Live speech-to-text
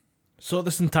So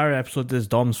this entire episode is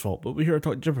Dom's fault, but we're here to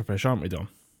talk Gibberpish, aren't we, Dom?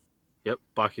 Yep,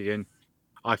 back again.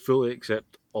 I fully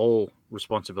accept all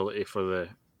responsibility for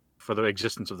the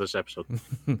existence of this episode.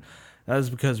 That is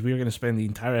because we're going to spend the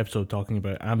entire episode talking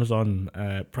about Amazon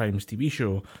Prime's TV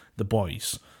show, The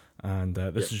Boys. And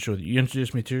this is a show that you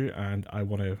introduced me to, and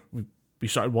we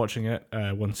started watching it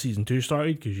when season 2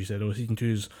 started, because you said, season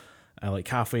 2's like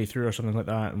halfway through or something like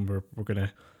that, and we're going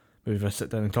to maybe sit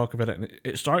down and talk about it. And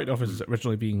it started off as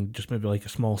originally being just maybe like a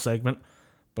small segment,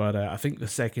 but I think the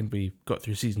second we got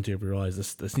through season 2, we realised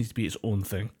this needs to be its own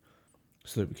thing,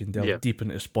 so that we can delve deep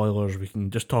into spoilers. We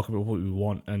can just talk about what we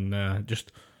want and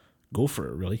just go for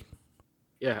it, really.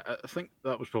 Yeah, I think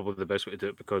that was probably the best way to do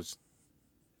it, because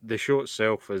the show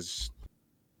itself it's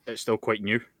still quite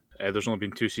new. There's only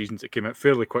been 2 seasons. It came out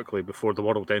fairly quickly before the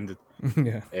world ended.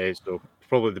 Yeah. So it's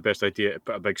probably the best idea to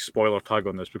put a big spoiler tag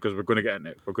on this, because we're going to get in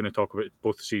it. We're going to talk about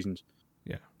both seasons.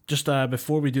 Yeah. Just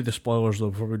before we do the spoilers,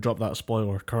 though, before we drop that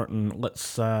spoiler curtain,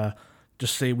 let's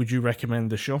just say, would you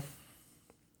recommend the show?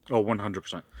 Oh,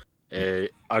 100%.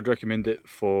 I'd recommend it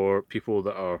for people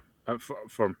that are,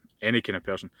 for any kind of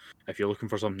person. If you're looking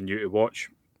for something new to watch,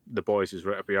 The Boys is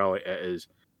right up your alley.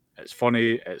 It's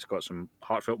funny, it's got some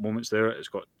heartfelt moments there, it's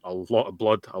got a lot of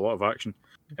blood, a lot of action.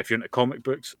 If you're into comic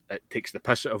books, it takes the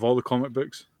piss out of all the comic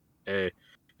books.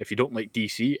 If you don't like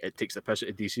DC, it takes the piss out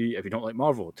of DC. If you don't like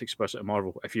Marvel, it takes the piss out of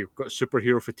Marvel. If you've got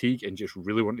superhero fatigue and just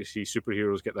really want to see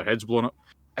superheroes get their heads blown up,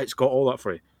 it's got all that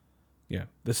for you. Yeah,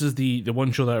 this is the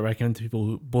one show that I recommend to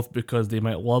people, both because they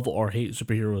might love or hate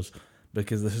superheroes,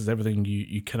 because this is everything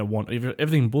you kind of want,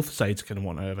 everything both sides kind of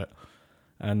want out of it.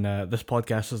 And this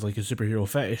podcast is like a superhero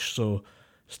fetish, so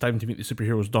it's time to meet the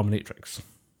superheroes dominatrix.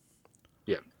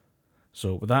 Yeah.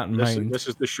 So with that in mind... This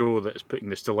is the show that is putting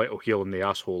the stiletto heel in the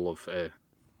asshole of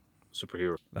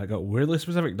superhero. That got weirdly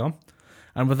specific, Dom.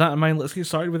 And with that in mind, let's get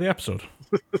started with the episode.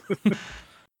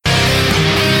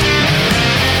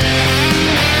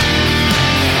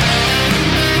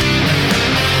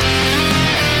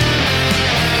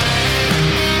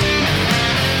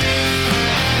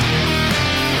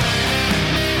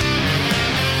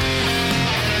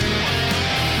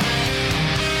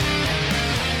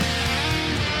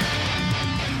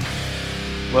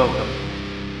 Welcome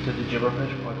to the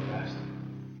Gibberpish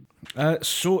podcast.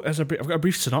 So, I've got a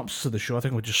brief synopsis of the show. I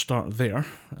think we'll just start there.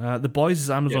 The Boys is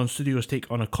Amazon Studios'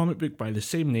 take on a comic book by the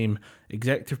same name,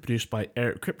 executive produced by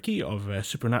Eric Kripke of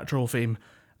Supernatural fame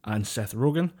and Seth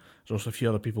Rogen. There's also a few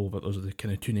other people, but those are the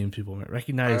kind of 2 names people might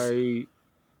recognise. I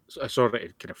sorry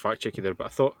to kind of fact check you there, but I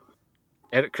thought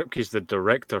Eric Kripke is the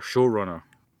director, showrunner.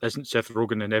 Isn't Seth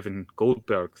Rogen and Evan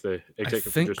Goldberg the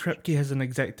executive producer? I think Kripke has an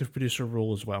executive producer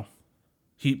role as well.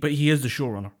 But he is the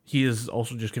showrunner. He is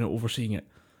also just kind of overseeing it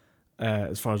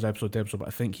as far as episode to episode, but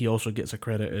I think he also gets a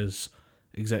credit as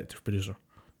executive producer.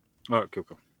 Alright, cool.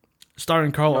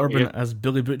 Starring Carl Urban as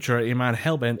Billy Butcher, a man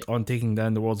hell-bent on taking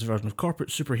down the world's version of corporate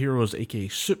superheroes, aka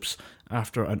Supes,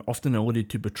 after an often alluded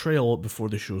to betrayal before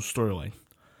the show's storyline.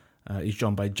 He's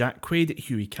joined by Jack Quaid,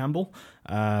 Huey Campbell,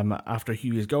 after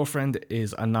Huey's girlfriend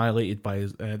is annihilated by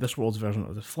this world's version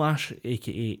of the Flash,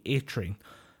 aka A-Train.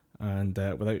 And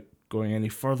without going any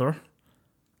further,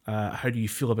 how do you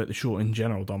feel about the show in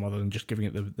general, Dom, other than just giving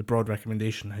it the broad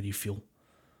recommendation? How do you feel?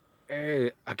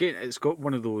 Again, it's got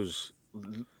one of those,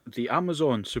 the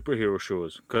Amazon superhero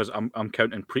shows, because I'm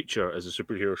counting Preacher as a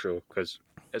superhero show, because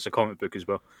it's a comic book as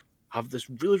well, have this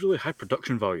really, really high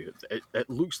production value. It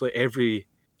looks like every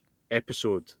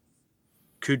episode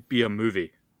could be a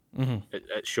movie. Mm-hmm.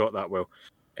 It's shot that well.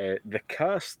 The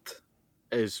cast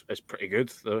is pretty good.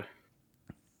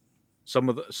 Some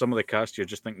of the cast, you're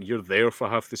just thinking you're there for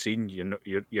half the scene.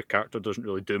 Your character doesn't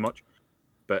really do much,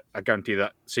 but I guarantee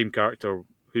that same character,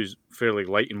 who's fairly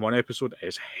light in one episode,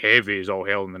 is heavy as all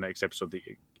hell in the next episode.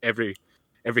 Every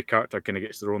character kind of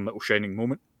gets their own little shining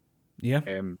moment. Yeah.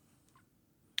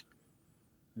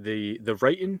 The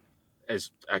writing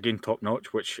is again top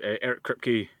notch, which Eric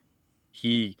Kripke,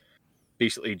 he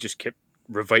basically just kept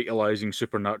revitalizing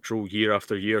Supernatural year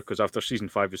after year, because after season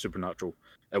 5 of Supernatural,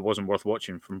 it wasn't worth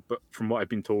watching. From what I've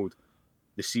been told,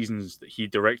 the seasons that he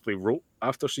directly wrote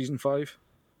after season 5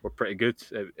 were pretty good.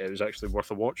 It was actually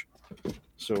worth a watch.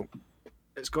 So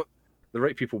it's got the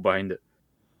right people behind it,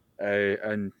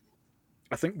 and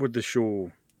I think where the show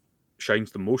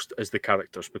shines the most is the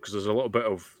characters, because there's a little bit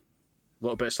of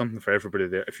something for everybody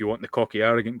there. If you want the cocky,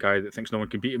 arrogant guy that thinks no one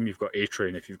can beat him, you've got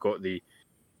A-Train. If you've got the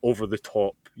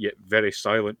over-the-top yet very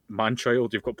silent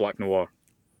man-child, you've got Black Noir.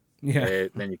 Yeah.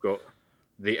 Then you've got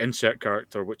the insert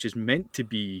character, which is meant to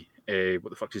be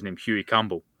what the fuck's his name, Huey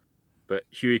Campbell. But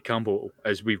Huey Campbell,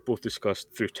 as we've both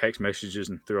discussed through text messages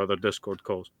and through other Discord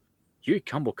calls, Huey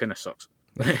Campbell kind of sucks.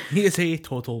 He is a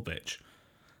total bitch.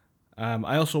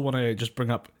 I also want to just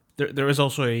bring up there is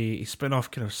also a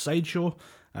spin-off kind of sideshow,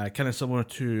 kind of similar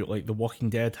to like The Walking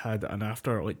Dead had an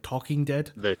after, like Talking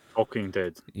Dead. The Talking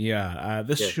Dead. Yeah,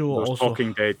 this show there was also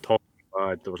Talking Dead, Talking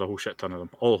Bad. There was a whole shit ton of them,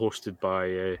 all hosted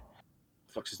by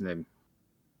what's his name?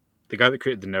 The guy that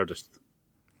created the Nerdist.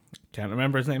 Can't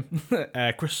remember his name.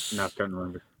 Chris. No, I can't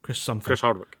remember. Chris something. Chris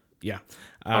Hardwick. Yeah.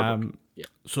 Hardwick. Yeah.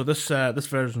 So this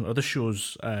version or this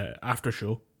show's after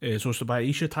show is hosted by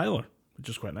Aisha Tyler, which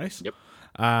is quite nice. Yep.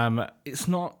 It's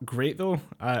not great though.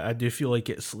 I do feel like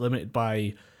it's limited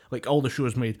by like all the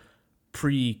shows made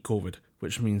pre-COVID,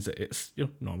 which means that it's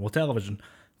normal television.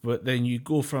 But then you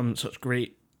go from such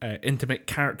great intimate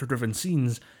character-driven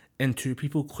scenes into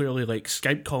people clearly like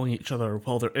Skype calling each other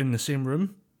while they're in the same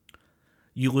room.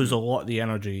 You lose a lot of the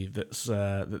energy that's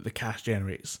that the cast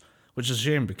generates, which is a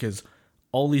shame because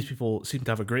all these people seem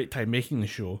to have a great time making the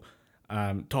show.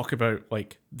 Talk about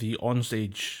like the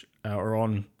onstage or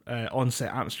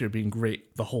on-set atmosphere being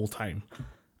great the whole time,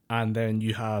 and then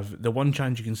you have the one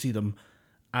chance you can see them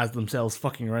as themselves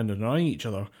fucking around and annoying each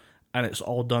other, and it's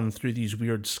all done through these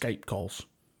weird Skype calls.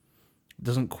 It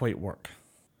doesn't quite work.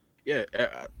 Yeah,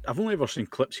 I've only ever seen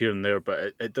clips here and there,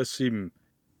 but it does seem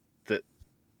that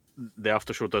the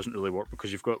after show doesn't really work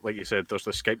because you've got, like you said, there's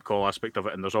the Skype call aspect of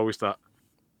it, and there's always that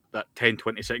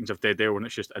 10-20 seconds of dead air when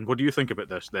it's just, and what do you think about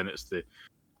this? Then it's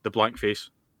the blank face.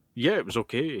 Yeah, it was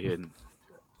okay, and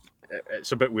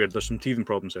it's a bit weird. There's some teething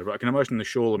problems there, but I can imagine the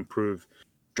show will improve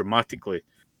dramatically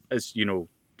as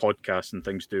podcasts and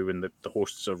things do when the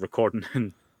hosts are recording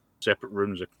in separate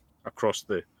rooms across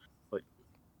the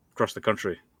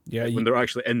country. Yeah, when they're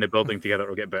actually in the building together,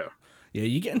 it'll get better. Yeah,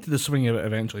 you get into the swing of it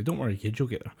eventually. Don't worry, kids, you'll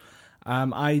get there.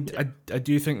 I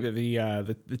do think that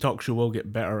the talk show will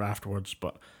get better afterwards,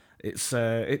 but it's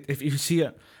if you see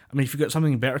it, I mean, if you've got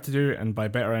something better to do, and by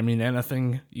better I mean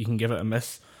anything, you can give it a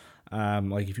miss.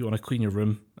 Like if you want to clean your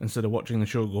room instead of watching the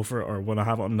show, go for it, or want to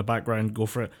have it on the background, go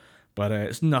for it. But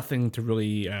it's nothing to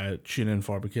really tune in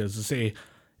for because, as I say,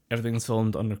 everything's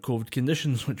filmed under COVID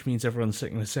conditions, which means everyone's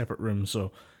sitting in a separate room,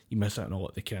 so you miss out on all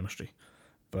of the chemistry.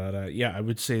 But yeah, I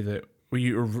would say that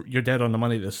you're dead on the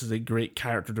money. This is a great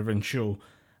character-driven show,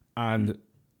 and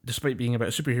despite being about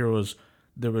superheroes,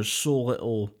 there was so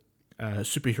little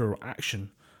superhero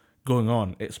action going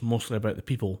on. It's mostly about the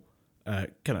people, kind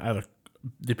of either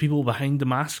the people behind the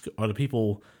mask or the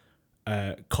people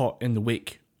caught in the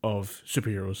wake of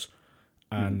superheroes.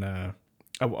 And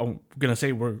I'm gonna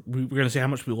say we're gonna say how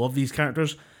much we love these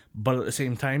characters, but at the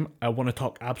same time, I want to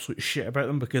talk absolute shit about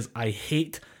them because I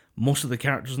hate most of the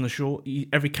characters in the show.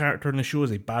 Every character in the show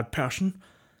is a bad person,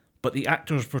 but the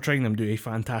actors portraying them do a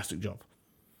fantastic job.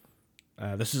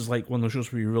 This is like one of those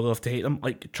shows where you really love to hate them,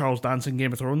 like Charles Dance in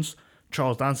Game of Thrones.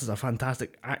 Charles Dance is a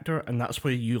fantastic actor, and that's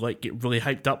why you get really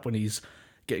hyped up when he's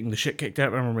getting the shit kicked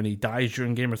out of him when he dies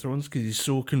during Game of Thrones, because he's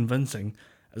so convincing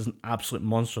as an absolute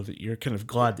monster that you're kind of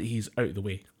glad that he's out of the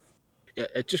way. Yeah,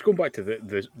 just going back to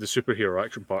the superhero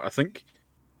action part, I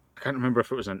can't remember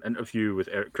if it was an interview with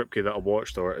Eric Kripke that I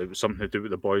watched or it was something to do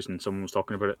with The Boys and someone was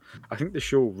talking about it. I think the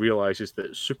show realises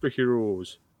that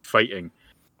superheroes fighting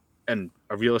in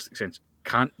a realistic sense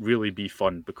can't really be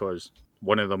fun because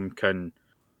one of them can,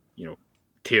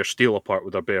 tear steel apart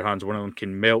with their bare hands. One of them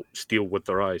can melt steel with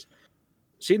their eyes.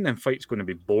 Seeing them fight's going to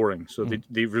be boring. So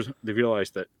they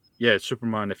realised that, yeah,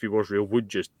 Superman, if he was real, would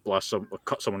just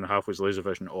cut someone in half with his laser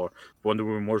vision, or Wonder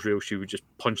Woman was real, she would just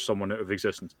punch someone out of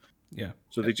existence. Yeah.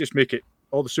 So they just make it,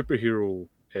 all the superhero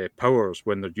powers,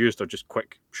 when they're used, are just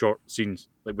quick, short scenes.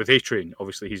 Like with A-Train,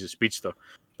 obviously he's a speedster,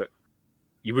 but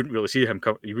you wouldn't really see him.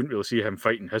 You wouldn't really see him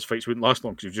fighting. His fights wouldn't last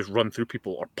long because you just run through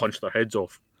people or punch their heads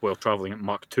off while traveling at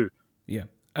Mach 2. Yeah,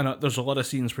 and there's a lot of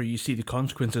scenes where you see the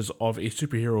consequences of a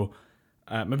superhero,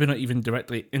 maybe not even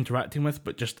directly interacting with,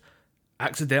 but just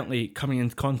accidentally coming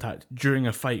into contact during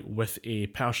a fight with a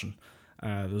person.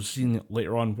 There's a scene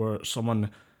later on where someone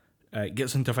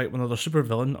gets into a fight with another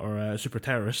supervillain or a super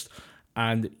terrorist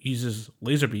and uses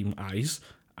laser beam eyes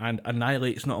and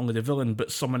annihilates not only the villain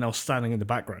but someone else standing in the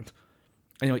background.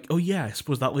 And you're like, oh yeah, I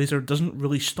suppose that laser doesn't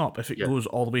really stop if it goes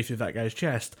all the way through that guy's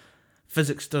chest.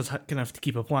 Physics does kind of have to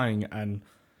keep applying and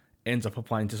ends up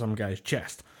applying to some guy's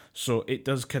chest. So it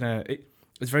does kind of...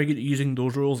 It's very good at using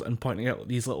those rules and pointing out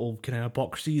these little kind of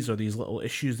hypocrisies or these little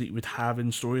issues that you would have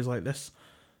in stories like this.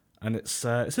 And it's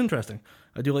interesting.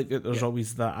 I do like that there's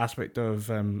always that aspect of...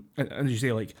 and as you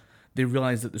say, like, they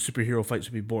realise that the superhero fights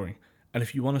would be boring. And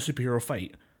if you want a superhero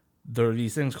fight, there are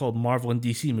these things called Marvel and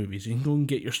DC movies. You can go and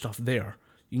get your stuff there.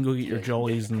 You can go get your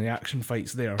jollies and the action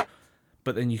fights there.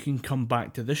 But then you can come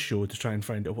back to this show to try and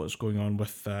find out what's going on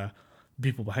with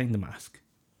people behind the mask.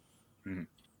 Mm-hmm.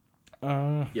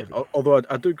 Yeah, although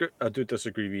I do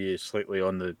disagree with you slightly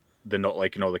on the not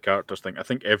liking all the characters thing. I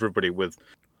think everybody, with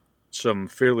some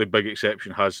fairly big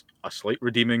exception, has a slight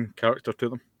redeeming character to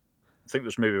them. I think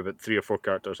there's maybe about 3 or 4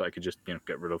 characters that I could just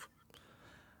get rid of.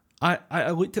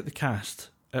 I looked at the cast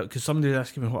because somebody was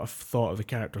asking me what I thought of the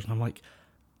characters, and I'm like,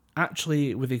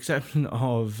 actually, with the exception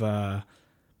of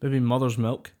maybe Mother's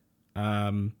Milk,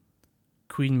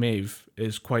 Queen Maeve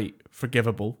is quite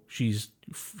forgivable. She's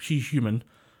human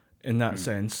in that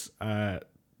sense.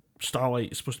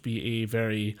 Starlight is supposed to be a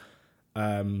very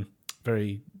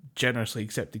very generously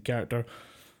accepted character.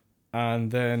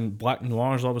 And then Black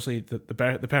Noir is obviously the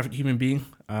perfect human being,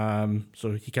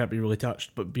 so he can't be really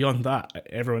touched. But beyond that,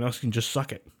 everyone else can just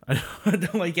suck it. I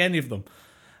don't like any of them.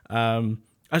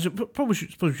 I suppose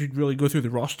we should really go through the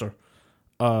roster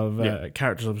of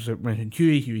characters. I mentioned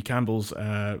Huey Campbell's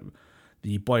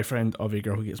the boyfriend of a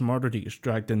girl who gets murdered. He gets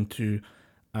dragged into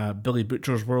Billy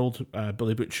Butcher's world.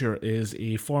 Billy Butcher is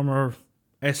a former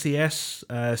SAS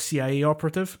CIA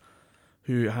operative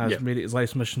who has made it his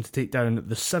life's mission to take down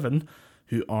the Seven,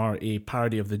 who are a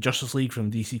parody of the Justice League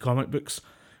from DC comic books,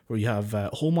 where you have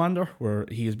Homelander, where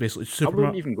he is basically Superman. I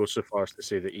wouldn't even go so far as to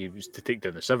say that he was to take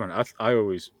down the Seven. I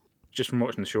always, just from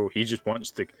watching the show, he just wants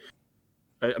to...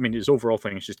 I mean, his overall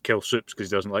thing is just kill Supes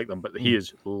because he doesn't like them, but he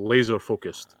is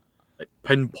laser-focused, like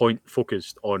pinpoint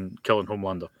focused on killing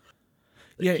Homelander.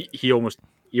 Yeah,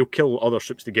 he'll kill other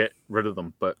Supes to get rid of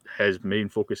them, but his main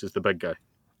focus is the big guy,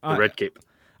 the Red Cape.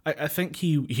 I think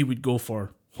he would go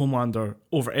for Homelander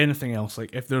over anything else.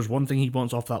 Like, if there's one thing he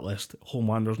wants off that list,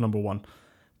 Homelander's number one.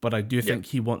 But I do think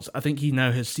I think he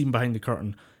now has seen behind the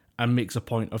curtain and makes a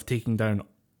point of taking down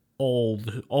all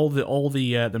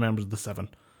the members of the Seven.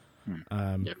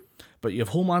 But you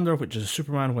have Homelander, which is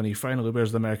Superman when he finally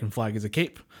wears the American flag as a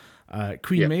cape.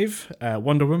 Queen Maeve,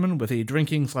 Wonder Woman with a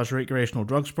drinking/recreational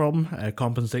drugs problem,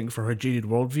 compensating for her jaded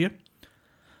worldview.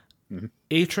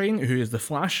 A-Train, who is the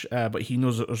Flash, but he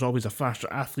knows that there's always a faster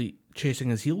athlete chasing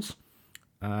his heels.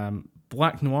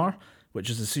 Black Noir, which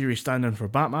is the series stand-in for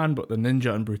Batman, but the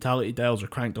ninja and brutality dials are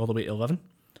cranked all the way to 11.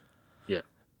 Yeah.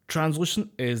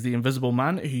 Translucent is the Invisible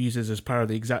Man, who uses his power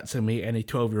the exact same way any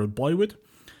 12-year-old boy would.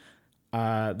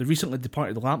 The recently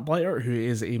departed Lamplighter, who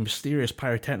is a mysterious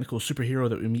pyrotechnical superhero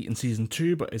that we meet in Season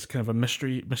 2, but is kind of a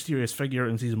mysterious figure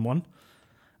in Season 1.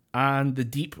 And the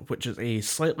Deep, which is a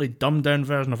slightly dumbed-down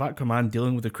version of Aquaman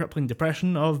dealing with the crippling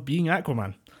depression of being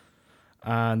Aquaman.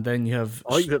 And then you have...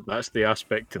 I like that that's the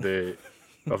aspect of the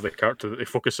character that they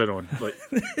focus in on. Like,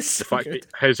 the fact that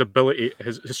his ability,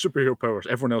 his superhero powers,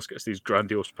 everyone else gets these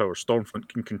grandiose powers. Stormfront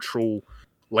can control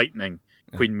lightning.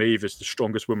 Queen Maeve is the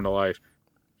strongest woman alive.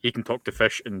 He can talk to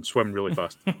fish and swim really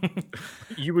fast.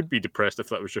 You would be depressed if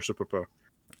that was your superpower.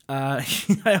 I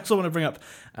also want to bring up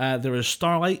there is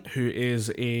Starlight, who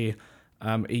is a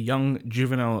young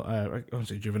juvenile. I won't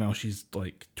say juvenile. She's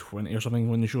like 20 or something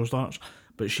when the show starts,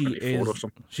 but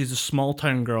she's a small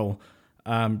town girl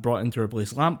brought into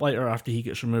replace Lamplighter after he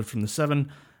gets removed from the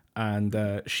Seven,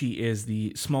 and she is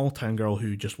the small town girl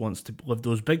who just wants to live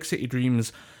those big city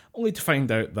dreams, only to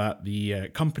find out that the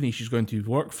company she's going to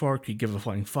work for could give a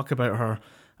flying fuck about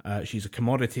her. She's a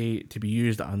commodity to be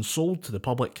used and sold to the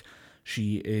public.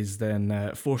 She is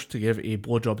then forced to give a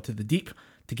blowjob to the Deep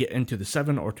to get into the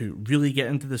Seven, or to really get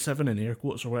into the Seven, in air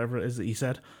quotes, or whatever it is that he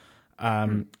said.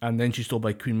 And then she's told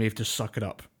by Queen Maeve to suck it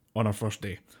up on her first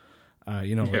day.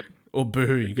 Like, oh,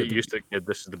 boo-hoo. You get used to it, kid.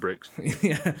 This is the breaks.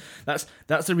 Yeah, that's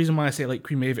the reason why I say, like,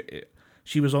 Queen Maeve,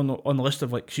 she was on the list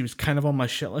of, like, she was kind of on my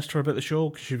shit list for about the show,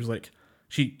 because she was like,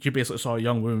 she basically saw a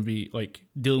young woman be, like,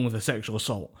 dealing with a sexual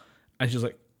assault, and she's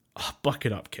like, oh, buck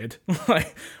it up, kid.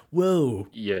 Like, whoa.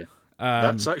 Yeah.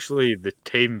 That's actually the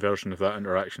tame version of that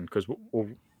interaction, because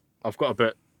I've got a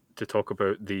bit to talk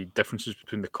about the differences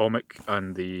between the comic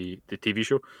and the TV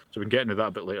show, so we can get into that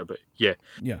a bit later. But yeah.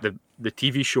 The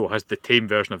TV show has the tame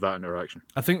version of that interaction.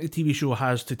 I think the TV show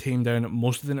has to tame down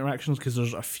most of the interactions, because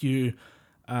there's a few.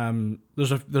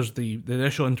 There's the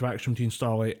initial interaction between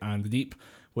Starlight and the Deep,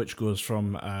 which goes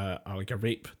from like a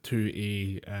rape to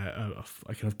a kind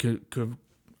of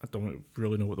I don't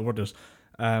really know what the word is.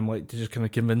 Like to just kind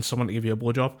of convince someone to give you a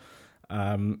blowjob.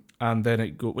 And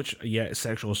then it's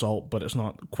sexual assault, but it's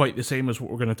not quite the same as what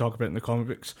we're going to talk about in the comic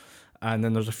books. And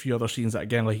then there's a few other scenes that,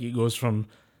 again, like, it goes from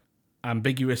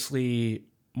ambiguously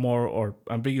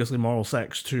moral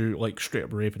sex to, like, straight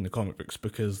up rape in the comic books,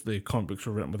 because the comic books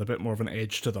were written with a bit more of an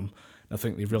edge to them. I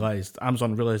think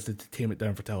Amazon realised to tame it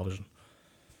down for television.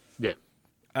 Yeah.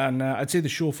 And I'd say the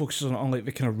show focuses on like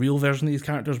the kind of real version of these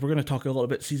characters. We're going to talk a little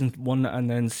bit Season 1 and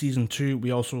then Season 2.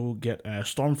 We also get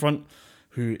Stormfront,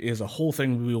 who is a whole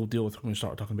thing we will deal with when we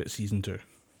start talking about Season 2.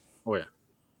 Oh, yeah.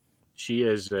 She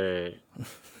is. I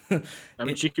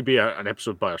mean, she could be an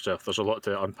episode by herself. There's a lot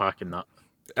to unpack in that.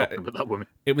 Talking about that woman.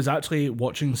 It was actually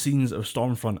watching scenes of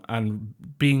Stormfront and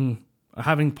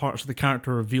having parts of the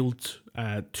character revealed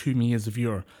to me as a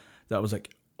viewer that was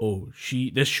like, oh,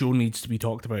 this show needs to be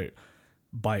talked about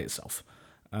by itself.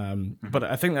 But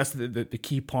I think that's the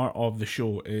key part of the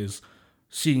show is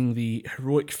seeing the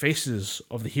heroic faces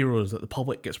of the heroes that the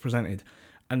public gets presented,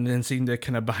 and then seeing the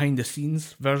kind of behind the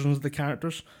scenes versions of the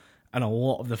characters. And a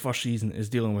lot of the first season is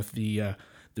dealing with the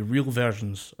real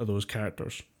versions of those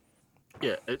characters.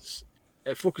 Yeah,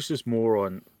 it focuses more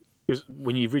on, because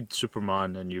when you read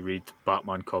Superman and you read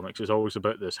Batman comics, it's always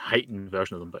about this heightened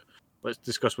version of them. But let's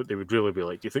discuss what they would really be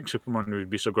like. Do you think Superman would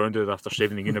be so grounded after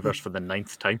saving the universe for the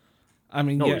 9th time? I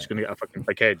mean, no, yeah. He's going to get a fucking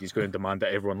big head. He's going to demand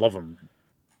that everyone love him.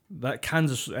 That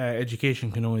Kansas education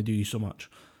can only do you so much.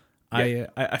 Yeah.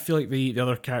 I feel like the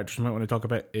other characters we might want to talk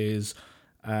about is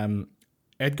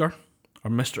Edgar, or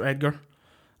Mr. Edgar.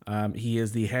 He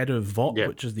is the head of Vought,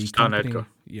 which is the Stan company. Edgar.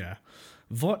 Yeah.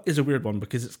 Vought is a weird one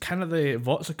because it's kind of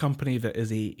Vaught's a company that is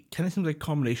kind of seems like a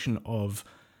combination of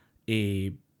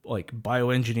a like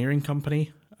bioengineering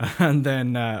company and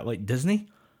then like Disney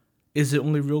is the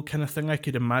only real kind of thing I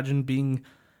could imagine being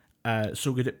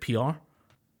so good at PR,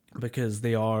 because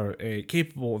they are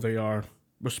capable, they are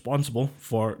responsible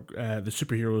for the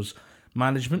superheroes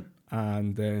management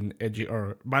and then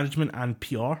management and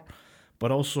PR. But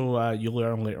also, you'll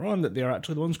learn later on that they are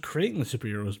actually the ones creating the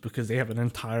superheroes, because they have an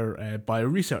entire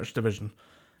bio-research division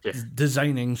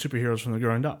designing superheroes from the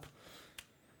ground up.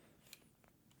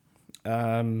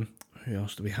 Who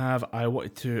else do we have? I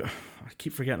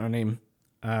keep forgetting her name,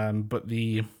 but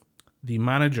the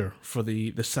manager for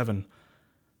the Seven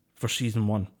for season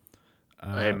 1.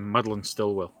 Madeline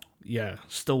Stillwell. Yeah,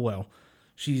 Stillwell.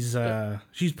 She's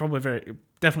probably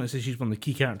definitely say she's one of the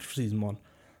key characters for season 1.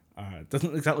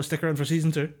 Doesn't exactly stick around for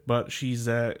season 2, but she's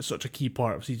such a key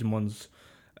part of season 1's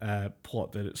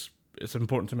plot that it's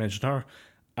important to mention her,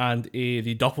 and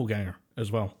the doppelganger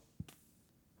as well.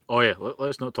 Oh yeah,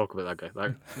 let's not talk about that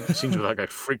guy. That scenes with that guy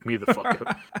freaked me the fuck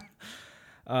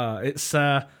out. It's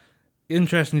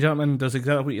interesting, gentleman. Does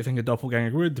exactly what you think a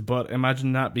doppelganger would, but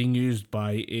imagine that being used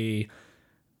by a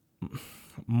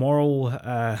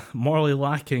morally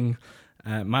lacking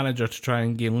manager to try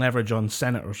and gain leverage on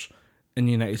senators in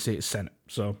the United States Senate.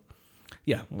 So,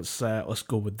 yeah, let's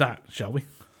go with that, shall we?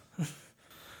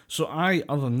 So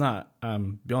other than that,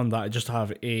 beyond that, I just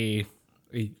have a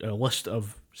list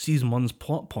of season 1's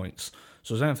plot points.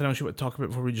 So is there anything else you want to talk about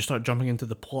before we just start jumping into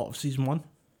the plot of season 1?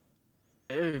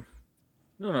 No,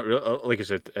 not really. Like I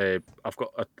said, I've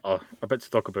got a bit to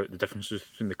talk about the differences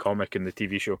between the comic and the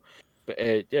TV show. But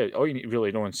all you need to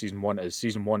really know in season 1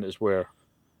 is where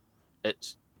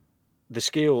the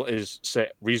scale is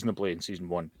set reasonably in season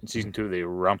 1. In season 2, they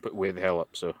ramp it way the hell up.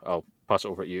 So I'll pass it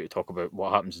over to you to talk about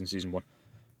what happens in season 1.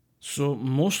 So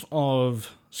most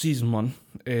of season 1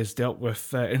 is dealt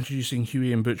with introducing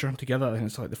Huey and Butcher together. I think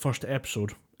it's like the first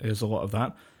episode is a lot of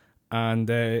that. And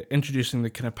introducing the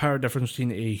kind of power difference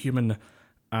between a human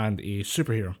and a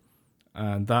superhero.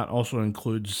 And that also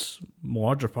includes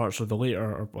larger parts of the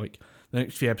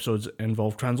next few episodes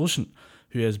involve Translucent,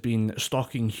 who has been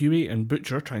stalking Huey and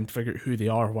Butcher, trying to figure out who they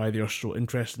are, why they are so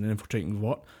interested in infiltrating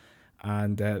Vought,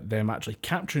 and them actually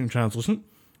capturing Translucent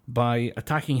by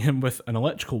attacking him with an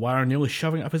electrical wire, nearly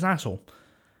shoving it up his asshole,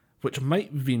 which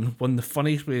might have been one of the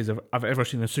funniest ways I've ever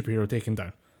seen a superhero taken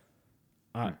down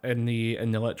in the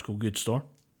electrical goods store.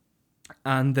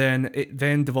 And then it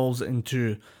devolves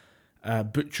into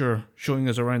Butcher showing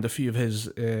us around a few of his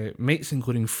mates,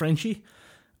 including Frenchie,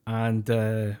 and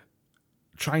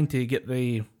trying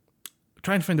to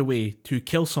find a way to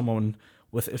kill someone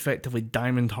with effectively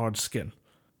diamond hard skin.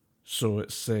 So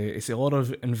it's a lot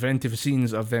of inventive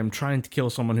scenes of them trying to kill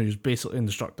someone who's basically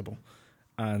indestructible.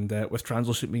 And with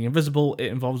Translucent being invisible, it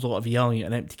involves a lot of yelling at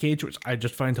an empty cage, which I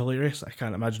just find hilarious. I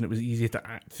can't imagine it was easy to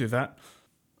act through that.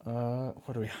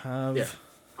 What do we have? Yeah,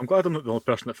 I'm glad I'm not the only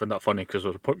person that found that funny, because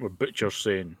there's a point where Butcher's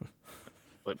saying,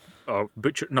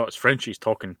 it's Frenchie's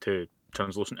talking to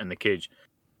Translucent in the cage.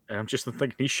 And I'm just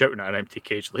thinking he's shouting at an empty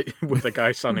cage with a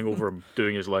guy standing over him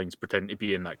doing his lines, pretending to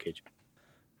be in that cage.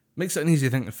 Makes it an easy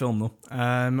thing to film,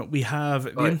 though. We have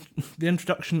the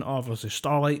introduction of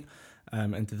Starlight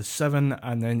into the Seven,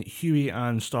 and then Huey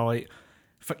and Starlight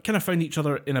kind of find each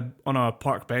other on a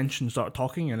park bench and start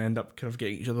talking, and end up kind of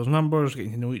getting each other's numbers,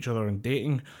 getting to know each other and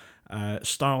dating.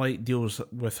 Starlight deals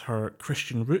with her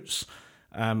Christian roots,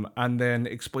 and then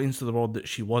explains to the world that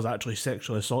she was actually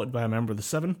sexually assaulted by a member of the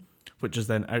Seven, which is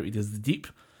then outed as the Deep.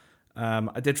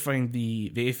 I did find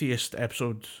the atheist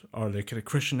episode, or the kind of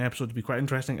Christian episode, to be quite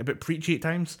interesting, a bit preachy at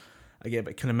times, I get a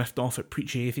bit kind of miffed off at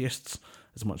preachy atheists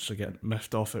as much as I get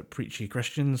miffed off at preachy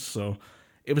Christians. So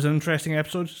it was an interesting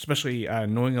episode, especially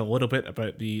knowing a little bit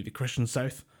about the Christian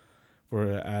South,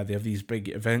 where they have these big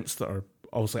events that are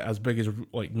obviously as big as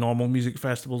like normal music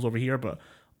festivals over here, but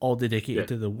all dedicated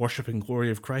to the worship and glory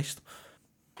of Christ.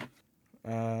 Who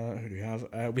do we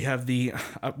have? We have the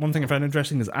one thing I found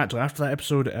interesting is actually after that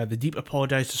episode, the Deep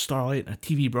apologised to Starlight in a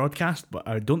TV broadcast, but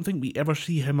I don't think we ever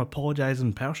see him apologise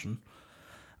in person.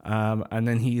 And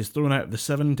then he is thrown out of the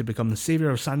Seven to become the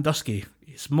saviour of Sandusky,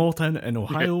 a small town in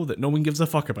Ohio that no one gives a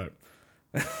fuck about,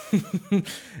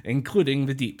 including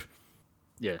the Deep.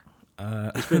 Yeah,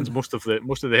 he spends most of the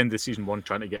end of season 1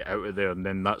 trying to get out of there, and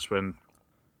then that's when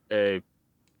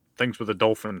things with the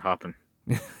dolphin happen.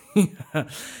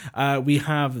 We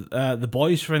have the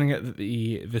boys finding out that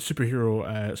the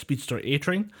superhero speedster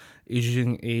A-Train is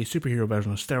using a superhero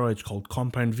version of steroids called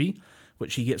Compound V,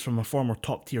 which he gets from a former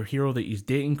top-tier hero that he's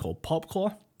dating called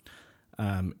Popclaw.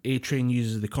 A-Train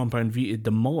uses the Compound V to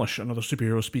demolish another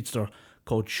superhero speedster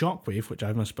called Shockwave, which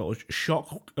I've misspelled as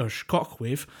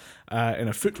Shockwave, in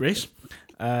a foot race.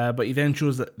 But he then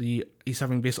shows that he's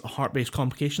having basic heart-based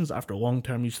complications after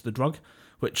long-term use of the drug,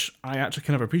 which I actually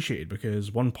kind of appreciated,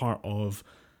 because one part of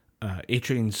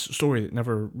A-Train's story that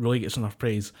never really gets enough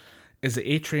praise is that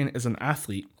A-Train is an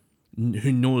athlete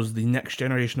who knows the next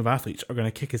generation of athletes are going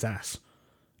to kick his ass,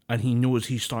 and he knows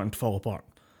he's starting to fall apart.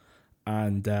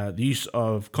 And the use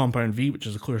of Compound V, which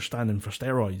is a clear stand-in for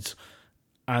steroids,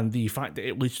 and the fact that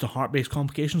it leads to heart-based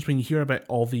complications. When you hear about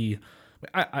all the...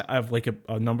 I have like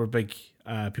a number of big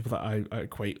people that I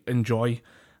quite enjoy.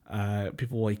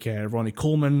 People like Ronnie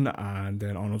Coleman and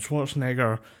then Arnold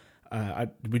Schwarzenegger.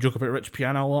 We joke about Rich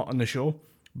Piana a lot on the show,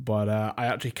 but I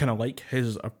actually kind of like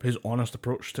his honest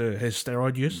approach to his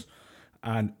steroid use.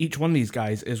 And each one of these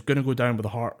guys is going to go down with a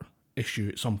heart issue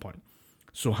at some point.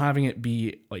 So having it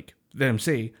be like them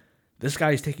say, this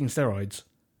guy's taking steroids,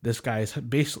 this guy's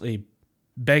basically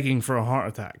begging for a heart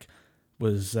attack,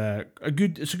 was a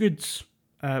good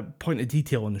point of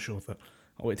detail in the show that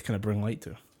I like to kind of bring light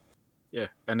to. Yeah,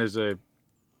 and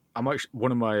I'm actually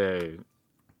one of my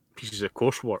pieces of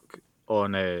coursework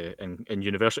on in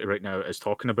university right now is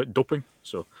talking about doping.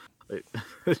 So it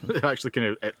actually kind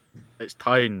of it's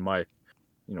tying my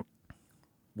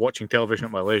watching television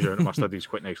at my leisure into my studies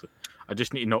quite nicely. I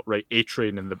just need to not write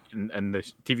A-Train in the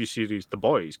TV series The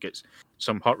Boys gets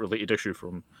some heart related issue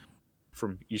from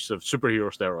use of superhero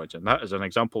steroids, and that is an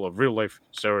example of real life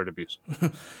steroid abuse.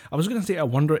 I was going to say, I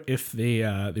wonder if they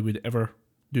would ever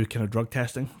do kind of drug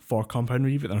testing for Compound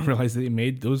V, but then I realised that they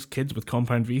made those kids with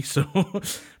Compound V, so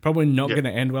probably not going to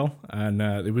end well, and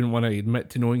they wouldn't want to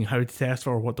admit to knowing how to test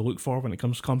or what to look for when it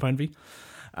comes to Compound V.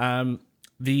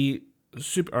 The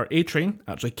A-Train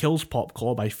actually kills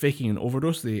Popclaw by faking an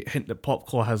overdose. They hint that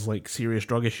Popclaw has like serious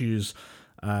drug issues,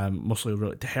 mostly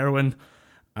related to heroin,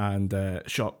 and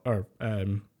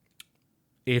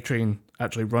A-Train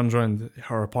actually runs around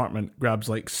her apartment, grabs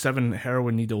like 7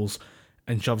 heroin needles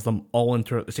and shoves them all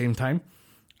into her at the same time.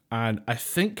 And I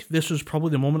think this was probably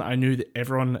the moment I knew that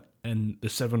everyone in the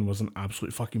Seven was an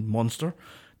absolute fucking monster.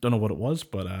 Don't know what it was,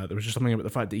 but there was just something about the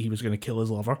fact that he was going to kill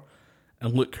his lover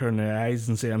and look her in the eyes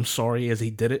and say, I'm sorry, as he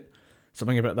did it.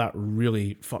 Something about that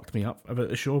really fucked me up about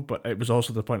the show, but it was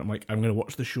also the point I'm like, I'm going to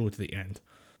watch the show to the end.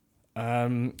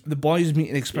 The boys meet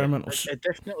an experimental... Yeah, it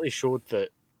definitely showed that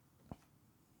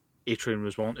A-Train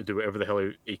was wanting to do whatever the hell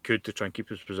he could to try and keep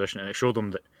his position, and it showed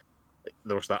him that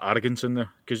there was that arrogance in there.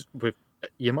 Because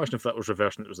you imagine if that was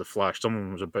reversed and it was the Flash,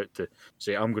 someone was about to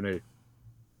say, I'm going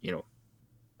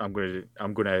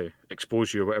to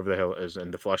expose you or whatever the hell it is,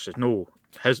 and the Flash says, no.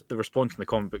 The response in the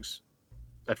comic books,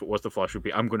 if it was the Flash, would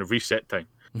be, I'm going to reset time.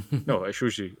 No, it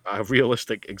shows you a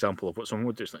realistic example of what someone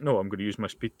would do. It's like, no, I'm going to use my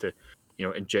speed to,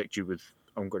 inject you with,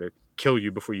 I'm going to kill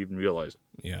you before you even realise it.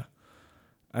 Yeah.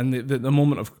 And the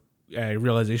moment of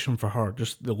realisation for her,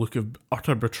 just the look of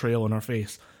utter betrayal on her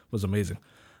face was amazing.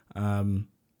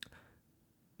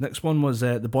 Next one was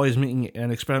the boys meeting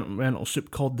an experimental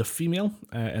soup called the Female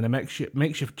in a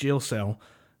makeshift jail cell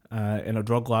in a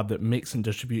drug lab that makes and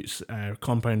distributes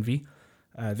Compound V.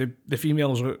 The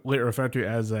Female is later referred to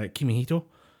as Kimihito,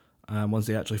 once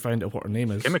they actually find out what her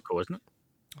name is. Kimiko, isn't it?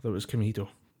 I thought it was Kimihito.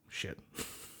 Shit.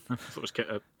 I thought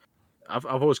it was I've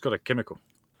always got a Kimiko.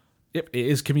 Yep, it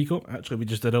is Kimiko. Actually, we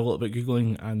just did a little bit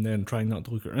Googling and then trying not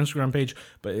to look at her Instagram page,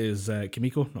 but it is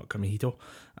Kimiko, not Kamihito.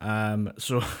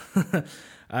 So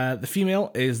the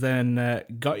Female is then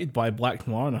gutted by Black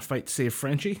Noir in a fight to save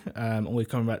Frenchie, only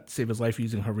coming back to save his life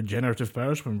using her regenerative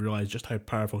powers when we realise just how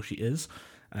powerful she is.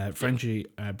 Frenchie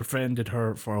befriended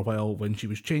her for a while when she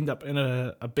was chained up in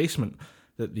a basement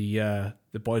that the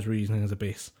boys were using as a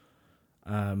base.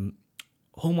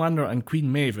 Homelander and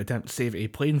Queen Maeve attempt to save a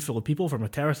plane full of people from a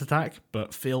terrorist attack,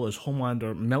 but fail as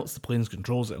Homelander melts the plane's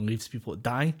controls and leaves people to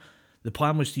die. The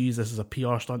plan was to use this as a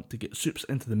PR stunt to get Supes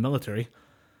into the military,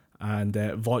 and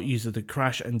Vought uses the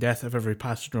crash and death of every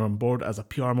passenger on board as a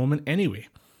PR moment anyway.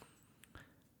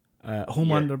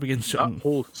 Homelander begins shooting. That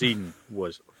whole scene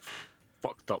was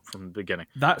fucked up from the beginning.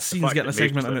 That scene's getting a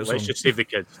segment on its own. Let's just save the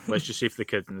kids. Let's just save the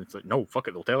kids. And it's like, no, fuck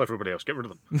it. They'll tell everybody else. Get rid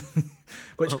of them.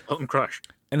 Let them crash.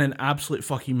 In an absolute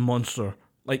fucking monster.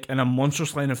 Like, in a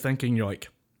monstrous line of thinking, you're like,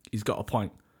 he's got a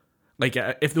point. Like,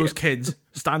 if those kids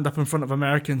stand up in front of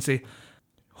America and say,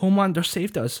 Homelander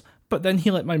saved us, but then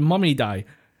he let my mummy die.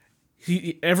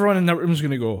 Everyone in that room's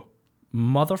going to go,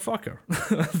 motherfucker.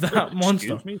 That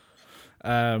monster. Excuse me?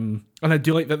 And I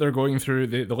do like that they're going through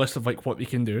the list of like what they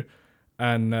can do.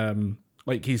 And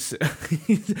like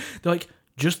they're like,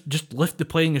 just lift the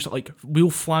plane. You're like,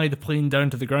 we'll fly the plane down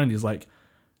to the ground. He's like,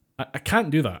 I can't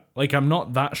do that. Like, I'm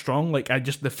not that strong. Like,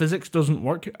 the physics doesn't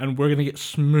work, and we're gonna get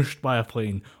smooshed by a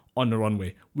plane on the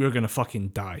runway. We're gonna fucking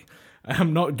die.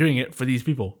 I'm not doing it for these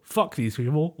people. Fuck these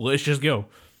people. Let's just go.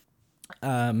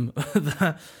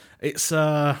 It's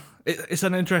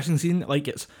an interesting scene. Like,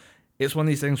 it's one of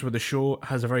these things where the show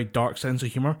has a very dark sense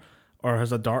of humor, or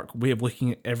has a dark way of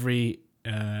looking at every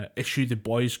issue the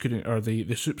boys couldn't, or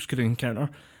the Supes could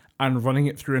encounter, and running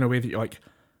it through in a way that you're like,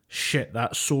 shit,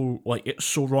 that's so, like, it's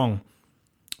so wrong,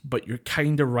 but you're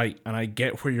kind of right, and I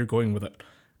get where you're going with it,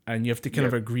 and you have to kind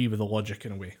of agree with the logic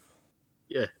in a way.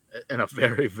 Yeah, in a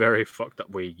very, very fucked up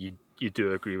way, you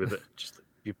do agree with it. Just,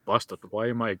 you bastard, why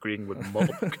am I agreeing with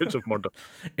multiple counts of murder?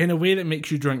 In a way that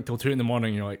makes you drink till 2 a.m,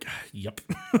 and you're like, yep.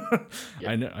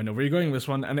 I know where you're going with this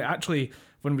one. And it actually,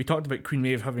 when we talked about Queen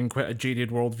Maeve having quite a jaded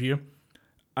worldview,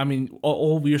 I mean,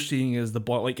 all we're seeing is the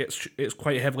boy. Like, it's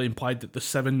quite heavily implied that the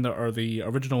 7 that are the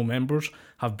original members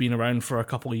have been around for a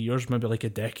couple of years, maybe like a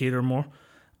decade or more.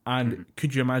 And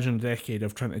could you imagine a decade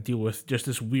of trying to deal with just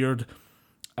this weird,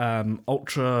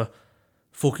 ultra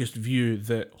focused view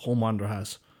that Homelander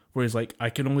has, where he's like, I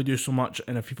can only do so much,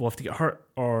 and if people have to get hurt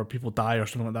or people die or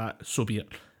something like that, so be it.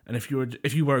 And if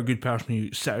you were a good person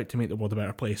who set out to make the world a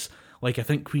better place, like I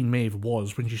think Queen Maeve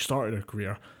was when she started her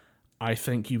career, I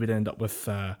think you would end up with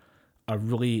a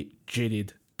really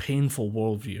jaded, painful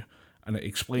worldview, and it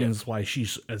explains why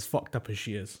she's as fucked up as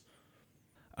she is.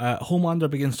 Homelander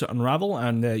begins to unravel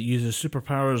and uses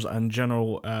superpowers and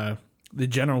the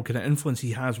general kind of influence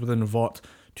he has within Vought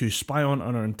to spy on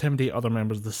or intimidate other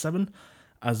members of the 7,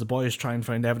 as the boys try and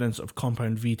find evidence of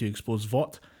Compound V to expose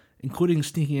Vought, including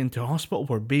sneaking into a hospital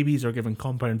where babies are given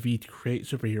Compound V to create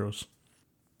superheroes.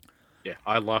 Yeah,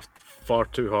 I laughed far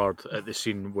too hard at the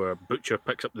scene where Butcher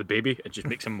picks up the baby and just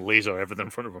makes him laser everything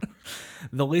in front of him.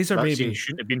 The laser that baby scene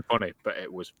shouldn't have been funny, but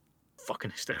it was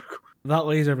fucking hysterical. That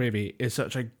laser baby is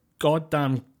such a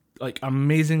goddamn, like,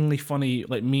 amazingly funny,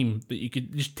 like, meme that you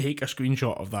could just take a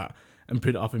screenshot of that and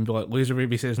put it up and be like, laser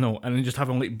baby says no, and then just have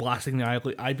him like blasting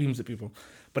the eye beams at people.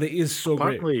 But it is so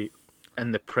Apparently, great.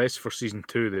 In the press for season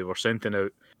 2, they were sending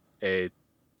out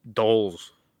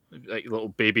dolls, like little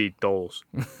baby dolls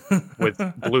with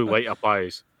blue light up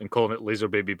eyes, and calling it Laser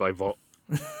Baby by Vought.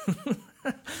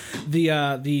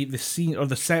 The scene or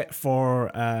the set for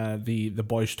the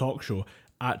boys' talk show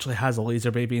actually has a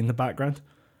laser baby in the background,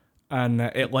 and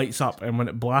it lights up, and when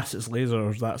it blasts its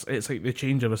lasers, it's like the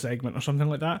change of a segment or something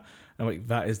like that. And like,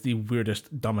 that is the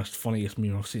weirdest, dumbest, funniest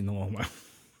meme I've seen in a long while.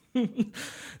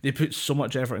 They put so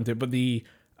much effort into it, but the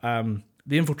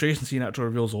infiltration scene actually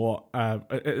reveals a lot.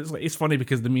 It's funny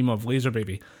because the meme of laser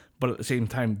baby, but at the same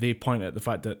time they point at the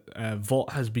fact that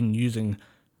Vought has been using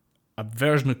a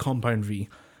version of Compound V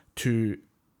to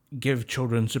give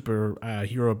children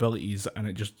superhero abilities, and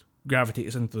it just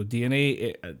gravitates into their DNA.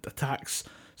 It attacks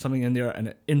something in there, and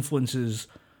it influences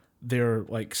their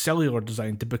like cellular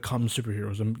design to become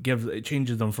superheroes, and it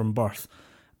changes them from birth,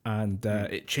 and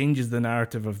it changes the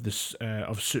narrative of this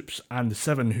of Supes and the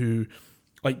 7, who,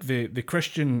 like the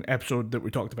Christian episode that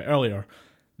we talked about earlier,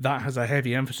 that has a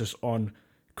heavy emphasis on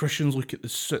Christians look at the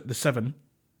 7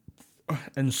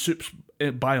 and Supes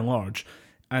by and large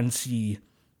and see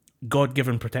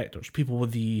God-given protectors, people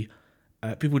with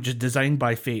people just designed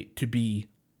by fate to be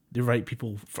the right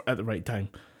people at the right time,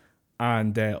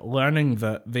 and learning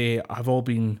that they have all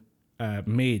been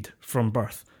made from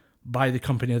birth by the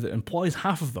company that employs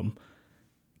half of them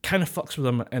kind of fucks with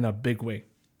them in a big way.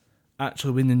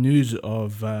 Actually, when the news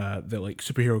of the like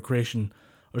superhero creation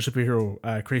or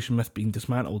superhero creation myth being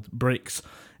dismantled breaks,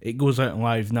 it goes out on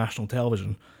live national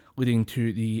television, leading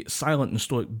to the silent and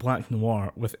stoic Black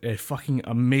Noir with a fucking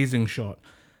amazing shot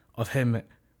of him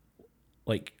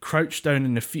like crouched down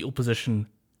in a fetal position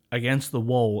against the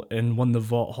wall in one of the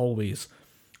Vought hallways,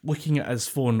 looking at his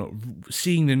phone,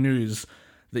 seeing the news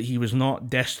that he was not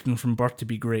destined from birth to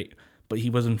be great, but he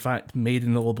was in fact made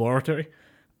in the laboratory,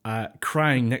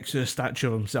 crying next to a statue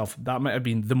of himself. That might have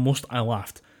been the most I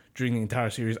laughed during the entire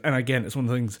series. And again, it's one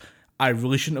of the things I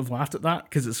really shouldn't have laughed at that,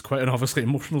 because it's quite an obviously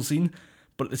emotional scene,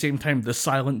 but at the same time, the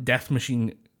silent death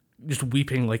machine just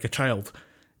weeping like a child,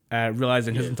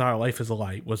 realizing his entire life is a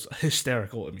lie, was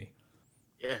hysterical to me.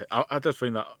 Yeah, I did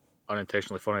find that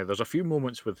unintentionally funny. There's a few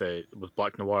moments with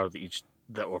Black Noir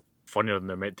that were funnier than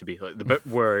they're meant to be. Like the bit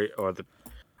where, I think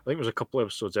it was a couple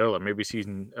episodes earlier,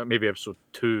 maybe episode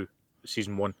 2,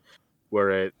 season 1,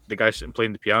 where the guy's sitting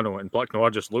playing the piano and Black Noir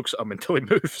just looks at him until he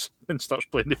moves and starts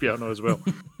playing the piano as well.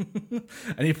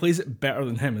 And he plays it better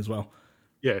than him as well.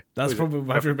 Yeah, that's probably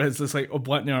my favorite bit. It's like,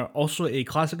 Black Noir, also a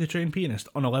classically trained pianist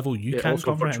on a level you can't also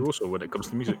comprehend. Virtuoso when it comes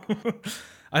to music.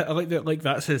 I like that. Like,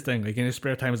 that's his thing. Like, in his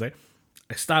spare time, he's like,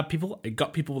 I stab people, I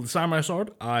gut people with a samurai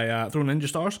sword, I throw ninja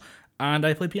stars, and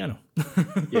I play piano.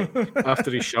 Yeah.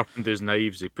 After he sharpened his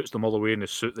knives, he puts them all away in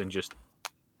his suit, then just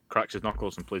cracks his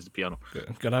knuckles and plays the piano.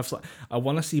 I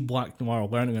want to see Black Noir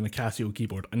learning on a Casio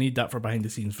keyboard. I need that for behind the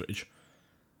scenes footage.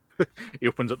 He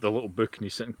opens up the little book and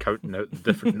he's sitting counting out the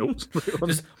different notes.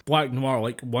 Just Black Noir,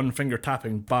 like one finger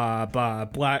tapping, ba ba,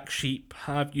 black sheep,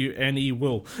 have you any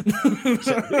wool?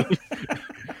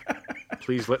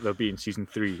 Please let there be in season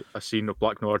 3 a scene of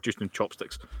Black Noir just in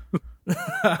chopsticks.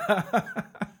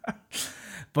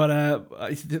 But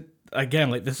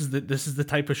again, like this is the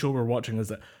type of show we're watching, is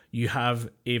that you have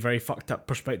a very fucked up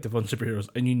perspective on superheroes,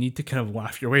 and you need to kind of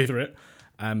laugh your way through it.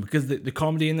 Because the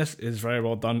comedy in this is very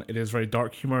well done. It is very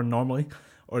dark humor normally,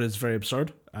 or it is very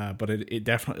absurd, but it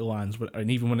definitely lands. And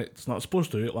even when it's not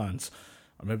supposed to, it lands.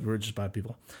 Or maybe we're just bad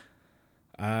people.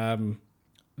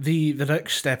 The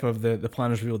next step of the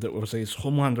plan is revealed that was is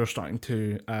Homelander starting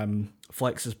to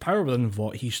flex his power within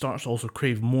Vought. He starts to also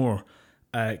crave more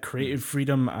creative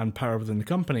freedom and power within the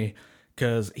company,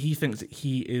 because he thinks that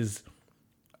he is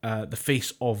the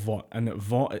face of Vought, and that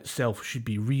Vought itself should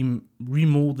be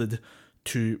remolded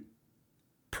to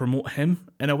promote him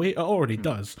in a way. It already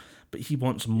does, but he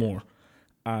wants more.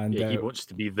 And he wants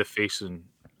to be the face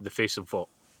of Vought.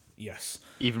 Yes,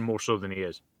 even more so than he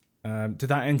is. To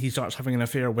that end, he starts having an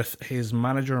affair with his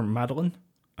manager Madeline,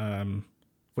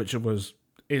 which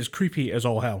is creepy as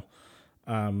all hell,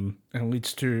 and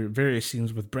leads to various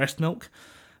scenes with breast milk,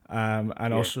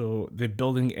 and also the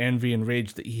building envy and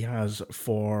rage that he has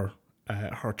for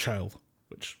her child,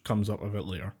 which comes up a bit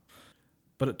later.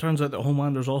 But it turns out that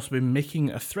Homelander's also been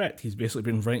making a threat. He's basically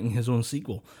been writing his own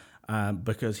sequel,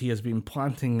 because he has been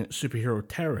planting superhero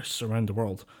terrorists around the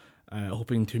world,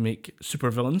 hoping to make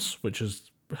supervillains, which is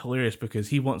hilarious because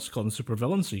he wants to call them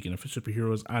supervillains, so you can have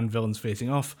superheroes and villains facing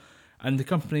off. And the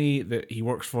company that he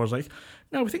works for is like,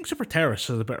 no, we think super terrorists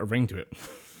has a better ring to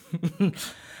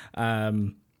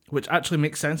it. Which actually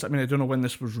makes sense. I mean, I don't know when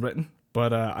this was written,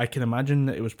 but I can imagine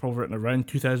that it was probably written around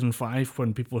 2005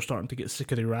 when people were starting to get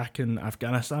sick of the Iraq and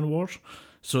Afghanistan wars.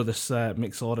 So this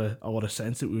makes a lot of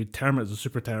sense that we would term it as a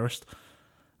super terrorist.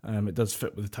 It does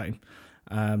fit with the time.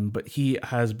 But he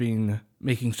has been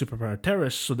making superpowered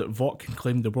terrorists so that Vought can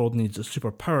claim the world needs a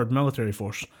superpowered military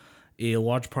force. A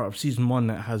large part of season 1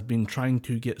 that has been trying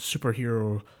to get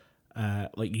superhero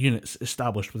units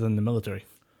established within the military,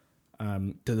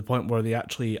 to the point where they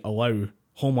actually allow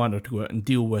Homelander to go out and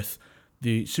deal with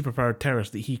the superpowered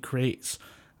terrorist that he creates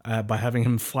by having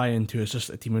him fly in to assist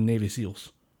a team of Navy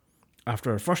SEALs.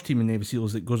 After our first team of Navy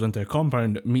SEALs that goes into a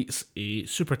compound meets a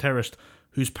super terrorist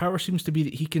whose power seems to be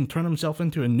that he can turn himself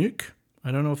into a nuke.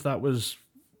 I don't know if that was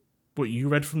what you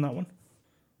read from that one.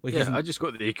 I just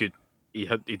got that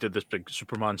he did this big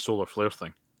Superman solar flare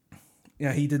thing.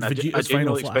 Yeah, he did. I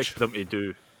genuinely expected him to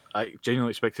do. I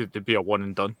genuinely expected it to be a one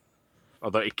and done,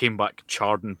 or that he came back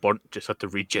charred and burnt, just had to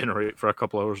regenerate for a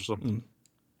couple hours or something.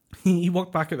 He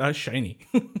walked back at that shiny.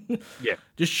 Yeah,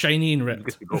 just shiny and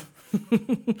ripped.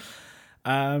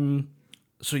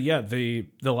 So yeah, the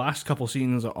last couple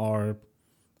scenes are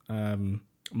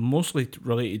mostly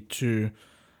related to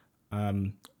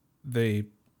the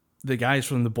guys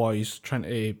from The Boys trying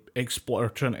to explore,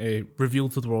 trying to reveal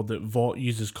to the world that Vought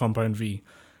uses Compound V,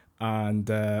 and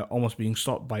almost being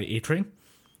stopped by A-Train,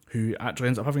 who actually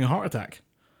ends up having a heart attack,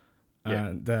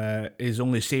 and is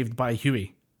only saved by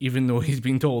Huey, even though he's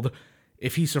been told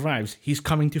if he survives, he's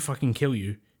coming to fucking kill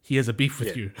you. He has a beef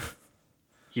with you.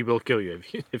 He will kill you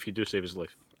if you do save his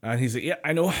life. And he's like, yeah,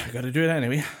 I know, I gotta do it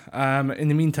anyway. In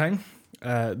the meantime,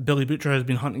 Billy Butcher has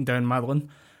been hunting down Madeline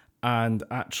and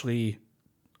actually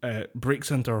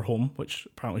breaks into her home, which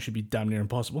apparently should be damn near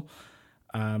impossible,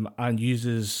 and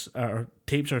uses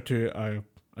tapes her to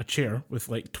a chair with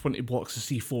like 20 blocks of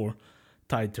C4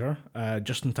 tied to her,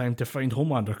 just in time to find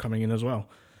Homelander coming in as well,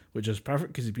 which is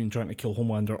perfect because he's been trying to kill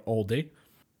Homelander all day,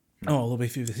 all the way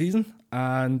through the season.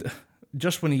 And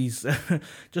just when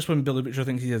Billy Butcher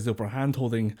thinks he has the upper hand,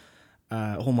 holding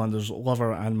Homelander's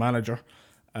lover and manager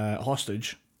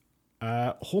hostage,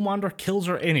 Homelander kills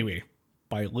her anyway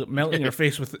by melting her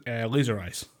face with laser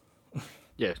eyes.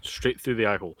 Yeah, straight through the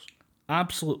eye holes.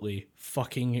 Absolutely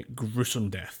fucking gruesome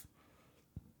death.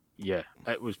 Yeah,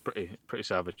 it was pretty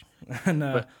savage. And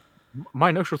but my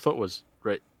initial thought was,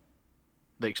 right,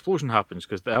 the explosion happens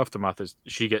because the aftermath is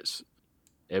she gets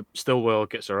Stillwell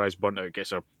gets her eyes burnt out,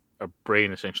 gets her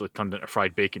brain essentially turned into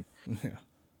fried bacon. Yeah.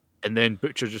 And then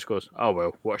Butcher just goes, "Oh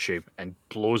well, what a shame," and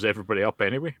blows everybody up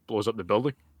anyway. Blows up the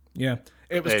building. Yeah,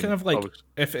 it was kind of like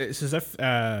if it's as if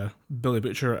Billy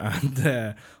Butcher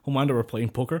and Homelander were playing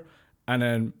poker, and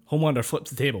then Homelander flips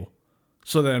the table.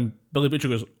 So then Billy Butcher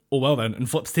goes, "Oh well then," and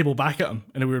flips the table back at him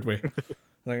in a weird way.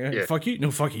 Like, fuck you, no,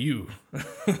 fuck you.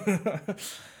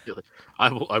 I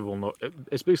will not.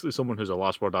 It's basically someone who's a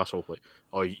last word asshole. Like,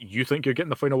 oh, you think you're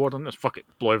getting the final word on this? Fuck it,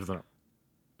 blow everything up.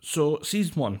 So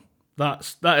season 1,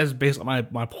 that is basically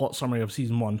my plot summary of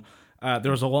season 1.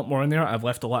 There's a lot more in there. I've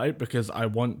left a lot out because I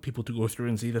want people to go through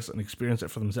and see this and experience it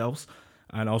for themselves,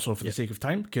 and also for the sake of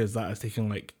time, because that has taken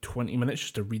like 20 minutes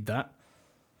just to read that.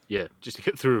 Yeah, just to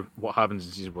get through what happens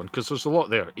in season 1, because there's a lot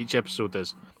there. Each episode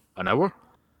is an hour.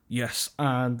 Yes,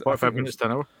 and 45 minutes to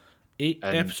an hour. 8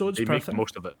 episodes they per make thing.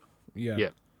 Most of it. Yeah.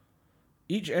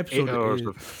 Each episode 8 hours is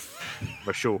of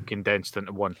a show condensed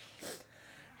into one.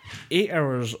 8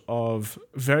 hours of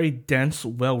very dense,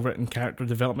 well-written character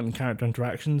development and character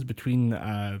interactions between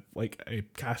like a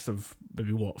cast of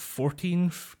maybe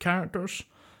 14 characters,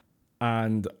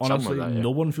 and honestly, like that, yeah. No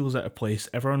one feels out of place.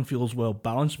 Everyone feels well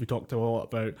balanced. We talked a lot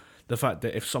about the fact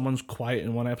that if someone's quiet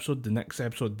in one episode, the next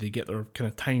episode they get their kind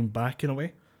of time back in a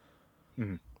way.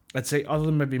 Mm-hmm. I'd say other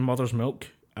than maybe Mother's Milk,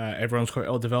 everyone's quite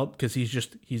well developed because he's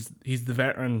the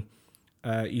veteran.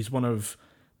 He's one of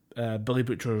Billy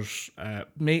Butcher's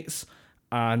mates,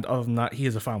 and other than that, he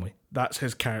has a family. That's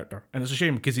his character, and it's a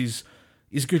shame because he's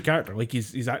a good character. Like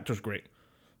his actor's great.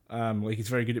 Like he's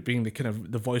very good at being the kind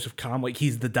of the voice of calm. Like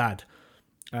he's the dad.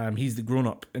 He's the grown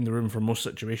up in the room for most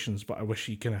situations. But I wish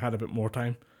he kind of had a bit more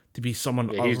time to be someone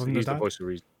other than he's the dad. The voice of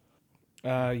reason.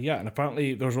 Yeah, and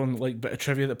apparently there's one like bit of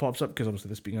trivia that pops up because obviously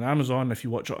this being on Amazon, if you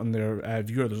watch it on their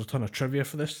viewer, there's a ton of trivia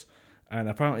for this. And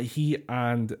apparently he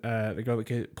and the girl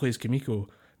that plays Kimiko,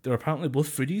 they're apparently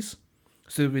both foodies.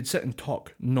 So they would sit and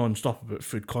talk non-stop about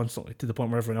food constantly, to the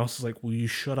point where everyone else is like, "Will you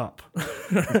shut up?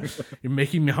 You're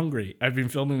making me hungry. I've been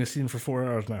filming this scene for 4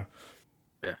 hours now."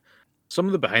 Yeah, some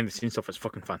of the behind-the-scenes stuff is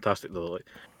fucking fantastic though. Like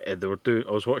they were doing,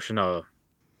 I was watching an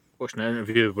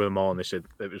interview with them all, and they said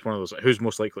it was one of those like, who's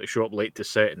most likely to show up late to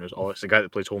set, and it was it's the guy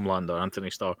that plays Homelander, Anthony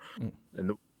Starr, and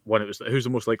the one it was who's the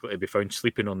most likely to be found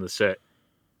sleeping on the set,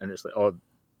 and it's like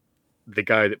the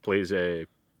guy that plays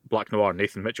Black Noir,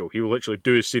 Nathan Mitchell, he will literally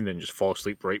do his scene and just fall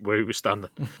asleep right where he was standing.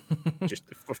 Just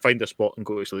find a spot and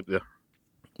go to sleep there.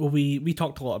 Well, we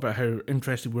talked a lot about how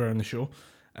interested we were in the show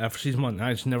for season 1.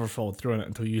 I just never followed through on it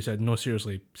until you said, "No,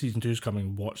 seriously, season 2 is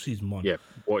coming. Watch season 1." Yeah,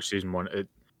 watch season 1.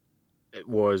 It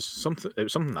was something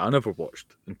that I never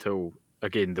watched until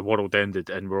again the world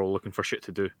ended and we're all looking for shit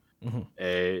to do.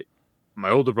 Mm-hmm. My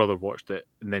older brother watched it,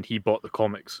 and then he bought the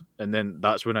comics, and then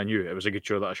that's when I knew it was a good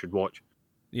show that I should watch.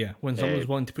 Yeah, when someone's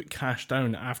willing to put cash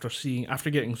down after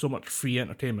getting so much free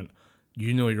entertainment,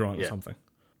 you know you're on something.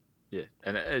 Yeah,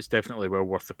 and it's definitely well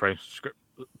worth the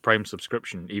Prime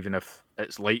subscription, even if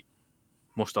it's late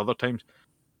most other times.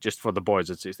 Just for the boys,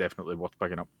 it's definitely worth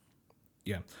picking up.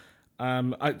 Yeah.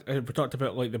 We talked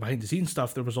about like the behind the scenes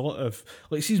stuff. There was a lot of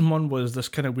like season 1 was this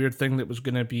kind of weird thing that was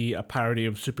going to be a parody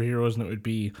of superheroes, and it would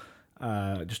be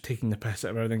just taking the piss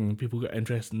out of everything, and people got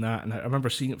interested in that. And I remember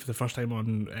seeing it for the first time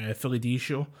on Philly D's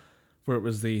show, where it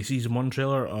was the season 1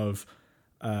 trailer of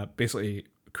basically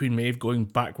Queen Maeve going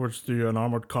backwards through an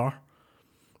armored car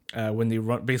when they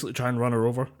basically try and run her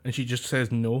over, and she just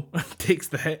says no and takes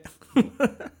the hit.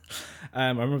 I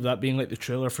remember that being like the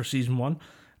trailer for season 1,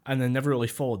 and then never really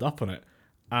followed up on it.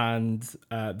 And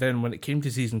then when it came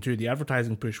to season 2, the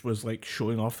advertising push was like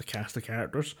showing off the cast of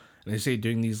characters, and they say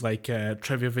doing these like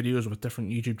trivia videos with different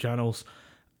YouTube channels.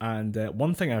 And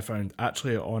one thing I found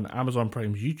actually on Amazon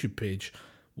Prime's YouTube page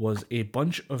was a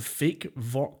bunch of fake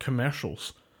Vought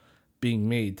commercials being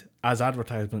made as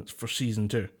advertisements for season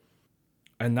 2.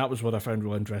 And that was what I found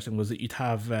real interesting, was that you'd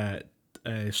have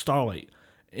Starlight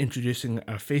introducing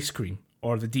a face cream,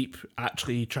 or the Deep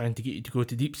actually trying to get you to go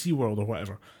to Deep Sea World or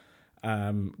whatever.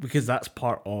 Because that's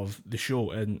part of the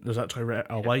show, and there's actually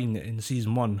a line in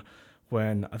season 1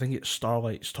 when I think it's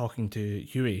Starlight's talking to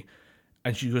Huey,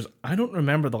 And she goes, I don't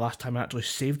remember the last time I actually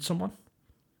saved someone.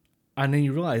 And then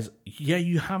you realize, yeah,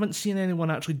 you haven't seen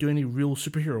anyone actually do any real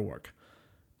superhero work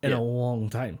in a long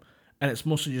time. And it's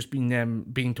mostly just been them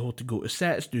being told to go to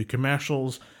sets, do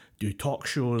commercials, do talk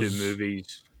shows. Do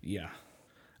movies. Yeah.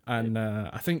 And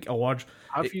I think a large...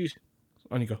 Have you...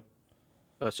 On you go.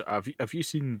 So have you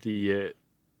seen the...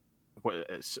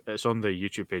 it's on the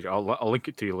YouTube page. I'll link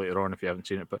it to you later on if you haven't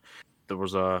seen it. But there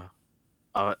was an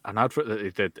advert that they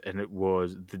did, and it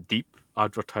was the Deep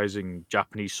advertising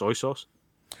Japanese soy sauce.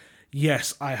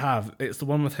 Yes, I have. It's the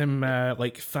one with him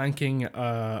like thanking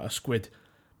a squid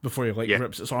before he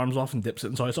rips its arms off and dips it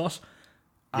in soy sauce.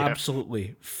 Yeah.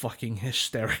 Absolutely fucking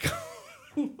hysterical.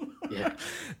 Yeah.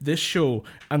 This show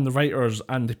and the writers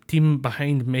and the team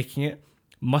behind making it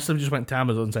must have just went to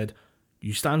Amazon and said,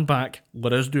 you stand back,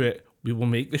 let us do it. We will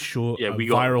make this show a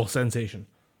viral sensation.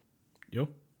 Yo?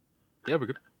 Yeah, we're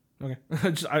good. Okay.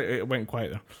 It went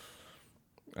quiet there.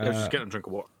 I was just getting a drink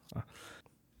of water.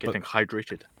 Getting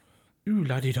hydrated. Ooh,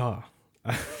 la-di-da.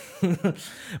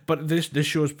 But this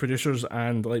show's producers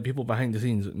and like people behind the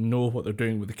scenes know what they're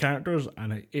doing with the characters,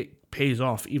 and it pays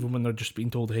off even when they're just being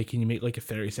told, hey, can you make like a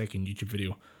 30-second YouTube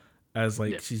video as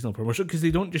like seasonal promotion? Because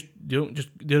they don't just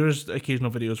there's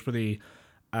occasional videos where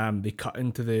they cut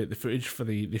into the footage for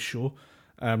the show.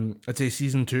 I'd say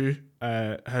season 2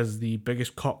 has the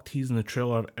biggest cock tease in the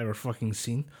trailer I've ever fucking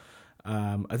seen.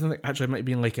 I don't think actually it might have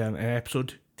been like an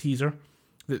episode teaser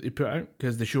that they put out,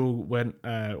 because the show went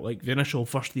like the initial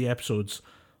first 3 episodes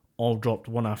all dropped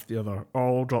one after the other,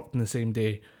 all dropped in the same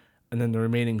day, and then the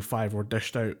remaining 5 were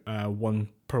dished out one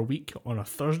per week on a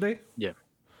Thursday. Yeah.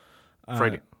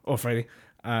 Friday. Friday.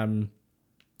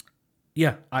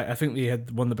 Yeah, I think they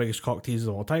had one of the biggest cock teases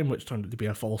of all time, which turned out to be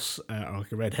a false or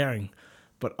like a red herring.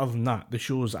 But other than that, the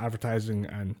show's advertising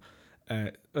and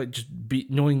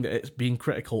knowing that it's being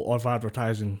critical of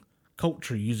advertising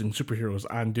culture using superheroes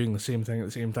and doing the same thing at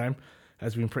the same time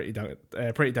has been pretty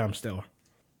damn stellar.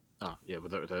 Ah, yeah,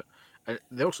 without a doubt.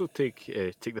 They also take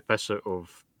the piss out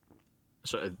of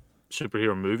sort of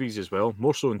superhero movies as well,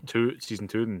 more so in season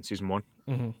 2 than season 1.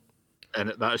 Mm-hmm.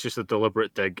 And that is just a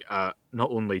deliberate dig at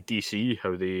not only DC,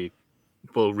 how they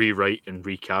will rewrite and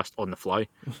recast on the fly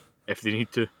if they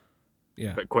need to,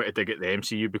 but quite a dig at the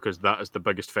MCU, because that is the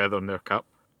biggest feather in their cap.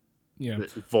 Yeah,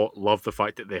 love the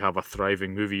fact that they have a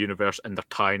thriving movie universe and they're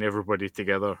tying everybody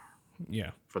together.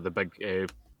 Yeah, for the big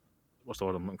what's the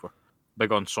word I'm looking for?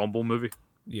 Big ensemble movie.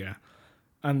 Yeah,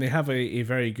 and they have a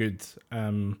very good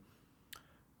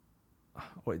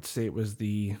what to say it was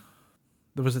the.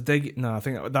 There was a dig. No, I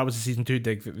think that was a season 2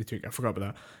 dig that they took. I forgot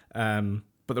about that.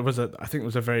 But there was I think it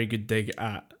was a very good dig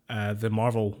at the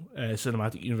Marvel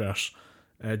Cinematic Universe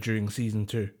during season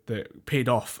 2 that paid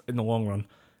off in the long run.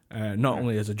 Not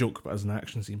only as a joke, but as an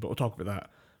action scene. But we'll talk about that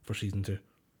for season 2.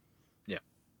 Yeah.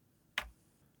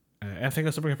 Anything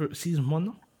else to bring up about season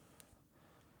 1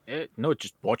 though? No,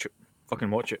 just watch it. Fucking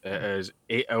watch it. It is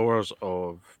 8 hours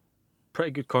of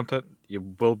pretty good content.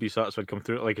 You will be satisfied coming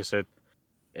through it. Like I said,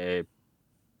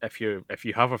 if you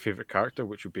have a favourite character,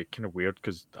 which would be kind of weird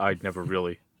because I'd never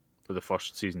really for the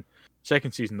first season.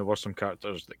 Second season there were some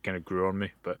characters that kind of grew on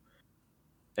me, but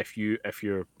if your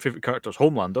favourite character is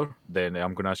Homelander, then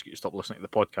I'm going to ask you to stop listening to the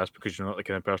podcast, because you're not the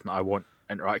kind of person that I want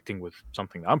interacting with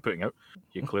something that I'm putting out.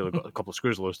 You clearly got a couple of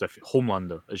screws loose if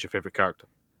Homelander is your favourite character.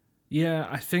 Yeah,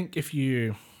 I think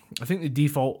the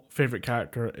default favourite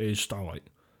character is Starlight.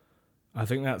 I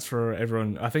think that's for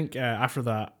everyone. I think after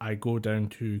that I go down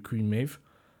to Queen Maeve.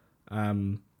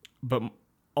 But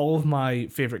all of my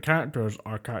favourite characters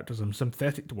are characters I'm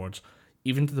sympathetic towards,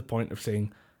 even to the point of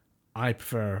saying I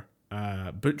prefer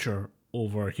Butcher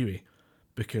over Huey,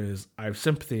 because I have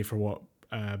sympathy for what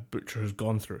Butcher has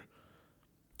gone through.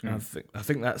 And I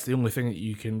think that's the only thing that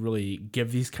you can really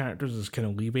give these characters as kind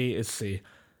of leeway, is say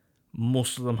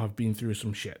most of them have been through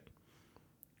some shit.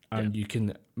 And you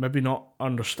can maybe not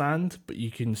understand, but you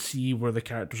can see where the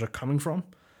characters are coming from.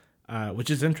 Which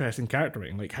is interesting character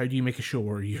writing. Like, how do you make a show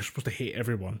where you're supposed to hate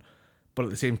everyone, but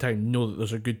at the same time know that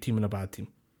there's a good team and a bad team?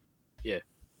 Yeah.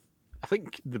 I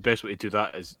think the best way to do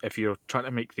that is, if you're trying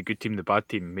to make the good team the bad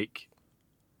team,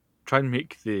 try and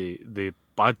make the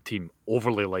bad team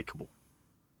overly likable.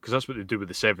 Because that's what they do with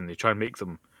the 7. They try and make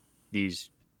them these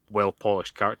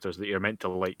well-polished characters that you're meant to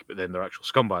like, but then they're actual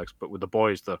scumbags. But with the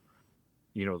boys, they're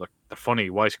funny,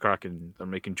 wisecracking, they're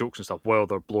making jokes and stuff while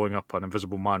they're blowing up an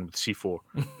invisible man with C4.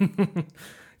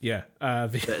 Yeah.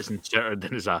 That is inserted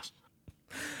in his ass.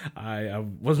 I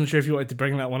wasn't sure if you wanted to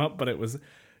bring that one up, but it was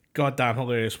goddamn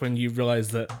hilarious when you realise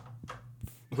that...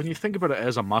 When you think about it, it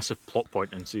is a massive plot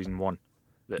point in season 1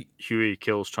 that Huey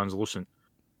kills Translucent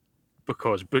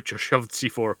because Butcher shoved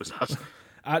C4 up his ass.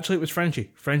 Actually, it was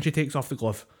Frenchie. Frenchie takes off the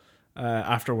glove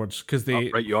afterwards because they.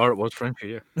 Right, you are. It was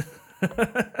Frenchie, yeah.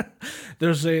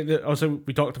 Also,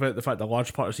 we talked about the fact that a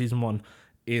large part of season 1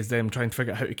 is them trying to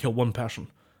figure out how to kill one person,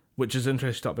 which is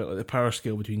interesting about like the power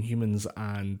scale between humans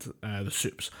and the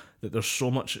Supes. That there's so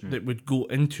much that would go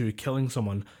into killing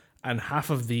someone, and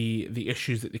half of the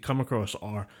issues that they come across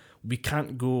are we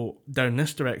can't go down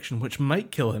this direction, which might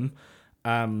kill him,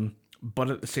 but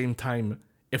at the same time,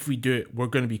 if we do it, we're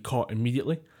going to be caught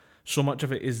immediately. So much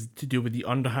of it is to do with the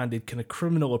underhanded kind of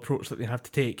criminal approach that they have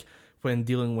to take when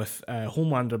dealing with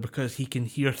Homelander, because he can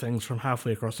hear things from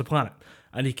halfway across the planet,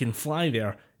 and he can fly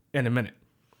there in a minute.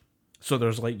 So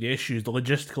there's like the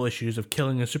logistical issues of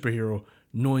killing a superhero,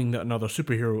 knowing that another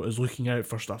superhero is looking out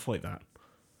for stuff like that.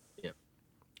 Yep.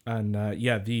 And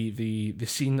the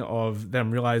scene of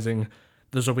them realizing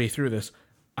there's a way through this.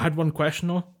 I had one question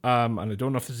though, and I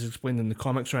don't know if this is explained in the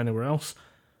comics or anywhere else.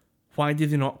 Why did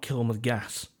they not kill him with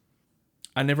gas?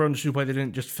 I never understood why they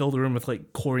didn't just fill the room with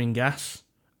like chlorine gas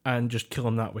and just kill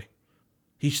him that way.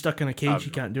 He's stuck in a cage, he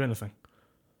can't do anything.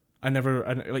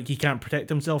 He can't protect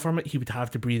himself from it, he would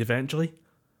have to breathe eventually,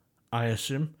 I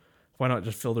assume. Why not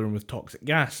just fill the room with toxic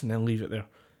gas and then leave it there?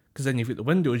 Because then you've got the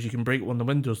windows, you can break one of the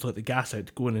windows to let the gas out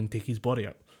to go in and take his body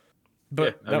out.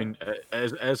 But yeah, I mean, it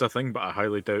is a thing, but I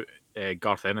highly doubt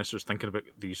Garth Ennis was thinking about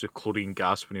the use of chlorine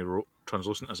gas when he wrote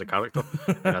Translucent as a character.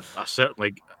 And I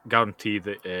certainly guarantee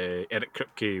that Eric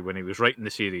Kripke, when he was writing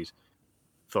the series,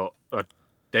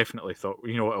 definitely thought,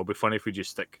 you know what, it'll be funny if we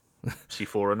just stick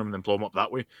C4 in him and then blow him up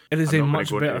that way. It is a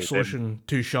much better solution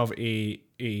to shove a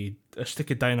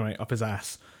stick of dynamite up his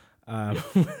ass.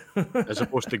 As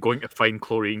opposed to going to find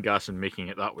chlorine gas and making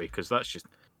it that way, because that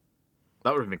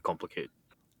would have been complicated.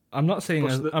 I'm not saying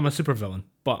I'm a supervillain,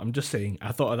 but I'm just saying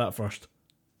I thought of that first.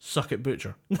 Suck it,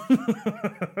 Butcher.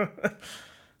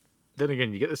 Then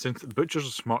again, you get the sense that Butcher's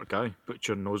a smart guy.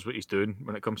 Butcher knows what he's doing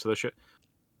when it comes to this shit.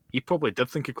 He probably did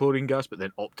think of chlorine gas, but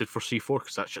then opted for C4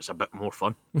 because that's just a bit more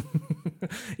fun.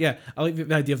 Yeah, I like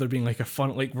the idea of there being like a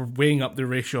fun, like we're weighing up the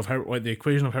ratio of how, like the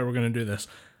equation of how we're going to do this.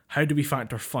 How do we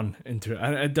factor fun into it?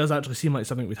 And it does actually seem like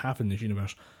something would happen in this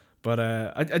universe. But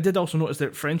I did also notice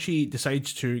that Frenchie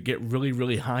decides to get really,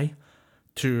 really high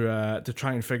to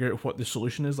try and figure out what the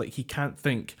solution is. Like he can't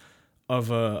think of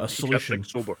a solution. He can't think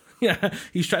sober. Yeah,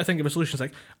 he's trying to think of a solution. It's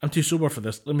like, I'm too sober for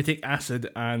this. Let me take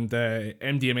acid and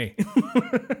MDMA.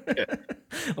 Yeah.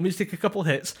 Let me just take a couple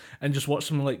hits and just watch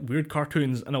some like weird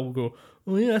cartoons, and I'll go,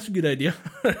 oh yeah, that's a good idea.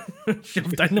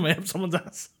 Shove dynamite up someone's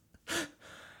ass.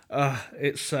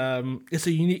 It's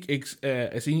a unique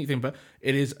thing, but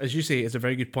it is, as you say, it's a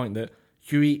very good point that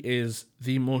Huey is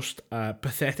the most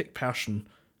pathetic person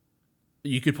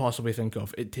you could possibly think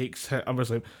of. It takes,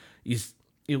 obviously,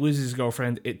 he loses his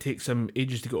girlfriend. It takes him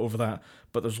ages to get over that,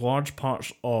 but there's large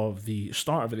parts of the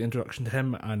start of it, the introduction to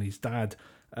him and his dad,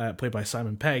 played by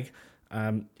Simon Pegg,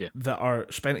 that are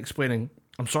spent explaining,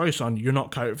 I'm sorry, son, you're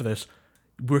not cut out for this.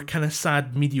 We're kind of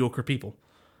sad, mediocre people.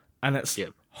 And it's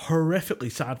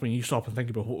horrifically sad when you stop and think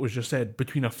about what was just said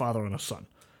between a father and a son.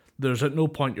 There's at no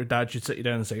point your dad should sit you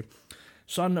down and say,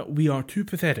 son, we are too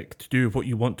pathetic to do what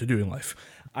you want to do in life.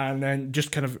 And then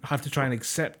just kind of have to try and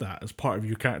accept that as part of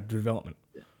your character development.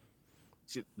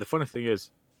 See, the funny thing is,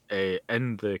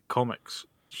 in the comics,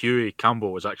 Huey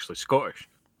Campbell was actually Scottish.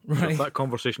 Right. So if that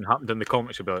conversation happened in the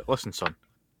comics, you'd be like, listen, son,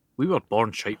 we were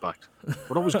born shitebags.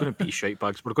 We're always going to be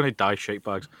shitebags. We're going to die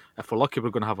shitebags. If we're lucky, we're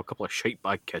going to have a couple of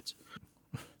shitebag kids.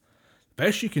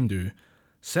 Best you can do,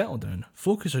 settle down,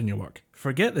 focus on your work,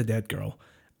 forget the dead girl,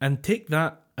 and take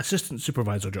that assistant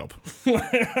supervisor job.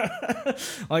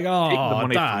 Like, oh, take the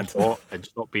money Dad. from and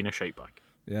stop being a shitebag.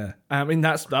 Yeah, I mean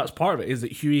that's part of it, is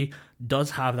that Huey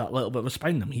does have that little bit of a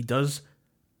spine in him. He does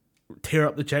tear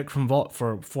up the check from Vought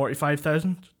for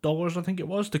 $45,000, I think it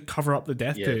was, to cover up the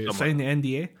death to sign the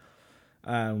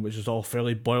NDA, which is all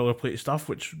fairly boilerplate stuff,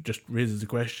 which just raises the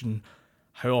question: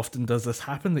 how often does this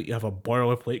happen, that you have a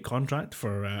boilerplate contract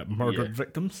for murdered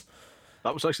victims?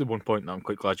 That was actually one point that I'm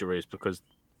quite glad you raised, because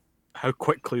how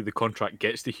quickly the contract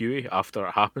gets to Huey after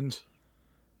it happens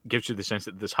gives you the sense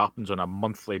that this happens on a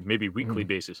monthly, maybe weekly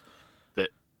basis. That,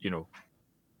 you know,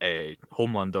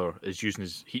 Homelander is using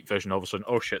his heat vision, all of a sudden,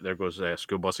 oh shit, there goes a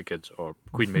school bus of kids, or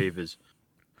Queen Maeve is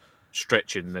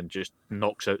stretching and then just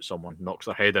knocks out someone, knocks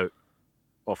their head out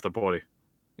off their body.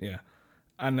 Yeah.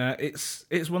 And it's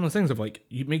one of the things of, like,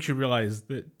 it makes you realise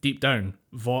that deep down,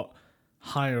 Vought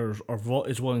hires, or Vought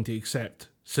is willing to accept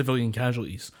civilian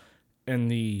casualties in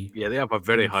the... Yeah, they have a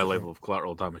very high level of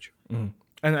collateral damage. Mm-hmm.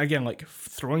 And again, like,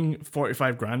 throwing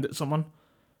 $45,000 at someone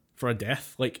for a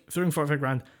death, like, throwing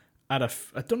 $45,000 at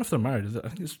I don't know if they're married, is it? I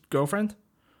think it's girlfriend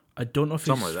I don't know if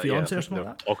Something he's like that. Yeah, I fiance or think something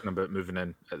they're like that. talking about moving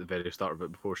in at the very start of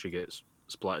it before she gets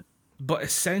splatted. But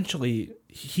essentially,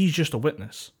 he's just a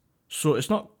witness. So it's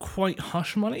not quite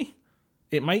hush money.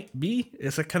 It might be.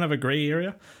 It's a kind of a grey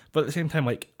area. But at the same time,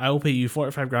 like, I'll pay you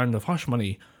 45 grand of hush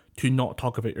money to not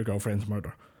talk about your girlfriend's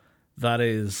murder. That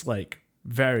is, like,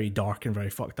 very dark and very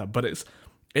fucked up. But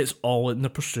it's all in the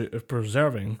pursuit of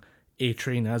preserving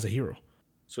A-Train as a hero.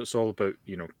 So it's all about,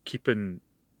 keeping...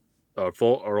 Our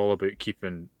Vault are all about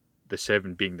keeping the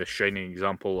Seven being the shining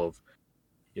example of,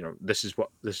 this is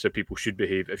how people should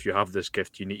behave. If you have this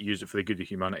gift, you need to use it for the good of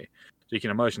humanity. So you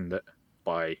can imagine that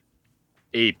by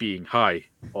A, being high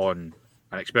on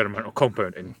an experimental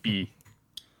compound, and B,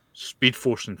 speed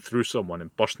forcing through someone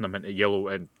and busting them into yellow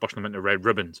and busting them into red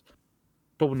ribbons,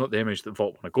 probably not the image that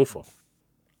Vault want to go for.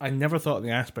 I never thought of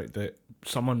the aspect that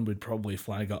someone would probably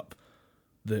flag up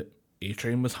that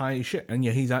A-Train was high as shit, and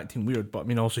yeah, he's acting weird, but I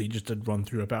mean, also he just did run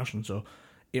through a person, so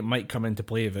it might come into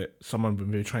play that someone would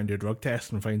maybe try and do a drug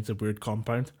test and finds a weird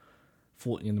compound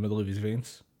floating in the middle of his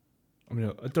veins. I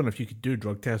mean, I don't know if you could do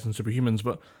drug tests on superhumans,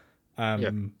 but I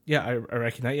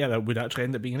reckon that would actually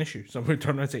end up being an issue. Someone would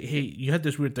turn around and say, hey, you had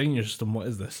this weird thing in your system, what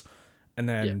is this? And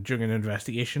then during an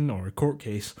investigation or a court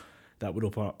case, that would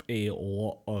open up a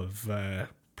lot of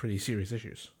pretty serious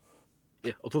issues.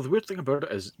 Yeah, although the weird thing about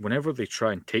it is whenever they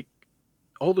try and take...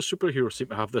 All the superheroes seem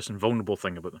to have this invulnerable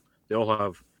thing about them. They all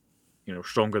have,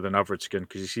 stronger than average skin,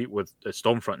 because you see it with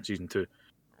Stormfront in Season 2,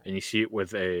 and you see it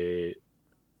with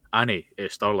Annie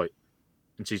Starlight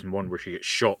in Season 1, where she gets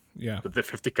shot with the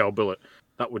 50 cal bullet.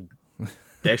 That would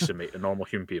decimate a normal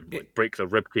human being, like break their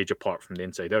rib cage apart from the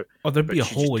inside out. Oh, there'd be a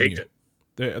hole in you.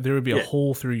 There would be a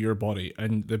hole through your body,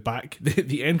 and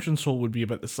the entrance hole would be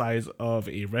about the size of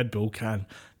a Red Bull can.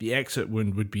 The exit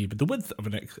wound would be the width of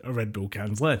a Red Bull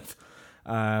can's length.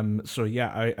 I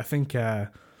think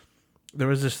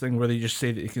there is this thing where they just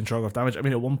say that you can shrug off damage. I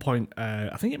mean, at one point,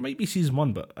 I think it might be Season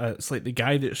 1, but it's like the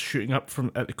guy that's shooting up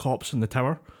at the cops in the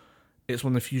tower. It's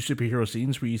one of the few superhero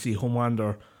scenes where you see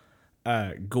Homelander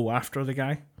go after the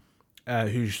guy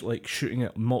who's like shooting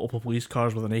at multiple police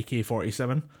cars with an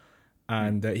AK-47,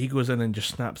 and he goes in and just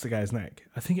snaps the guy's neck.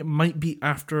 I think it might be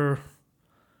after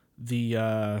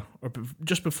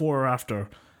just before or after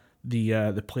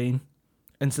the plane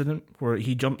incident, where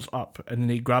he jumps up and then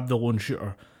they grab the lone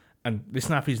shooter and they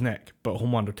snap his neck, but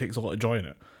Homelander takes a lot of joy in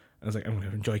it. And it's like, I'm going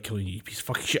to enjoy killing you, you piece of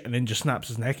fucking shit, and then just snaps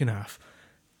his neck in half.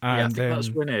 And I think that's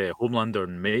when Homelander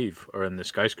and Maeve are in the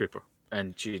skyscraper,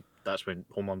 and that's when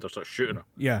Homelander starts shooting her.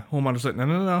 Yeah, Homelander's like,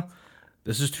 no,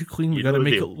 this is too clean, we got to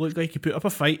make it look like you put up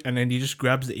a fight, and then he just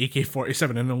grabs the AK-47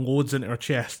 and then loads into her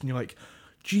chest, and you're like,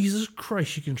 Jesus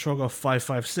Christ, you can shrug off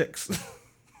 5.56.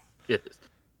 Yes.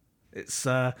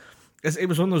 It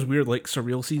was one of those weird, like,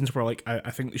 surreal scenes where, like,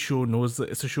 I think the show knows that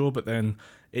it's a show, but then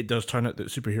it does turn out that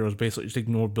superheroes basically just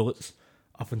ignore bullets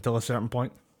up until a certain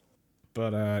point.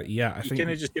 But, I think... You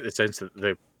kind of just get the sense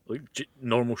that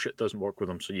normal shit doesn't work with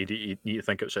them, so you need to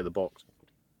think outside the box.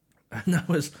 And that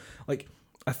was, like,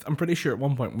 I'm pretty sure at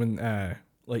one point when,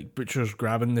 Butcher's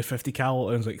grabbing the 50 cal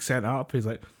and is, like, set up, he's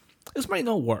like, this might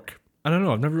not work. I don't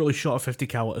know, I've never really shot a 50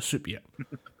 cal at a soup yet.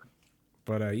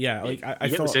 But I get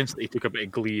thought... the sense that he took a bit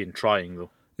of glee in trying,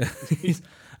 though.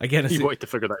 Again, he wanted to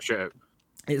figure that shit out.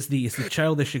 It's the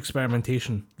childish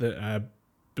experimentation that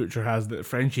Butcher has, that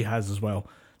Frenchie has as well,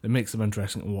 that makes them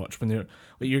interesting to watch. When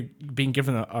you're being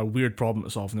given a weird problem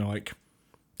to solve, and they're like,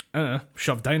 I don't know,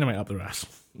 shove dynamite up their ass.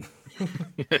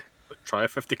 Try a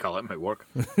 50 cal, it might work.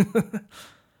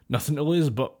 Nothing to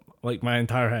lose but like my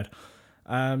entire head.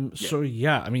 So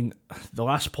I mean, the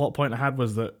last plot point I had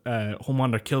was that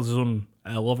Homelander kills his own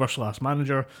lover /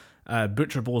 manager.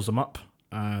 Butcher blows him up,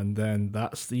 and then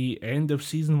that's the end of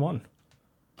Season 1.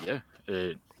 Yeah,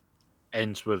 it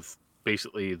ends with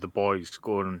basically the boys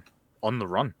going on the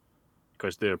run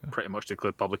because they're pretty much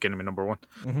declared public enemy number 1.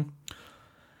 Mm-hmm.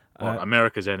 Or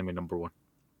America's enemy number 1.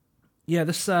 Yeah,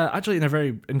 this actually in a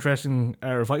very interesting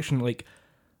reflection. Like,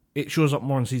 it shows up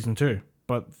more in Season 2.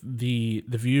 But the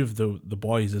view of the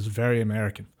boys is very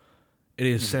American. It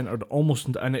is centered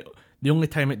almost, the only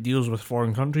time it deals with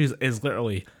foreign countries is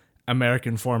literally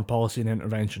American foreign policy and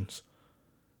interventions.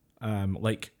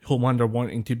 Like Homelander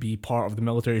wanting to be part of the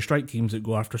military strike teams that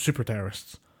go after super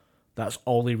terrorists. That's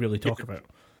all they really talk about.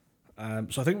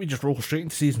 So I think we just roll straight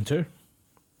into Season 2.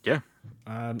 Yeah.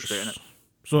 Straight in it.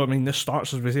 So I mean, this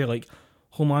starts as we say, like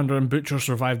Homelander and Butcher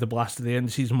survive the blast at the end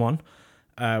of Season 1.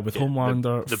 With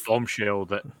Homelander... The bombshell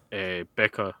that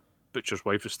Becca, Butcher's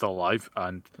wife, is still alive,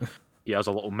 and he has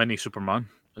a little mini Superman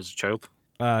as a child.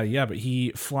 But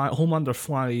Homelander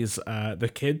flies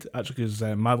the kid, actually, because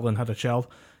Madeline had a child.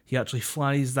 He actually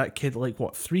flies that kid,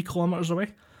 3 kilometers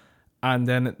away, And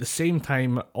then at the same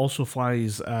time also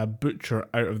flies Butcher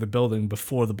out of the building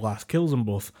before the blast kills them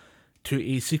both to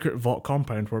a secret vault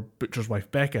compound where Butcher's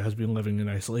wife Becca has been living in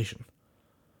isolation.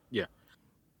 Yeah.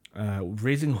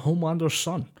 Raising Homelander's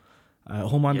son.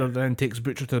 Homelander then takes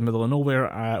Butcher to the middle of nowhere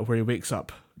where he wakes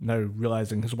up, now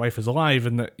realizing his wife is alive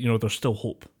and that, there's still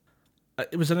hope.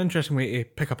 It was an interesting way to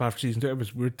pick up after season 2. It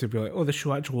was weird to be like, oh, this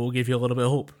show actually will give you a little bit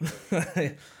of hope.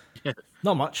 Yeah.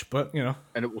 Not much, but, And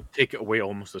it will take it away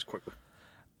almost as quickly.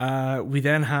 We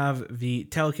then have the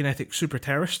telekinetic super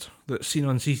terrorist that's seen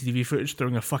on CCTV footage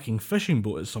throwing a fucking fishing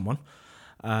boat at someone.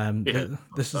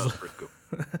 This is pretty cool.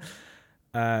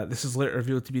 this is later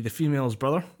revealed to be the female's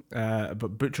brother,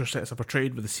 but Butcher sets up a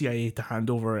trade with the CIA to hand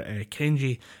over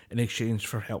Kenji in exchange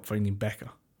for help finding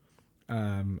Becca.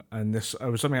 And this, I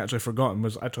was something I actually forgotten,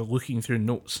 was actually looking through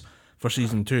notes for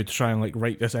season 2 to try and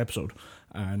write this episode,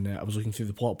 and I was looking through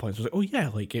the plot points. I was like, oh yeah,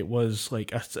 it was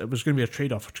it was going to be a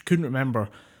trade-off. I couldn't remember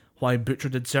why Butcher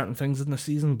did certain things in the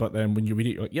season, but then when you read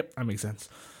it, you're like, yep, that makes sense.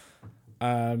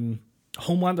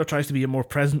 Homelander tries to be a more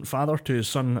present father to his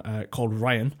son called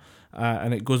Ryan,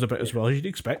 and it goes about as well as you'd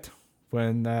expect,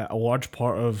 when a large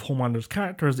part of Homelander's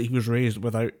character is that he was raised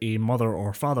without a mother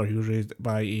or father. He was raised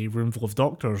by a room full of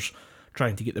doctors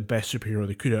trying to get the best superhero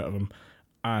they could out of him,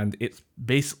 and it's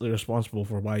basically responsible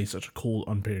for why he's such a cold,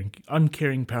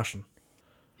 uncaring person.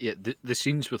 Yeah, the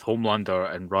scenes with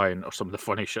Homelander and Ryan are some of the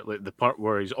funny shit. Like the part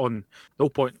where he's on, the whole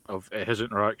point of his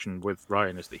interaction with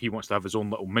Ryan is that he wants to have his own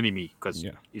little mini-me because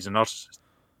he's a narcissist.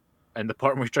 And the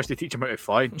part where he tries to teach him how to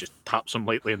fly, just taps him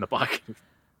lightly in the back.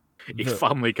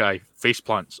 Family Guy face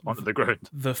plants onto the ground.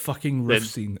 The fucking roof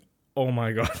scene. Oh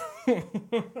my god.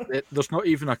 There's not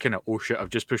even a kind of, oh shit, I've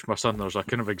just pushed my son. There's a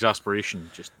kind of exasperation.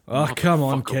 Just, come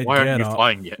on, kid, why get aren't you up.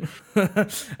 flying yet?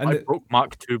 I broke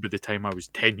Mach 2 by the time I was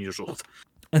 10 years old.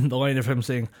 And the line of him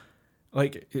saying,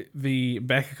 the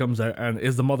Becca comes out and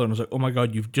is the mother and is like, oh my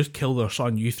god, you've just killed our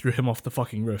son, you threw him off the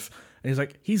fucking roof. And he's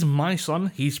like, he's my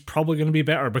son, he's probably going to be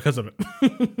better because of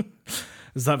it.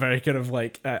 Is that very kind of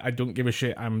I don't give a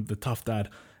shit, I'm the tough dad.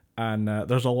 And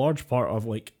there's a large part of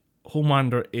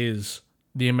Homelander is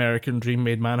the American dream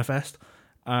made manifest.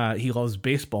 He loves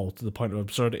baseball to the point of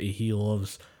absurdity. He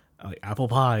loves apple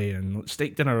pie and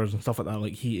steak dinners and stuff like that.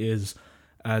 He is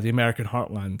the American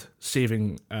heartland,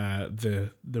 saving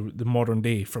the modern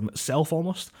day from itself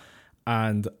almost.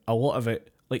 And a lot of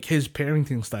it, his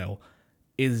parenting style,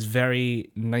 is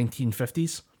very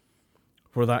 1950s,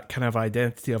 where that kind of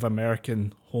identity of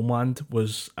American homeland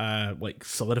was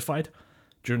solidified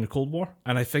during the Cold War.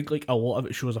 And I think a lot of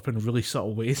it shows up in really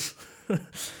subtle ways.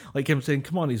 Him saying,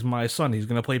 come on, he's my son, he's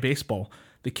going to play baseball.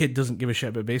 The kid doesn't give a shit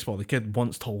about baseball. The kid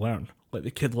wants to learn.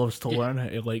 The kid loves to learn how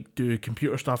to do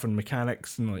computer stuff and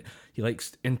mechanics, and he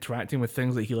likes interacting with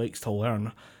things that he likes to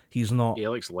learn. He's not. Yeah, he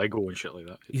likes Lego and shit like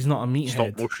that. He's not a meathead.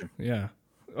 Stop motion. Yeah.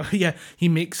 Yeah, he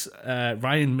makes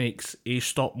Ryan makes a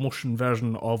stop motion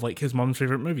version of his mum's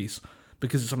favorite movies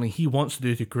because it's something he wants to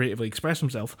do to creatively express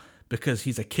himself. Because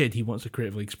he's a kid, he wants to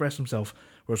creatively express himself.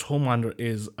 Whereas Homelander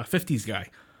is a 50s guy,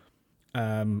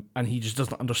 and he just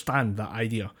doesn't understand that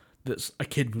idea that a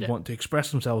kid would want to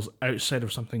express themselves outside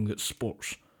of something that's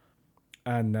sports.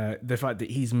 And the fact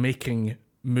that he's making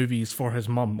movies for his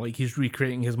mum, he's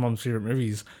recreating his mum's favorite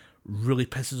movies, really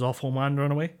pisses off Homelander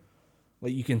in a way.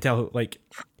 You can tell,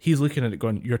 he's looking at it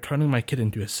going, you're turning my kid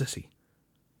into a sissy.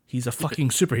 He's a fucking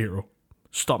superhero.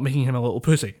 Stop making him a little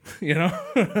pussy,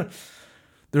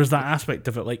 There's that aspect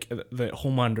of it, that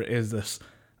Homelander is this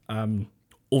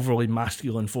overly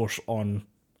masculine force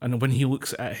and when he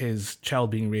looks at his child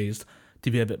being raised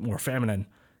to be a bit more feminine,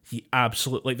 he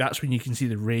absolutely, that's when you can see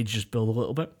the rage just build a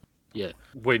little bit. Yeah,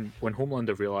 when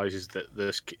Homelander realizes that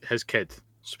his kid,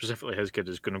 specifically his kid,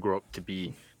 is going to grow up to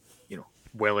be,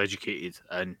 well educated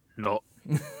and not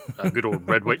a good old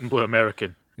red, white, and blue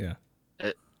American. Yeah,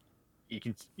 you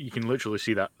can literally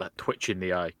see that twitch in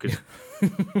the eye. Because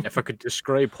if I could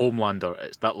describe Homelander,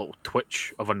 it's that little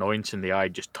twitch of annoyance in the eye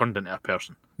just turned into a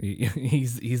person.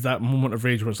 He's that moment of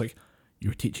rage where it's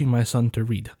you're teaching my son to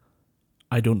read.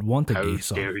 I don't want a gay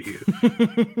son. How dare you?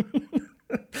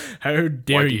 How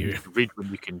dare you read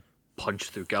when you can punch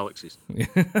through galaxies?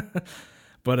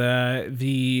 But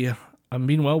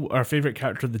meanwhile, our favorite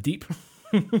character, the Deep.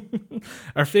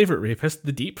 Our favorite rapist,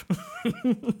 the Deep.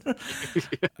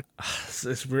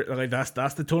 It's weird,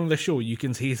 that's the tone of the show. You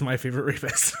can say he's my favorite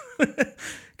rapist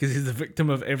because he's the victim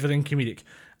of everything comedic.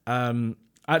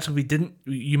 Actually,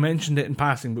 you mentioned it in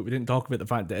passing, but we didn't talk about the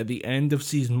fact that at the end of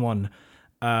season 1,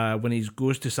 when he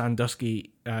goes to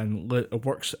Sandusky and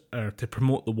works to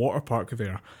promote the water park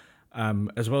there,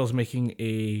 as well as making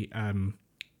a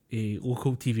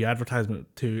local TV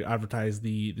advertisement to advertise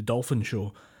the dolphin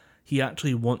show, he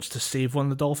actually wants to save one of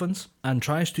the dolphins and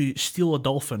tries to steal a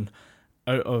dolphin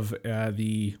out of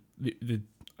the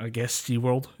I guess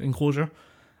SeaWorld enclosure.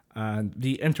 And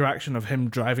the interaction of him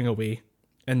driving away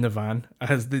in the van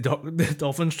as the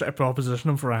dolphins try to proposition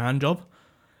him for a hand job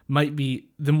might be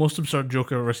the most absurd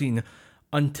joke I've ever seen,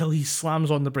 until he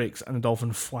slams on the brakes and the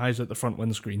dolphin flies out the front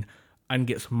windscreen and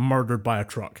gets murdered by a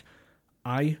truck.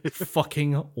 I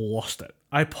fucking lost it.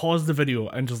 I paused the video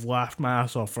and just laughed my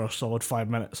ass off for a solid 5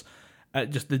 minutes at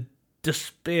just the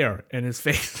despair in his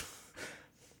face.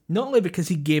 Not only because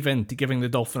he gave in to giving the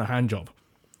dolphin a hand job,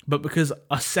 but because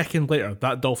a second later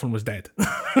that dolphin was dead.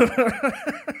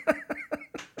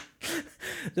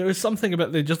 There was something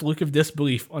about the just look of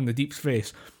disbelief on the Deep's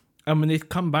face. And when they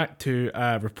come back to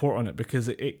report on it, because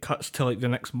it cuts to like the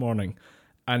next morning,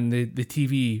 and the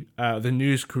TV, the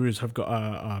news crews have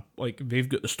got they've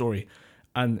got the story,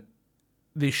 and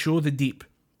they show the Deep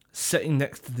sitting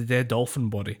next to the dead dolphin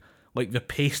body, like the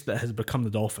paste that has become the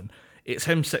dolphin. It's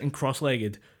him sitting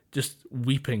cross-legged, just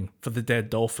weeping for the dead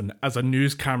dolphin as a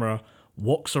news camera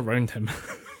walks around him.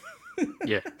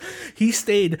 Yeah. He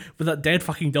stayed with that dead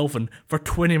fucking dolphin for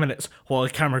 20 minutes while the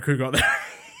camera crew got there.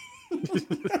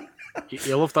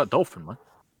 You love that dolphin, man.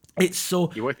 It's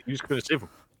so... You're just going to save him.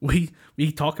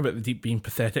 We talk about the Deep being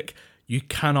pathetic. You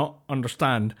cannot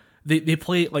understand. They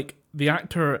play, like, the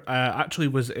actor actually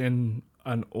was in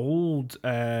an old,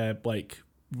 one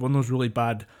of those really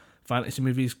bad fantasy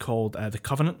movies called The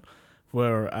Covenant,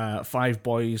 where 5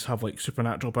 boys have, like,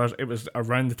 supernatural powers. It was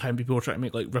around the time people were trying to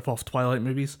make, like, rip-off Twilight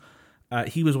movies.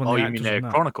 He was one of the actors. Oh, you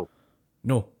mean Chronicle?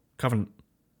 No, Covenant.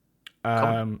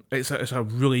 It's a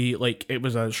really, like, it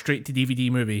was a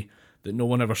straight-to-DVD movie that no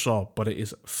one ever saw, but it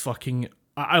is fucking...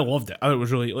 I loved it. I thought it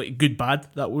was really, like, good bad,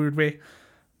 that weird way,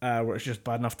 where it's just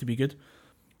bad enough to be good.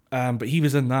 But he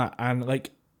was in that, and,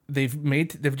 like, they've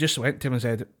just went to him and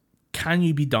said, can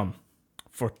you be done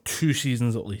for 2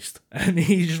 seasons at least? And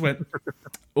he just went,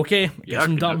 okay, yes,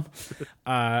 I'm done.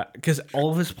 Because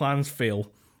all of his plans fail.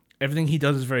 Everything he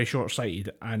does is very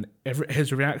short-sighted, and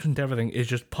his reaction to everything is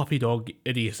just puppy dog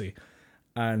idiocy.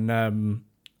 And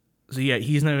so yeah,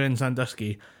 he's now in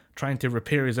Sandusky trying to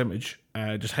repair his image,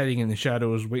 just hiding in the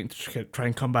shadows, waiting to try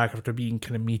and come back after being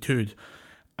kind of Me Too'd.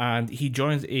 And he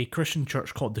joins a Christian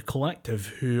church called The Collective,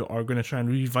 who are going to try and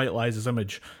revitalize his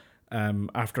image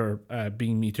after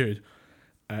being Me Too'd,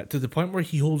 to the point where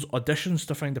he holds auditions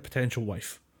to find a potential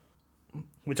wife,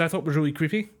 which I thought was really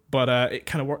creepy, but it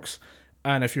kind of works.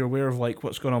 And if you're aware of like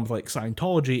what's going on with like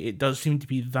Scientology, it does seem to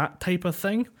be that type of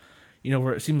thing, you know,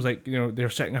 where it seems like, you know, they're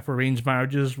setting up arranged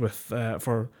marriages with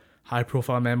for high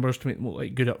profile members to make them look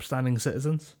like good upstanding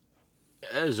citizens.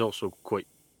 It is also quite...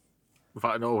 In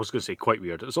fact, I was going to say quite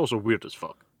weird. It's also weird as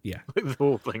fuck. Yeah. Like the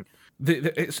whole thing.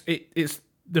 It's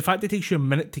the fact it takes you a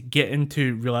minute to get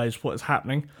into realize what is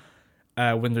happening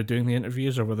when they're doing the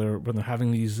interviews, or when they're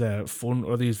having these phone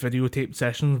or these videotape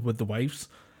sessions with the wives,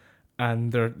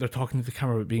 and they're talking to the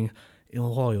camera about being a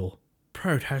loyal,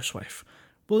 proud housewife,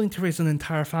 willing to raise an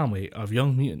entire family of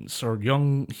young mutants or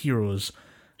young heroes.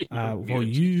 While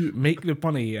you make the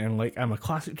money, and like, I'm a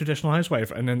classic traditional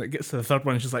housewife, and then it gets to the third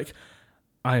one and she's like,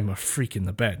 I'm a freak in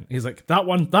the bed. He's like, that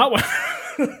one. Gimme.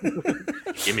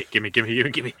 Give me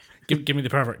the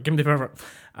pervert. Give me the pervert.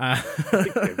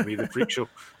 Give me the freak show.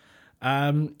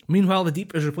 Meanwhile, the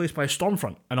Deep is replaced by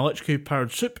Stormfront, an electrically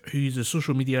powered Soup who uses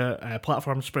social media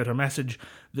platforms to spread her message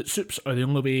that soups are the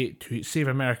only way to save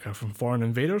America from foreign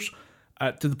invaders,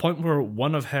 to the point where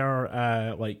one of her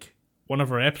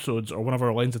episodes or one of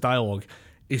her lines of dialogue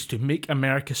is to make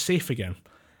America safe again.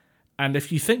 And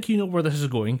if you think you know where this is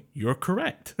going, you're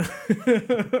correct.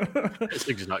 It's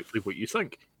exactly what you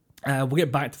think. We'll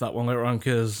get back to that one later on,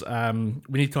 because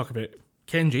we need to talk about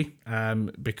Kenji,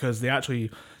 because the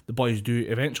boys do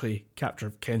eventually capture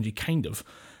Kenji, kind of,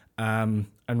 and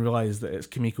realise that it's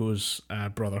Kimiko's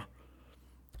brother.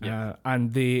 Yeah.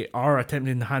 And they are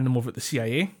attempting to hand him over to the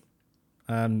CIA.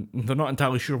 They're not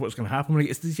entirely sure what's going to happen when he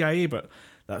gets to the CIA, but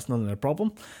that's none of their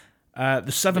problem. The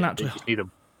Seven actually... They just need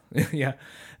him. Yeah.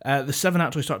 The Seven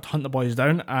actually start to hunt the boys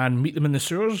down and meet them in the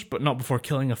sewers, but not before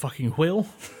killing a fucking whale.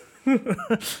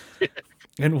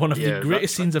 In one of the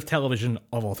greatest scenes of television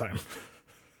of all time.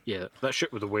 Yeah, that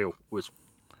shit with the whale was,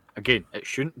 again, it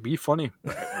shouldn't be funny.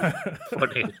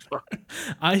 Funny as fuck.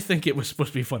 I think it was supposed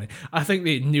to be funny. I think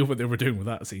they knew what they were doing with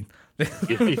that scene.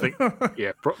 You think?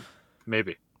 Yeah,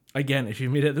 maybe. Again, if you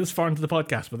made it this far into the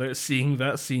podcast without seeing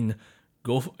that scene,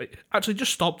 actually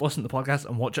just stop listening to the podcast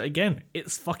and watch it again.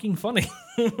 It's fucking funny.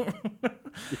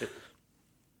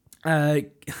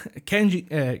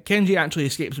 Kenji actually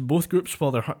escapes both groups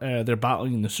while they're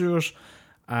battling in the sewers,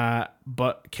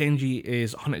 but Kenji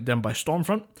is hunted down by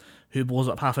Stormfront, who blows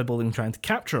up half a building trying to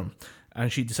capture him.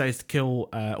 And she decides to kill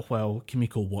while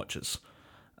Kimiko watches.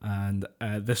 And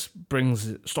this brings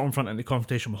Stormfront into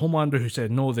confrontation with Homelander, who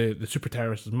said, no, the super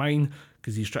terrorist is mine,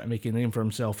 because he's trying to make a name for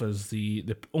himself as the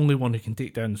only one who can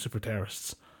take down the super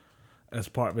terrorists as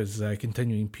part of his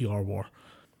continuing PR war.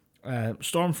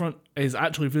 Stormfront is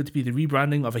actually revealed to be the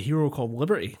rebranding of a hero called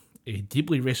Liberty, a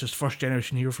deeply racist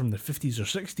first-generation hero from the 50s or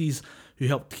 60s who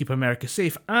helped keep America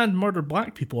safe and murdered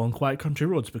black people on quiet country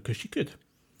roads because she could.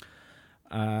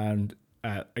 And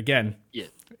again,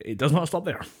 it does not stop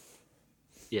there.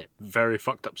 Yeah, very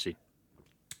fucked up scene.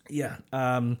 Yeah,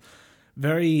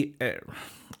 very.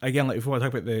 Again, like before I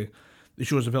talk about the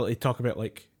show's ability to talk about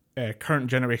like current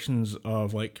generations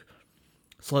of like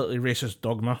slightly racist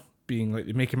dogma being like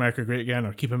they make America great again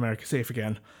or keep America safe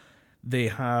again. They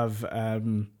have.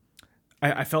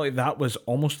 I felt like that was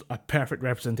almost a perfect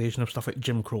representation of stuff like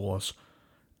Jim Crow laws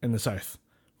in the South,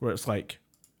 where it's like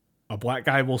a black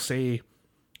guy will say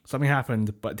something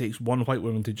happened, but it takes one white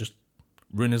woman to just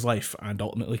ruin his life and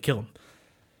ultimately kill him.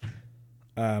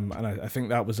 And I think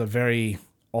that was a very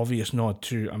obvious nod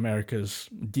to America's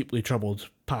deeply troubled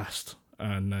past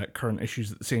and current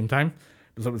issues at the same time.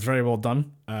 It was very well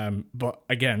done. But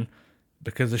again,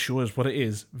 because the show is what it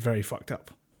is, very fucked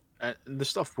up. The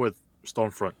stuff with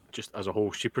Stormfront, just as a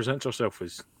whole, she presents herself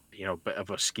as, a bit of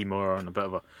a schemer and a bit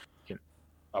of a,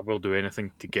 I will do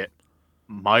anything to get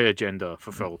my agenda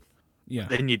fulfilled. Yeah.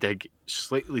 Then you dig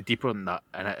slightly deeper than that,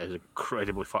 and it is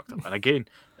incredibly fucked up. And again,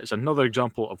 it's another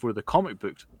example of where the comic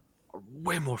books are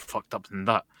way more fucked up than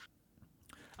that.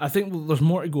 I think there's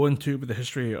more to go into with the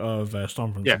history of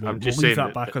Stormfront. Yeah, so I'm just we'll leave saying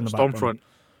that back on the Stormfront. background.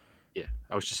 Yeah,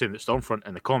 I was just saying that Stormfront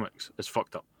in the comics is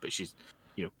fucked up, but she's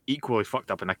equally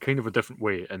fucked up in a kind of a different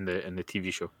way in the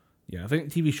TV show. Yeah, I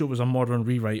think the TV show was a modern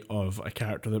rewrite of a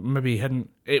character that maybe hadn't.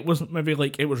 It wasn't maybe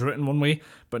like it was written one way,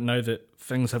 but now that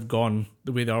things have gone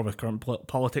the way they are with current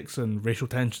politics and racial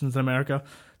tensions in America,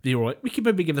 they were like, we could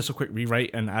maybe give this a quick rewrite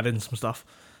and add in some stuff.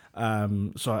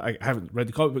 So I haven't read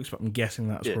the comic books, but I'm guessing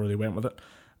that's where they went with it.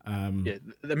 Yeah,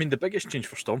 I mean, the biggest change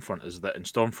for Stormfront is that in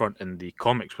Stormfront in the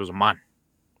comics was a man.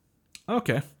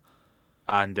 Okay.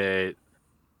 And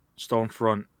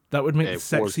Stormfront... That would make the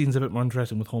sex scenes a bit more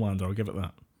interesting with Homelander, I'll give it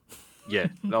that. Yeah,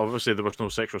 obviously there was no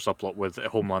sexual subplot with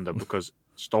Homelander because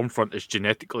Stormfront is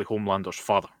genetically Homelander's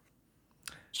father.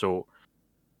 So...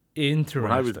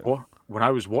 Interesting. When I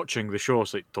was watching the show, I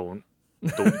was like, don't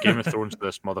Game of Thrones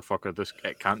this motherfucker.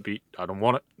 It can't be. I don't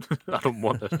want it. I don't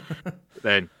want this.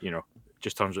 Then,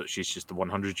 just turns out she's just a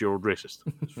 100-year-old racist.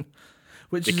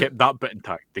 They kept that bit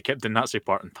intact. They kept the Nazi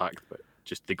part intact, but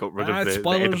just they got rid of the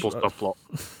edible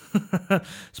subplot.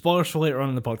 Spoilers for later on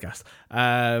in the podcast.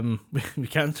 We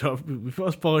can't talk. We've got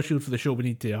a spoiler shield for the show. We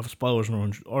need to have spoilers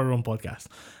on our own podcast.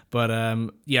 But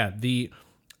yeah,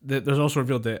 there's also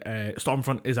revealed that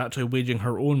Stormfront is actually waging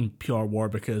her own PR war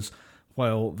because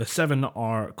while the Seven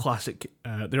are classic,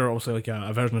 they're also like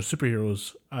a version of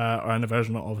superheroes and a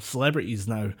version of celebrities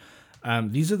now.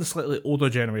 These are the slightly older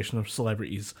generation of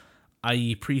celebrities,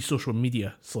 i.e. pre-social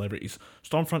media celebrities.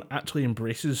 Stormfront actually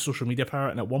embraces social media power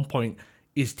and at one point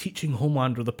is teaching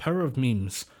Homelander the power of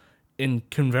memes in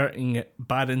converting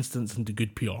bad incidents into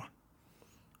good PR.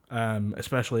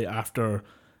 Especially after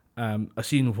a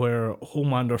scene where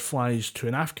Homelander flies to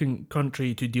an African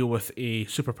country to deal with a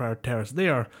superpowered terrorist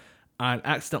there and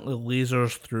accidentally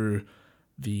lasers through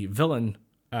the villain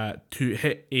to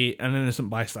hit an innocent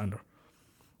bystander.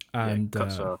 And I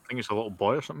think it's a little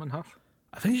boy or something in half.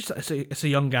 I think it's a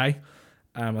young guy.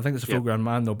 I think it's a full-grown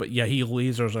man though. But yeah, he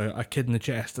lasers a kid in the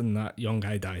chest, and that young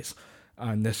guy dies.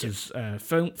 And this is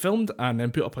filmed and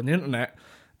then put up on the internet.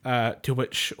 To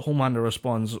which Homelander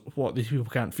responds, "What? These people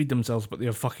can't feed themselves, but they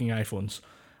have fucking iPhones."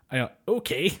 I go,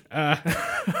 okay.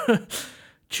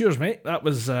 Cheers, mate. That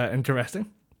was interesting.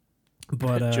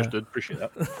 But cheers, dude. Appreciate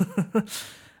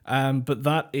that. But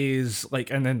that is like,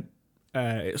 and then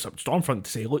it's up to Stormfront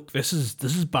to say, look, this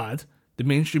is bad. The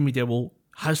mainstream media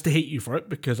has to hate you for it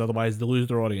because otherwise they lose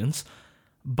their audience.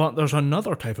 But there's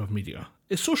another type of media.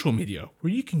 It's social media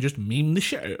where you can just meme the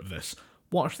shit out of this.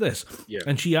 Watch this. Yeah.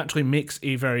 And she actually makes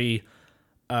a very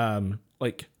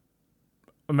like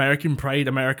American Pride,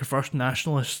 America First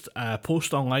nationalist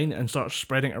post online and starts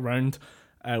spreading it around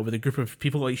with a group of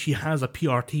people. Like, she has a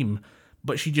PR team,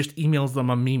 but she just emails them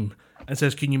a meme and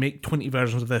says, can you make 20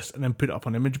 versions of this and then put it up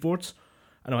on image boards?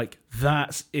 And I'm like,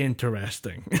 that's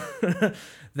interesting.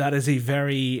 That is a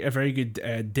very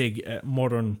good dig at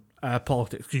modern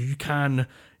politics, because you can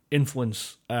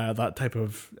influence that type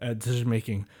of decision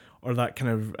making or that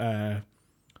kind of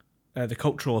the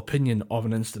cultural opinion of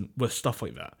an instant with stuff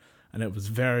like that. And it was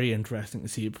very interesting to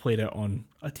see it played out on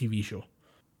a TV show.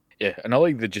 Yeah, and I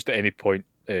like that just at any point,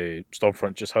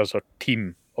 Stormfront just has her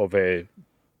team of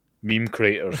meme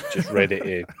creators just ready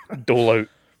to dole out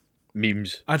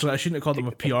memes. Actually, I shouldn't have called them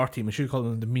a PR team. I should have called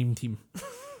them the meme team.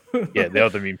 Yeah, they are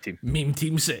the meme team. Meme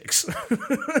Team 6.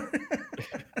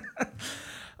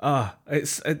 That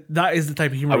is the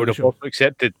type of humor. I would have also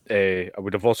accepted. I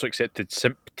would have also accepted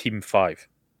Simp Team 5.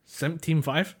 Simp Team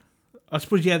 5. I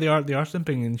suppose they are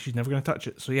simping, and she's never going to touch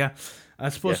it. So yeah, I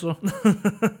suppose so.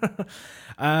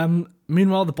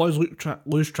 Meanwhile, the boys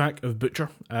lose track of Butcher,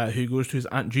 who goes to his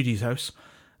Aunt Judy's house,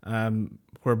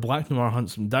 where Black Noir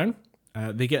hunts him down.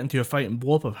 They get into a fight and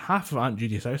blow up half of Aunt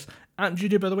Judy's house. Aunt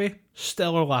Judy, by the way,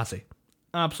 stellar lassie,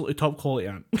 absolutely top quality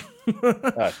aunt.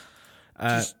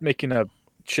 Just making a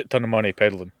shit ton of money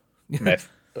peddling meth,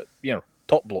 but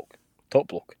top bloke.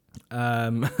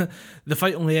 The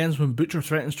fight only ends when Butcher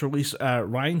threatens to release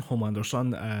Ryan, Homelander's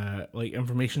son,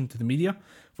 information to the media,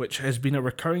 which has been a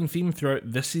recurring theme throughout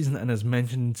this season and is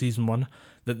mentioned in season 1,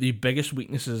 that the biggest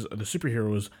weaknesses of the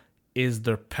superheroes is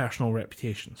their personal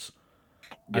reputations.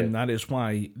 Yeah. And that is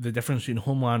why the difference between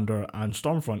Homelander and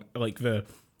Stormfront, like the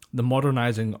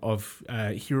modernizing of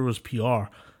heroes PR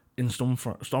in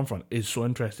Stormfront is so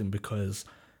interesting, because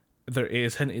there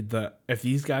is hinted that if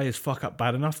these guys fuck up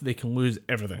bad enough, they can lose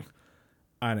everything.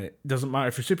 And it doesn't matter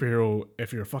if you're a superhero,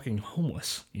 if you're fucking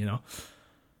homeless, Yeah.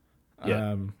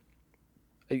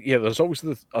 There's always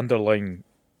the underlying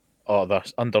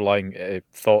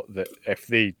thought that if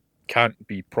they can't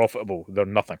be profitable, they're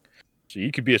nothing. So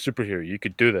you could be a superhero, you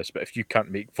could do this, but if you can't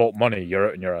make vault money, you're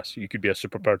out in your ass. You could be a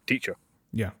superpowered teacher.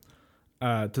 Yeah.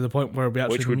 To the point where we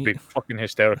actually which would be fucking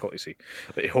hysterical to see.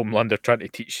 Like Homelander trying to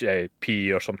teach PE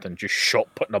or something, just shot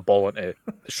putting a ball into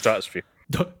the stratosphere.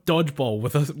 Dodgeball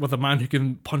with a man who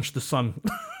can punch the sun.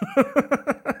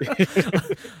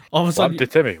 All of a sudden, to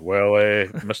Timmy. Well,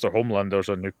 Mr. Homelander's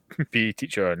a new PE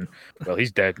teacher, and well,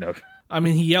 he's dead now. I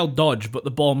mean, he yelled dodge, but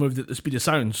the ball moved at the speed of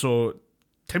sound, so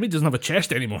Timmy doesn't have a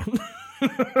chest anymore.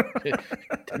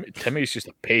 Timmy's just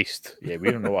a paste. Yeah,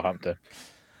 we don't know what happened to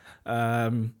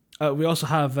him. We also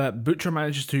have Butcher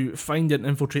manages to find and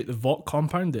infiltrate the Vought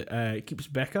compound that keeps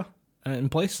Becca in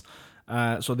place.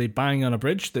 So they bang on a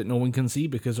bridge that no one can see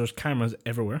because there's cameras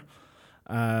everywhere.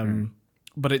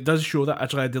 But it does show that,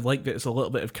 actually I did like that it's a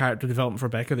little bit of character development for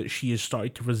Becca, that she has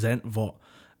started to resent Vought.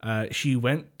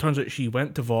 Turns out she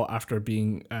went to Vought after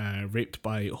being raped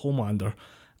by Homelander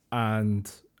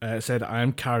and said, I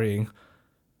am carrying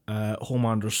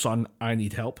Homelander's son, I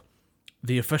need help.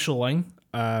 The official line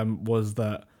was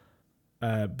that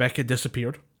Becca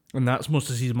disappeared, and that's most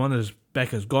of season 1 is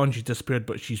Becca's gone, she's disappeared,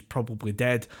 but she's probably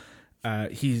dead.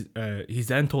 He's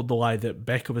then told the lie that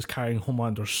Becca was carrying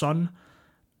Homelander's son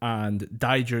and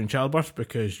died during childbirth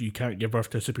because you can't give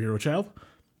birth to a superhero child.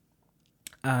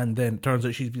 And then it turns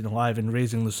out she's been alive and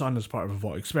raising the son as part of a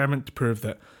Vought experiment to prove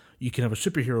that you can have a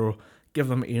superhero, give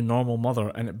them a normal mother,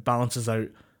 and it balances out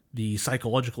the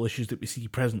psychological issues that we see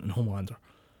present in Homelander.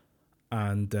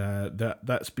 And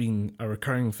that's been a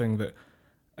recurring thing, that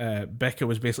Becca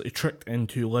was basically tricked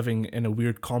into living in a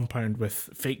weird compound with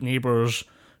fake neighbours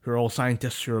who are all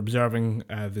scientists who are observing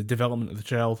the development of the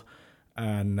child,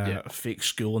 and fake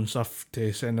school and stuff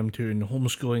to send them to, and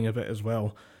homeschooling a bit as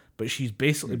well. But she's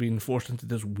basically been forced into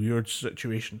this weird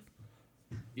situation.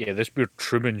 Yeah, this weird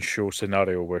Truman Show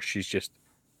scenario where she's just,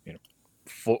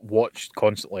 watched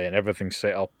constantly and everything's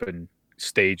set up and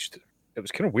staged. It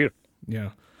was kind of weird. Yeah.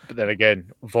 But then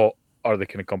again, Vought are the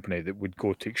kind of company that would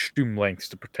go to extreme lengths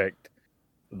to protect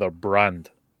their brand.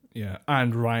 Yeah,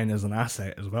 and Ryan is an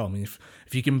asset as well. I mean, if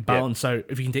you can balance out,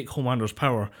 if you can take Homelander's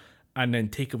power and then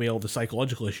take away all the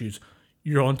psychological issues,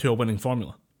 you're onto a winning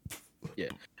formula. Yeah,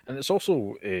 and it's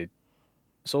also a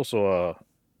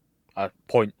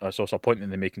point. It's also a point that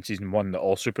they make in season 1 that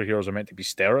all superheroes are meant to be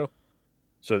sterile,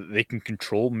 so that they can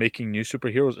control making new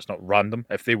superheroes. It's not random.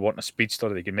 If they want a speedster,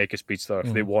 they can make a speedster.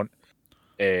 If they want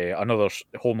another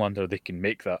Homelander, they can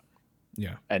make that.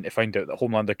 Yeah, and to find out that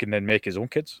Homelander can then make his own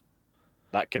kids,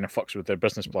 that kind of fucks with their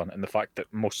business plan. And the fact that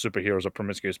most superheroes are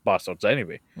promiscuous bastards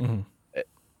anyway,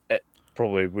 it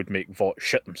probably would make Vought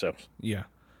shit themselves. Yeah.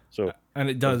 So and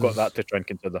it does. We've got that to try and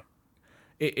consider.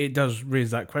 It does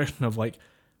raise that question of, like,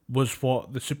 was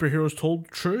what the superheroes told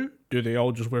true? Do they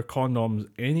all just wear condoms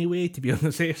anyway to be on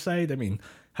the safe side? I mean,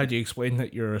 how do you explain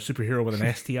that you're a superhero with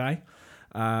an STI?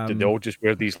 Did they all just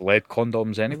wear these lead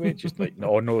condoms anyway? Just like,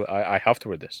 no, I have to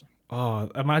wear this. Oh,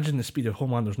 imagine the speed of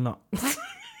Homelander's nut.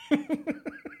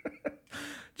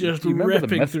 Just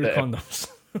ripping through condoms.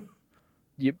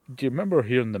 Do you remember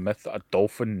hearing the myth that a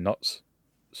dolphin nut's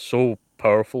so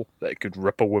powerful that it could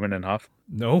rip a woman in half?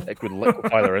 No. It could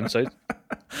liquefy their insides.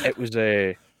 It was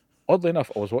oddly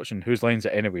enough, I was watching Whose Line's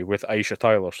It Anyway with Aisha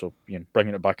Tyler, so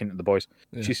bringing it back into the boys.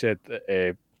 Yeah. She said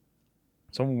that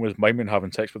someone was miming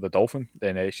having sex with a dolphin.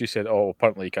 Then she said, "Oh,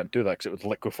 apparently you can't do that because it would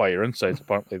liquefy your insides."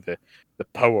 Apparently, the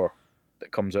power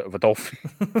that comes out of a dolphin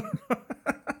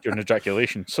during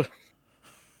ejaculation. So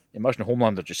imagine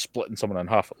Homelander just splitting someone in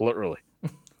half, literally.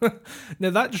 Now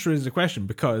that just raises a question,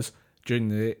 because during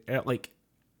the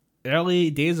early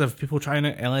days of people trying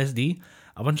out LSD,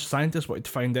 a bunch of scientists wanted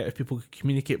to find out if people could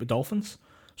communicate with dolphins.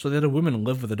 So they had a woman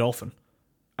live with a dolphin,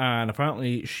 and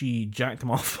apparently she jacked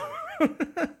him off.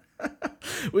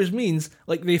 Which means,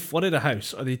 like, they flooded a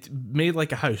house, or they made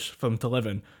like a house for them to live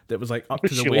in that was like up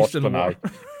to the waist in water.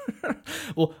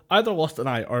 Well, either lost an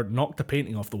eye or knocked a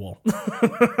painting off the wall.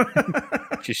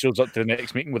 She shows up to the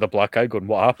next meeting with a black eye, going,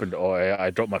 "What happened?" "Oh, I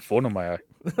dropped my phone on my eye."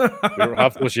 "We don't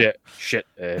have those yet." "Shit."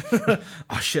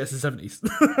 Oh shit! It's the 70s.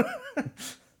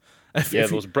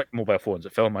 Those brick mobile phones.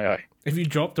 It fell in my eye. If you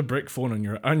dropped a brick phone on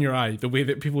your eye, the way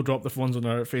that people drop the phones on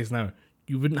their face now,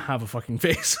 you wouldn't have a fucking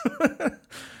face.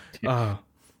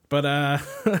 But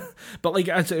like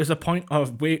I said, it was a point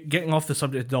of getting off the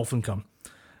subject of dolphin cum.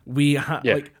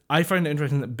 I find it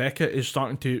interesting that Becca is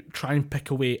starting to try and pick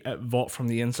away at Vought from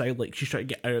the inside. Like, she's trying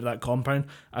to get out of that compound.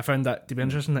 I found that to be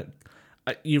interesting. That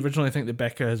you originally think that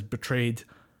Becca has betrayed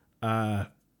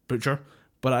Butcher,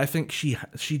 but I think she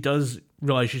does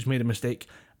realize she's made a mistake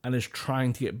and is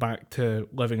trying to get back to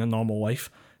living a normal life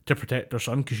to protect her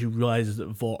son, because she realizes that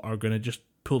Vought are going to just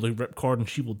pull the ripcord and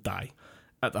she will die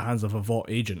at the hands of a Vought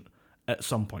agent at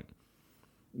some point.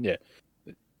 Yeah.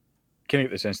 Can you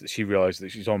get the sense that she realised that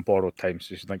she's on borrowed time,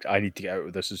 so she's like, I need to get out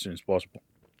of this as soon as possible.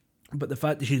 But the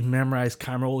fact that she's memorised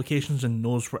camera locations and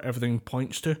knows where everything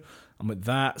points to, I'm like,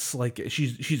 that's like,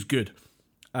 she's good.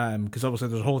 Because obviously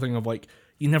there's a whole thing of like,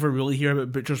 you never really hear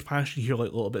about Butcher's past. You hear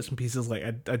like little bits and pieces. Like,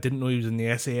 I didn't know he was in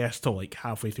the SAS till like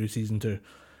halfway through season 2.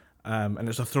 And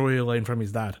it's a throwaway line from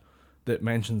his dad that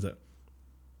mentions it.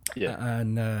 Yeah.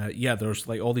 And there's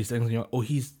like all these things. And you're like,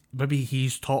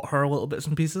 he's taught her little bits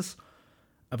and pieces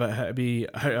about how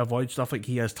to avoid stuff. Like,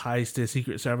 he has ties to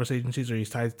Secret Service agencies, or he's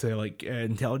tied to like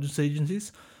intelligence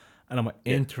agencies. And I'm like,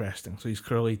 interesting. So he's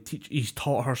clearly he's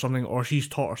taught her something, or she's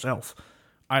taught herself.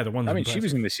 Either one. I mean, she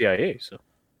was in the CIA, so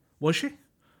was she?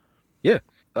 Yeah,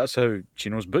 that's how she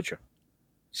knows Butcher.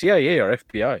 CIA or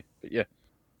FBI, but yeah.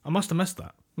 I must have missed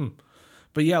that.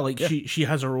 But yeah, like she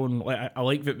has her own. Like, I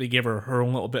like that they gave her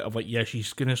own little bit of like,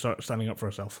 she's gonna start standing up for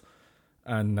herself,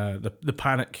 and the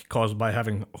panic caused by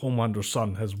having Homelander's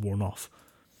son has worn off.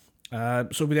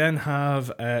 So we then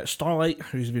have Starlight,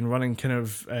 who's been running kind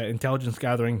of intelligence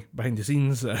gathering behind the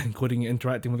scenes, including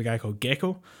interacting with a guy called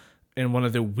Gecko in one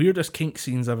of the weirdest kink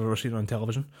scenes I've ever seen on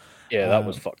television. Yeah, that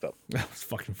was fucked up. That was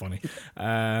fucking funny.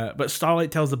 But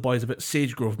Starlight tells the boys about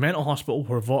Sage Grove Mental Hospital,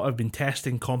 where Vought have been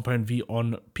testing Compound V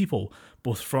on people,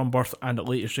 both from birth and at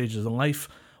later stages in life.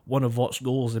 One of Vaught's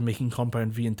goals in making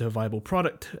Compound V into a viable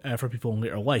product for people in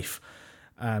later life.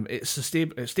 It's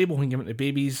stable when given to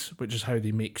babies, which is how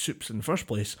they make soups in the first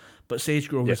place, but Sage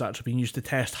Grove is actually being used to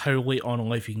test how late on in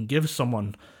life you can give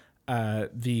someone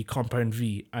the Compound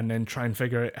V, and then try and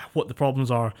figure out what the problems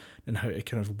are and how to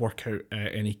kind of work out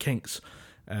any kinks.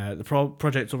 The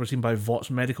project's overseen by Vaught's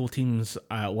medical teams,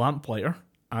 Lamplighter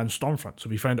and Stormfront. So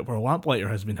we found out where Lamplighter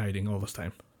has been hiding all this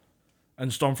time,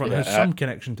 and Stormfront has some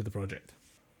connection to the project.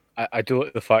 I do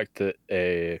like the fact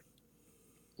that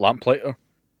Lamplighter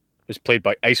was played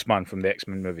by Iceman from the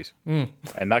X-Men movies,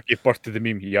 and that gave birth to the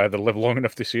meme: you either live long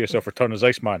enough to see yourself return as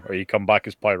Iceman, or you come back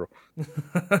as Pyro.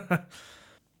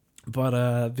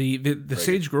 But the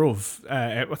Sage Grove,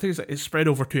 I think it's spread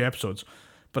over 2 episodes,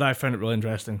 but I found it really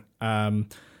interesting.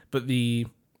 But they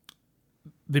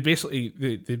basically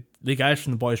the guys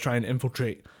from the boys try and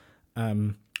infiltrate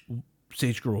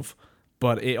Sage Grove,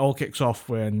 but it all kicks off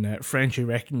when Frenchie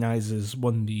recognizes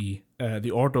one of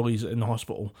the orderlies in the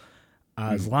hospital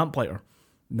as Lamplighter.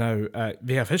 Now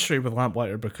they have history with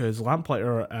Lamplighter because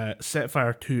Lamplighter set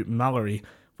fire to Mallory,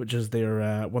 which is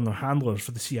their one of their handlers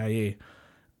for the CIA.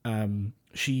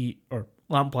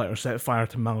 Lamplighter set fire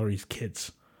to Mallory's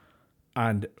kids,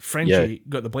 and Frenchie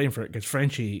got the blame for it because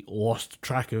Frenchie lost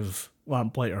track of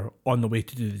Lamplighter on the way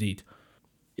to do the deed.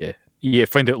 Yeah, you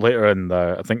find out later in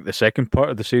I think the second part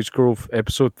of the Sage Grove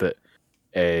episode that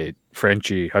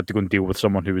Frenchie had to go and deal with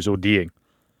someone who was ODing.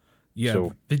 Yeah,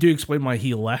 so, they do explain why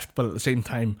he left, but at the same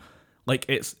time, like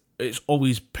it's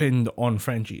always pinned on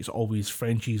Frenchie. It's always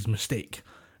Frenchie's mistake,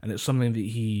 and it's something that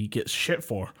he gets shit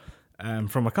for.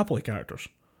 From a couple of characters.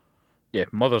 Yeah,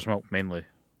 Mother's Milk mainly.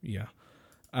 Yeah.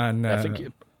 And I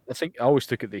think I always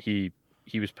took it that he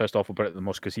was pissed off about it the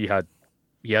most because he had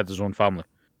his own family.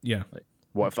 Yeah. Like,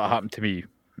 what if that happened to me?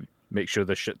 make sure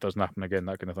this shit doesn't happen again,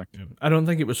 that kind of thing. Yeah. I don't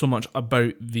think it was so much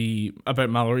about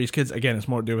Mallory's kids. Again, it's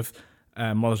more to do with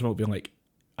Mother's Milk being like,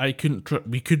 we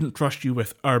couldn't trust you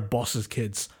with our boss's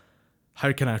kids.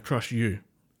 How can I trust you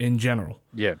in general?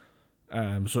 Yeah.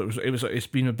 So it's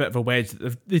been a bit of a wedge.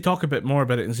 They talk a bit more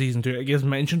about it in season 2. It gets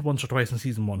mentioned once or twice in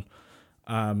season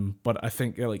 1. But I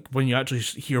think like when you actually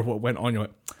hear what went on, you're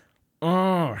like,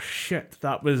 oh shit,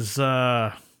 that was it's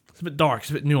a bit dark, it's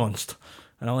a bit nuanced,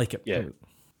 and I like it. Yeah.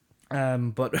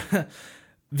 But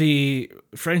the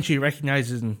Frenchie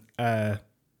recognizing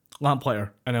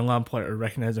Lamplighter, and then Lamplighter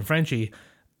recognizing Frenchie,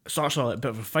 starts a bit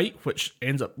of a fight, which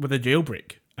ends up with a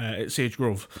jailbreak at Sage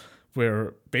Grove,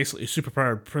 where basically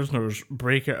superpowered prisoners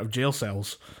break out of jail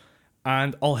cells,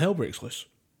 and all hell breaks loose.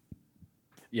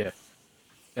 Yeah,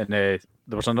 and there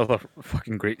was another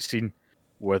fucking great scene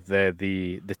with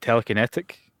the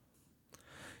telekinetic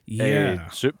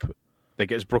soup that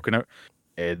gets broken out.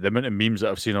 The amount of memes that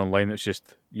I've seen online, it's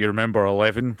just, you remember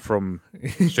 11 from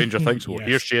Stranger Things? Well, Yes.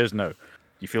 Here she is now.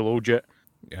 You feel old yet?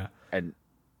 Yeah. And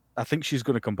I think she's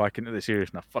going to come back into the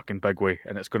series in a fucking big way,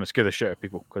 and it's going to scare the shit out of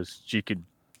people, because she could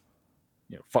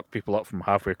fuck people up from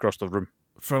halfway across the room.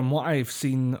 From what I've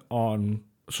seen on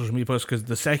social media posts, because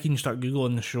the second you start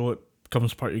Googling the show, it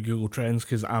becomes part of your Google Trends,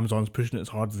 because Amazon's pushing it as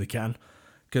hard as they can.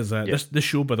 Because this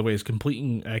show, by the way, is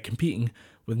competing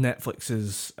with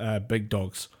Netflix's Big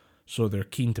Dogs, so they're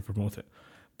keen to promote it.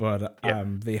 But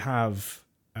they have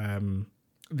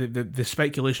the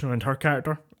speculation around her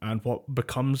character and what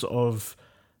becomes of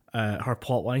her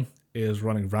plotline is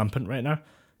running rampant right now.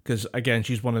 Because again,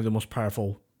 she's one of the most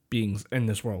powerful beings in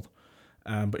this world.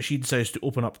 But she decides to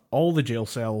open up all the jail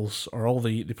cells, or all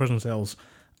the prison cells,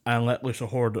 and let loose a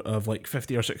horde of like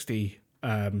 50 or 60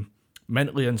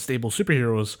 mentally unstable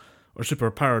superheroes or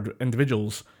superpowered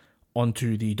individuals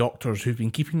onto the doctors who've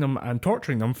been keeping them and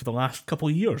torturing them for the last couple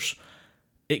of years.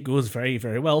 It goes very,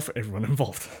 very well for everyone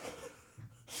involved.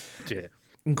 Yeah.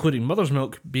 Including Mother's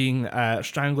Milk being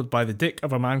strangled by the dick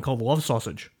of a man called Love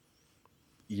Sausage.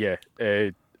 Yeah.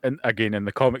 And again, in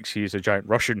the comics, he's a giant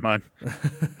Russian man.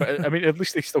 But I mean, at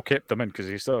least they still kept him in, because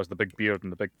he still has the big beard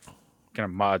and the big kind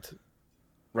of mad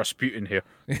Rasputin here.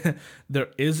 There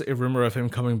is a rumor of him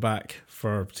coming back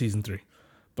for season 3,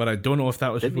 but I don't know if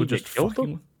that was Didn't people he just get killed,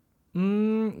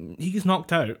 fucking. He gets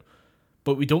knocked out,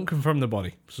 but we don't confirm the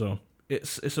body, so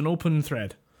it's an open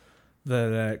thread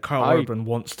that Carl Urban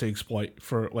wants to exploit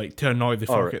for to annoy the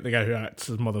fuck out the guy who acts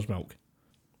as Mother's Milk.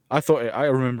 I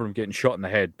remember him getting shot in the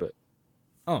head, but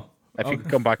if he can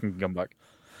come back, he can come back.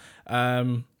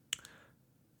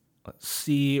 Let's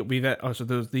see. So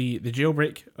there's the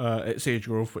jailbreak at Sage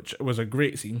Grove, which was a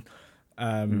great scene.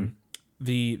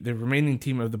 The remaining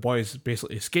team of the boys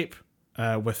basically escape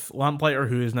with Lamplighter,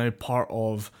 who is now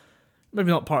maybe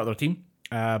not part of their team,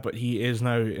 but he is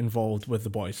now involved with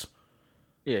the boys.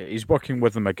 Yeah, he's working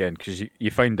with them again, because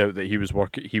you find out that he was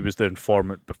the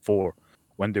informant before,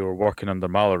 when they were working under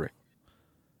Mallory.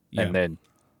 Yeah. And then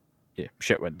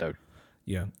shit went down.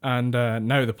 Yeah, and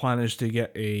now the plan is to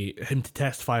get him to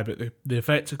testify about the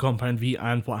effects of Compound V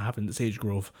and what happened at Sage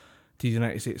Grove to the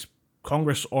United States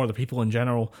Congress, or the people in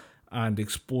general, and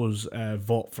expose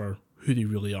Vought for who they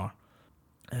really are.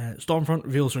 Stormfront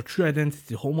reveals her true identity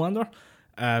to Homelander,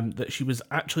 that she was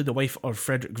actually the wife of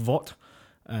Frederick Vought,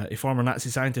 a former Nazi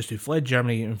scientist who fled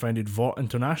Germany and founded Vought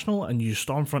International and used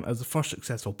Stormfront as the first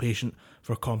successful patient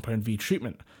for Compound V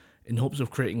treatment, in hopes of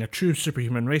creating a true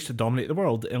superhuman race to dominate the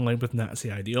world in line with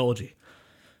Nazi ideology.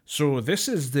 So this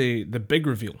is the big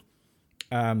reveal.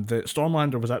 That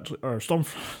Stormlander was actually, or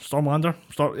Stormlander,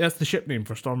 that's the ship name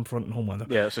for Stormfront and Homelander.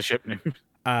 Yeah, it's a ship name.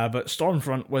 But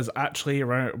Stormfront was actually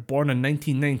born in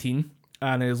 1919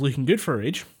 and is looking good for her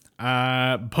age,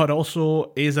 but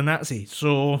also is a Nazi.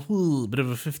 So, bit of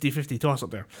a 50-50 toss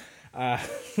up there.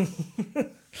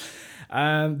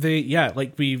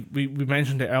 We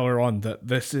mentioned it earlier on, that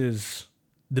this is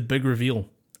the big reveal,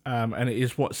 and it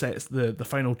is what sets the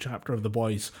final chapter of The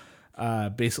Boys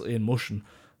basically in motion.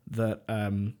 That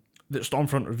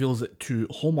Stormfront reveals it to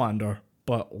Homelander,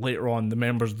 but later on the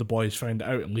members of The Boys find it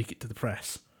out and leak it to the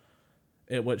press.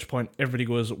 At which point everybody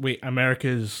goes, wait,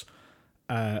 America's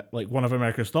one of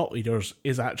America's thought leaders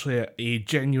is actually a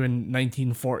genuine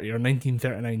 1940 or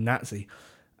 1939 Nazi.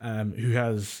 Who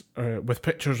has, with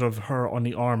pictures of her on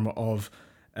the arm of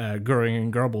Goering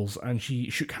and Goebbels, and she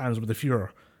shook hands with the Fuhrer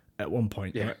at one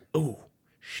point. Yeah. Like, oh,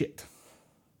 shit.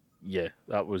 Yeah,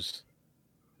 that was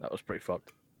pretty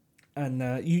fucked. And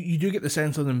you do get the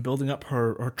sense of them building up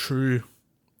her true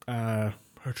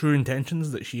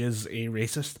intentions, that she is a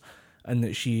racist, and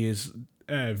that she is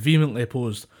vehemently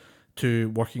opposed to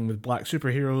working with black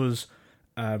superheroes.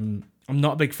 I'm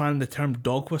not a big fan of the term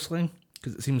dog whistling,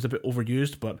 because it seems a bit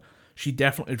overused, but she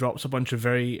definitely drops a bunch of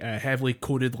very heavily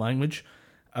coded language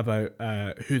about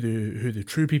who the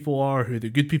true people are, who the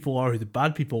good people are, who the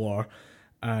bad people are,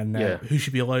 and who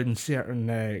should be allowed in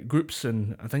certain groups.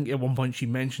 And I think at one point she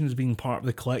mentions being part of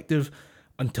the collective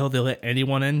until they let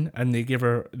anyone in, and they give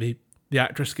her the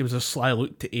actress gives a sly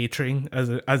look to A-Train as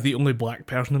the only black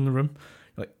person in the room.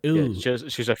 Like, ew. Yeah,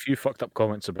 she's a few fucked up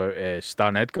comments about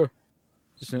Stan Edgar.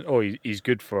 He's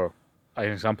good for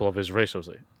an example of his race. I was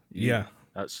like, yeah,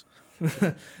 that's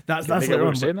that's later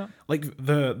on. Saying that? Like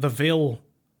the veil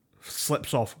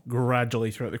slips off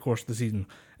gradually throughout the course of the season.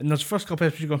 And those first couple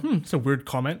episodes, you go, it's a weird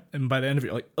comment. And by the end of it,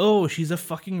 you're like, oh, she's a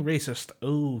fucking racist.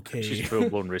 Okay. She's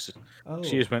full-blown racist.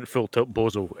 She just went full tilt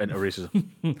bozo into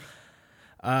racism.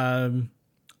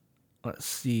 Let's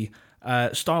see.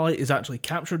 Starlight is actually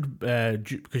captured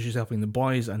because she's helping the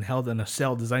boys and held in a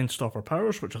cell designed to stop her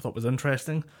powers, which I thought was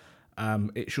interesting.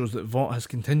 It shows that Vought has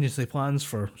contingency plans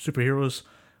for superheroes,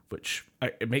 which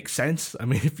it makes sense. I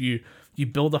mean, if you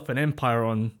build up an empire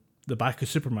on the back of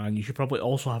Superman, you should probably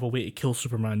also have a way to kill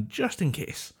Superman just in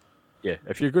case. Yeah,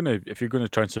 if you're gonna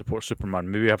try and support Superman,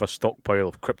 maybe have a stockpile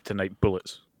of kryptonite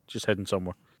bullets just hidden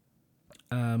somewhere.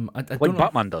 I like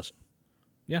Batman does.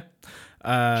 Yeah.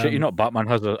 Shit, you know, Batman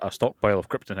has a stockpile of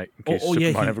kryptonite in case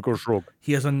Superman ever goes rogue.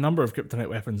 He has a number of kryptonite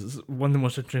weapons. It's one of the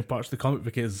most interesting parts of the comic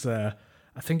because I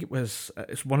think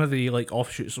it's one of the like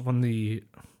offshoots of I think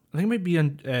it might be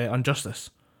Injustice.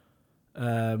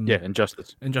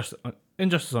 Injustice.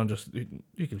 Injustice on Justice.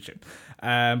 You can shit.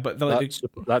 But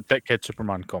that dickhead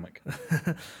Superman comic.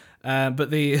 But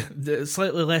the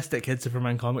slightly less dickhead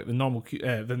Superman comic than normal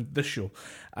than this show.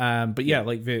 But yeah,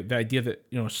 like the idea that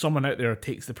someone out there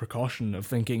takes the precaution of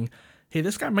thinking, hey,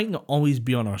 this guy might not always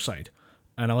be on our side,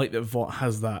 and I like that Vought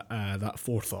has that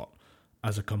forethought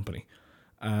as a company.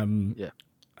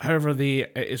 However,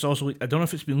 it's also, I don't know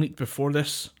if it's been leaked before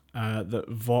this that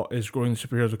Vought is growing the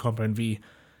superheroes of Compound V,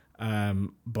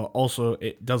 but also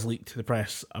it does leak to the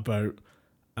press about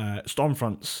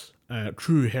Stormfront's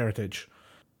true heritage.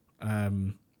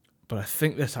 But I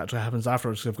think this actually happens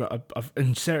afterwards. So I've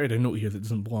inserted a note here that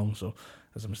doesn't belong, so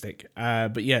that's a mistake.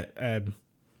 But yeah,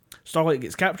 Starlight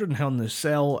gets captured and held in this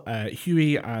cell.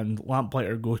 Huey and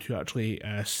Lamplighter go to actually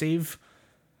save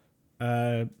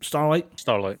Starlight.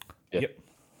 Yeah. Yep.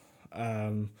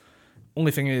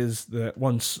 Only thing is that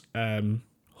once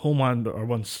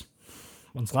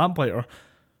once Lamplighter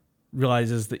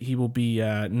realizes that he will be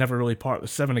never really part of the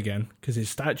Seven again because his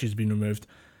statue's been removed,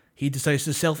 he decides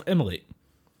to self-immolate,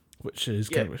 which is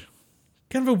kind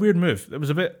of a weird move. It was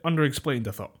a bit underexplained,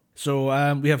 I thought.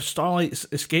 So we have Starlight's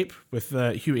escape with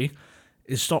Huey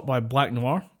is stopped by Black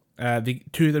Noir. The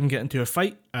two of them get into a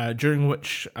fight, during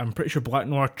which I'm pretty sure Black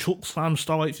Noir chokeslams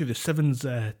Starlight through the Seven's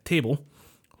table,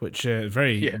 which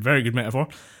very good metaphor.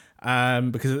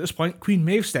 Because at this point, Queen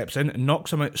Maeve steps in and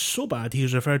knocks him out so bad he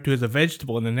is referred to as a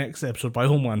vegetable in the next episode by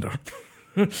Homelander,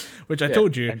 which I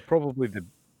told you. And probably the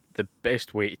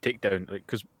best way to take down,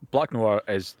 because Black Noir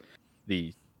is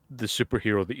the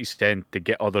superhero that you send to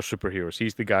get other superheroes.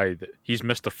 He's the guy he's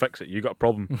Mr. Fix-It. You got a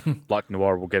problem, Black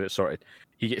Noir will get it sorted.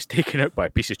 He gets taken out by a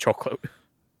piece of chocolate.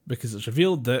 Because it's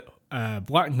revealed that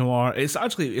Black Noir,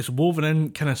 it's woven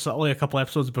in kind of subtly a couple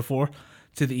episodes before,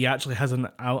 so that he actually has an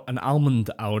almond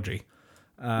allergy.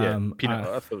 Peanut.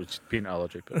 I thought it was peanut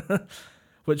allergy. But...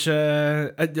 Which,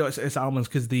 it's almonds,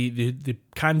 because the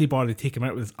candy bar they take him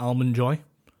out with is Almond Joy.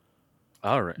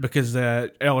 All right. Because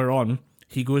earlier on,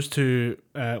 he goes to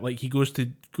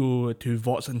go to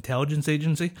Vought's intelligence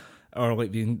agency, or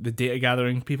like the data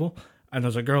gathering people, and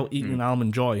there's a girl eating an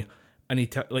Almond Joy, and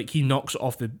he knocks it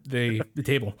off the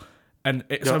table, and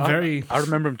it's I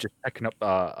remember him just picking up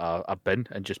a bin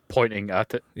and just pointing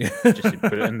at it, just to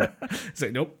put it in there. It's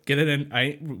like, nope, get it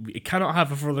in. We cannot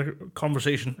have a further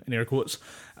conversation, in air quotes,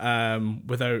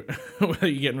 without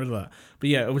you getting rid of that. But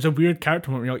yeah, it was a weird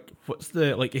character moment. You're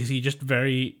like, is he just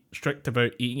very strict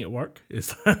about eating at work?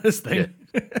 Is that his thing?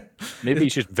 Yeah. Maybe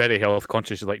he's just very health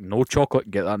conscious. He's like, no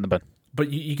chocolate, get that in the bin. But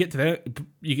you get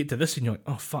to this and you're like,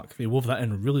 oh fuck, they wove that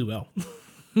in really well.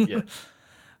 Yeah.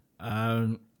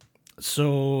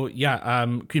 So yeah,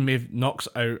 Queen Maeve knocks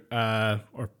out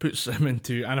or puts him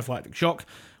into anaphylactic shock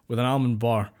with an almond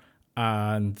bar,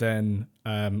 and then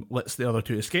lets the other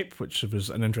two escape, which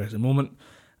was an interesting moment.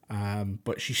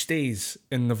 But she stays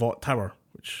in the Vought Tower,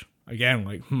 which again,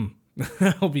 like,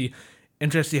 I'll be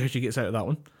interested to see how she gets out of that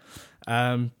one.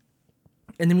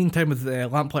 In the meantime, with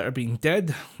Lamplighter being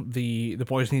dead, the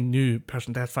boys need a new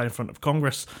person to testify in front of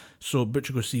Congress. So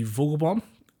Butcher goes to see Vogelbaum,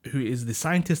 who is the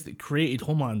scientist that created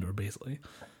Homelander, basically,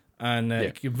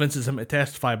 and convinces him to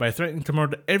testify by threatening to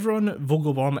murder everyone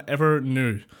Vogelbaum ever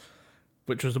knew.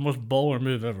 which was the most baller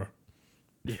move ever.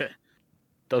 Yeah.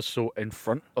 Does so in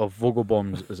front of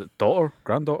Vogelbaum's, is it daughter,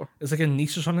 granddaughter? It's like a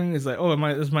niece or something. He's like, oh,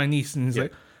 this is my niece. And he's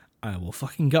like, I will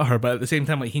fucking get her. But at the same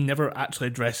time, like, he never actually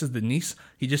addresses the niece.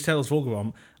 He just tells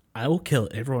Vogelbaum, I will kill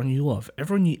everyone you love.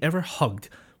 Everyone you ever hugged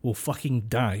will fucking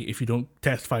die if you don't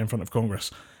testify in front of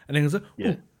Congress. And then he's like,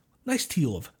 oh, nice tea,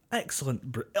 love.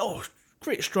 Excellent brew. Oh,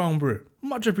 great strong brew.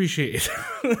 Much appreciated.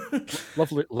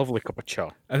 lovely cup of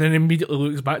cha. And then immediately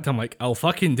looks back to him like, I'll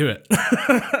fucking do it.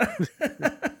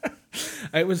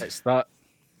 It's that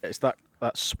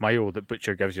smile that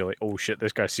Butcher gives you, like, oh shit,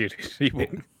 this guy's serious.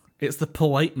 It's the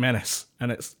polite menace,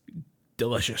 and it's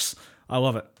delicious. I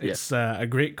love it. It's a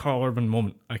great Carl Urban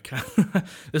moment.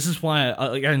 This is why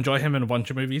I enjoy him in a bunch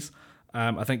of movies.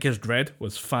 I think his Dread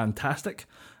was fantastic.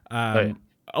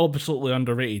 Absolutely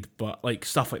underrated, but like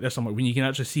stuff like this, I'm like, when you can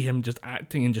actually see him just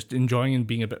acting and just enjoying and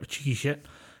being a bit of a cheeky shit,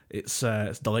 it's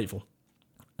delightful.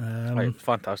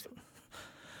 Fantastic.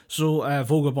 So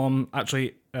Vogelbaum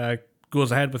actually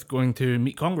goes ahead with going to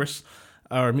meet Congress,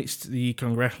 or meets the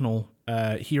congressional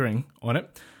hearing on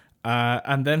it,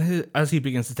 and then as he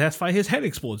begins to testify, his head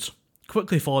explodes,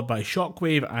 quickly followed by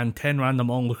shockwave and 10 random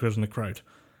onlookers in the crowd.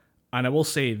 And I will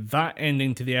say that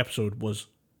ending to the episode was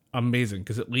amazing,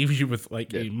 because it leaves you with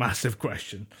like a massive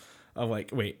question of like,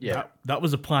 wait, that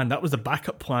was a plan, that was the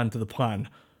backup plan to the plan.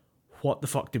 What the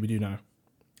fuck do we do now?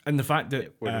 And the fact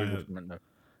that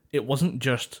it wasn't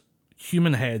just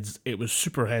human heads, it was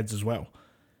super heads as well.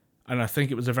 And I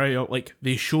think it was a very, like,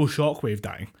 they show Shockwave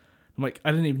dying. I'm like,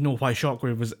 I didn't even know why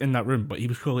Shockwave was in that room, but he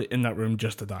was clearly in that room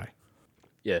just to die.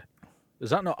 Yeah. Is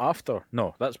that not after?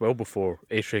 No, that's well before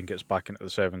A-Train gets back into the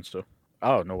Seven, so I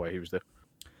don't know why he was there.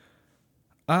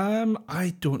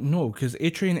 I don't know, because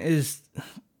A-Train is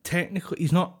technically,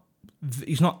 he's not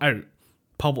out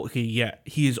publicly yet.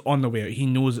 He is on the way out. He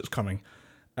knows it's coming.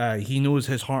 He knows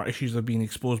his heart issues are being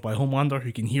exposed by Homelander,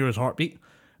 who can hear his heartbeat,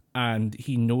 and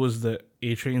he knows that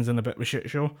A-Train's in a bit of a shit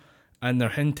show, and they're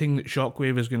hinting that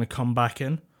Shockwave is going to come back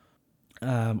in,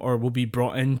 or will be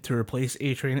brought in to replace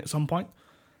A-Train at some point.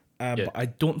 But I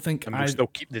don't think and we'll still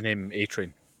keep the name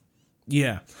A-Train.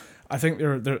 Yeah, I think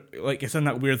they're like, it's in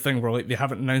that weird thing where like they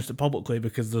haven't announced it publicly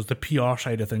because there's the PR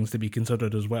side of things to be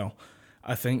considered as well.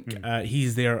 I think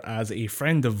he's there as a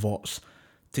friend of Vought's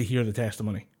to hear the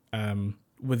testimony,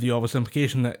 with the obvious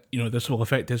implication that, you know, this will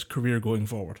affect his career going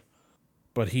forward.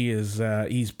 But he's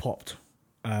popped,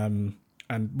 and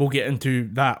we'll get into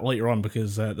that later on,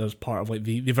 because there's part of like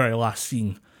the very last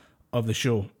scene of the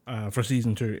show for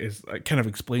season 2 is it kind of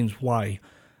explains why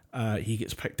he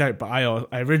gets picked out. But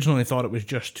I originally thought it was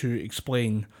just to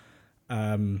explain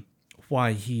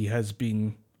why he has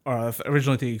been, or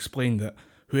originally to explain that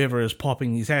whoever is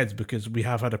popping these heads, because we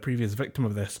have had a previous victim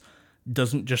of this,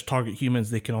 doesn't just target humans,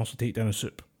 they can also take down a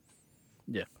soup.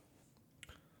 Yeah.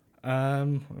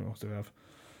 What else do we have?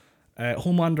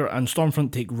 Homelander and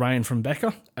Stormfront take Ryan from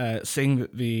Becca, saying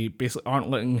that they basically aren't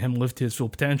letting him live to his full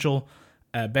potential.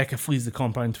 Becca flees the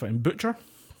compound to find Butcher.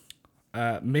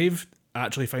 Maeve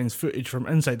actually finds footage from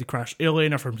inside the crashed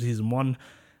airliner from season 1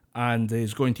 and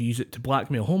is going to use it to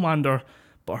blackmail Homelander,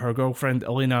 but her girlfriend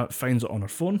Elena finds it on her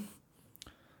phone.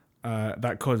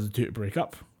 That causes the two to break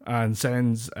up and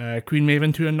sends Queen Maeve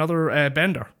into another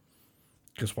bender.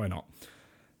 Because why not?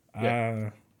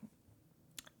 Yeah.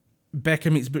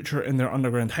 Becca meets Butcher in their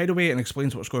underground hideaway and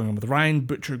explains what's going on with Ryan.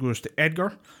 Butcher goes to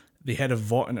Edgar, the head of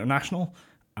Vought International,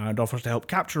 and offers to help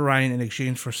capture Ryan in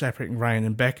exchange for separating Ryan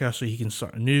and Becca so he can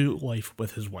start a new life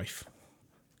with his wife.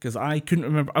 Because I couldn't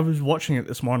remember, I was watching it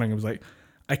this morning, I was like,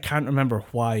 I can't remember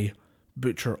why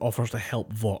Butcher offers to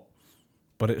help Vought,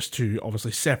 but it's to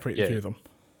obviously separate the two of them.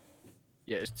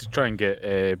 Yeah, it's to try and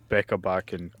get Becca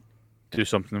back and do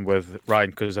something with Ryan,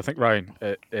 because I think Ryan,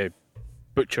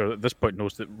 Butcher at this point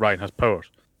knows that Ryan has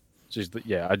powers. So he's like,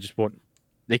 I just want,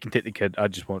 they can take the kid, I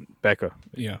just want Becca.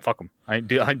 Yeah. Fuck him. I ain't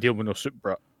dealing with no soup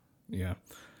brat. Yeah.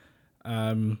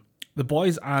 The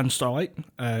boys and Starlight,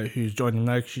 who's joined them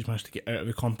now because she's managed to get out of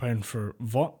the compound for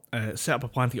Vought, set up a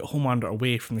plan to get Homelander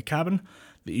away from the cabin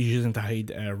that he's using to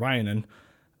hide Ryan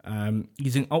in,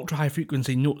 using ultra-high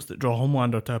frequency notes that draw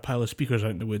Homelander to a pile of speakers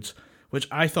out in the woods, which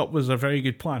I thought was a very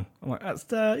good plan. I'm like,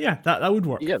 that would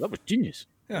work. Yeah, that was genius.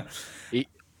 Yeah.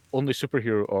 Only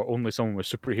superhero or only someone with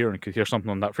superhero could hear something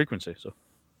on that frequency, so.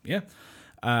 Yeah.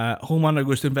 Homelander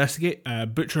goes to investigate.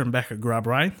 Butcher and Becca grab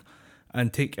Ryan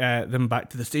and take them back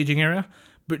to the staging area.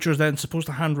 Butcher's then supposed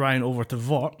to hand Ryan over to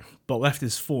Vought, but left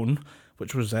his phone,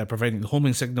 which was providing the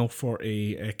homing signal for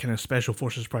a kind of special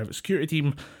forces private security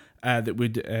team that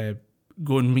would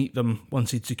go and meet them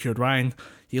once he'd secured Ryan.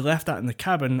 He left that in the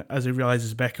cabin as he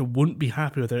realises Becca won't be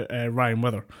happy with Ryan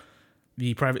with her.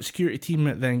 The private security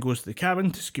team then goes to the cabin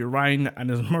to secure Ryan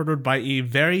and is murdered by a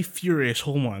very furious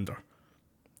Homelander.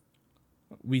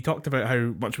 We talked about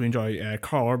how much we enjoy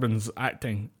Carl Urban's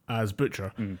acting as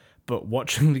Butcher, but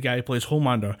watching the guy who plays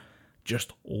Homelander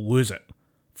just lose it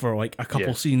for like a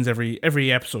couple scenes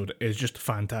every episode is just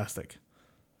fantastic.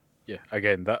 Yeah,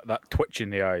 again, that twitch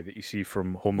in the eye that you see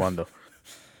from Homelander,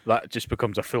 that just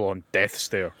becomes a full-on death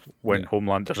stare when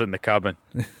Homelander's in the cabin.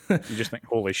 You just think,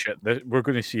 holy shit, we're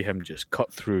going to see him just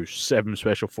cut through 7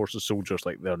 Special Forces soldiers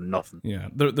like they're nothing. Yeah,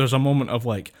 there's a moment of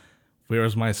like, where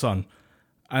is my son?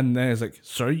 And then it's like,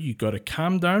 sir, you got to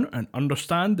calm down and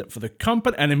understand that for the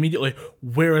company. And immediately,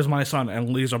 where is my son?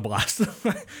 And laser blast.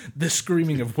 The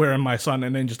screaming of where is my son?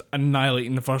 And then just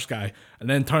annihilating the first guy. And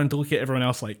then turn to look at everyone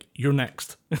else like, you're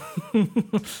next.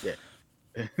 Yeah.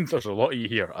 There's a lot of you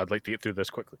here. I'd like to get through this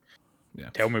quickly.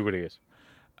 Yeah. Tell me where he is.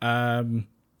 Stormfront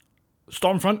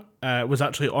was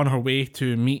actually on her way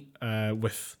to meet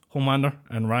with Homelander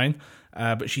and Ryan.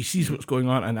 But she sees what's going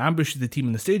on and ambushes the team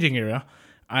in the staging area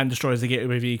and destroys the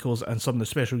getaway vehicles and some of the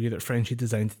special gear that Frenchie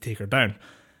designed to take her down.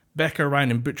 Becca,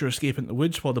 Ryan, and Butcher escape into the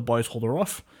woods while the boys hold her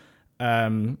off.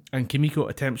 And Kimiko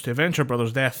attempts to avenge her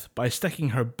brother's death by sticking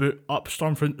her boot up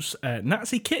Stormfront's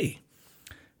Nazi kitty,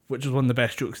 which is one of the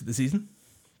best jokes of the season.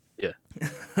 Yeah.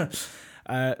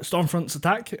 Stormfront's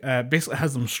attack basically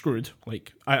has them screwed.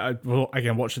 Like,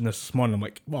 again, watching this morning, I'm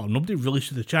like, well, nobody really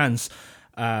stood a chance.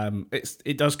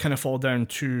 It does kind of fall down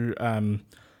to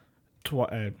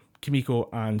Kimiko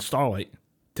and Starlight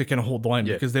to kind of hold the line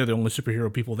because they're the only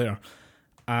superhero people there.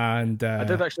 And I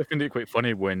did actually find it quite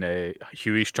funny when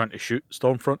Huey's trying to shoot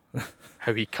Stormfront,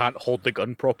 how he can't hold the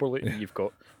gun properly. Yeah. You've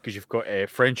got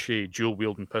Frenchie dual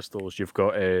wielding pistols. You've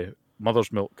got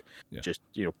Mother's Milk just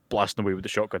blasting away with the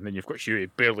shotgun. Then you've got Huey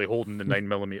barely holding the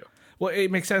 9mm. Well, it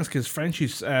makes sense because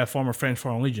Frenchie's former French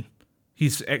Foreign Legion.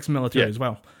 He's ex-military as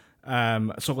well.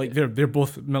 So like they're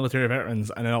both military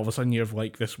veterans, and then all of a sudden you have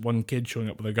like this one kid showing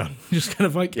up with a gun, just kind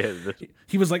of like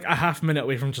he was like a half minute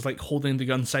away from just like holding the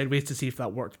gun sideways to see if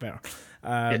that worked better.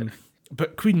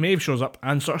 But Queen Maeve shows up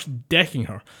and starts decking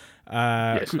her,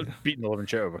 beating the living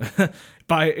shit out of her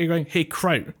by going, "Hey,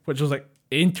 Kraut," which was like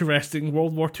interesting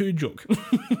World War II joke.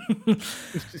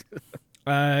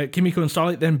 Kimiko and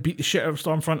Starlight then beat the shit out of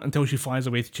Stormfront until she flies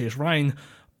away to chase Ryan,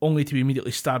 only to be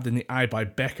immediately stabbed in the eye by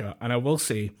Becca. And I will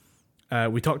say,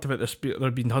 we talked about this, there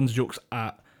have been tons of jokes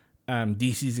at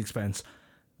DC's expense.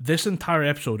 This entire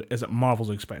episode is at Marvel's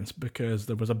expense because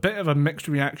there was a bit of a mixed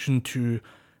reaction to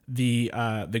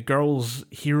the girls'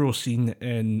 hero scene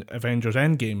in Avengers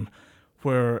Endgame,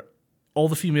 where all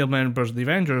the female members of the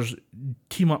Avengers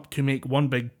team up to make one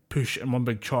big push and one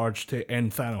big charge to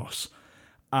end Thanos.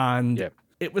 And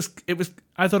it was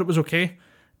I thought it was okay.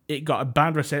 It got a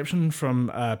bad reception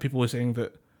from people who were saying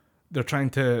that they're trying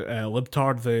to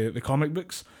libtard the comic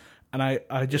books, and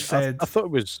I just said I thought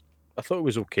it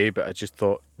was okay, but I just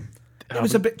thought it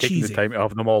was a bit cheesy. The time to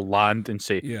have them all land and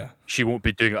say, she won't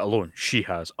be doing it alone. She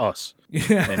has us,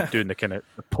 and doing the kind of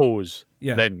pose,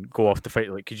 then go off to fight.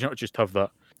 Like, could you not just have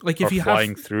that? Like if you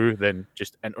flying through, then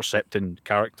just intercepting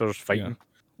characters fighting. Yeah.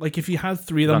 Like if you had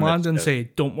 3 of them land and say,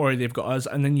 "Don't worry, they've got us,"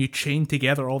 and then you chain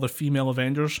together all the female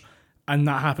Avengers, and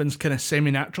that happens kind of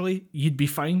semi-naturally, you'd be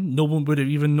fine. No one would have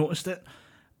even noticed it.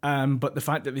 But the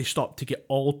fact that they stopped to get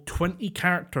all 20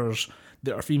 characters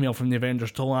that are female from the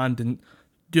Avengers to land and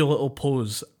do a little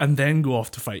pose and then go off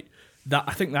to fight,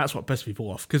 I think that's what pissed people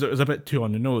off, because it was a bit too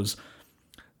on the nose.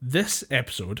 This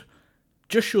episode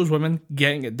just shows women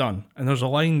getting it done. And there's a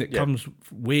line that comes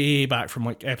way back from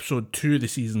like episode 2 of the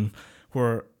season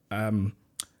where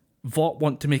Vought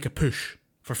want to make a push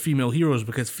for female heroes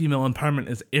because female empowerment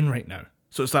is in right now.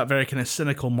 So it's that very kind of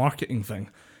cynical marketing thing.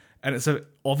 And it's an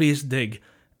obvious dig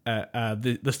at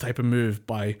this type of move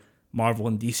by Marvel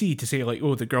and DC to say like,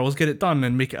 oh, the girls get it done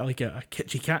and make it like a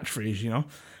kitschy catchphrase, you know?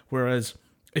 Whereas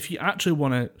if you actually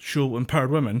want to show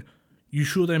empowered women, you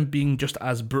show them being just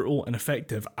as brutal and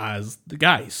effective as the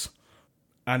guys.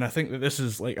 And I think that this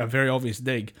is like a very obvious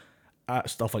dig at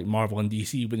stuff like Marvel and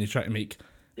DC when they try to make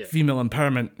female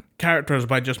empowerment characters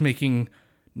by just making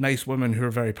nice women who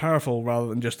are very powerful rather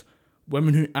than just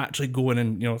women who actually go in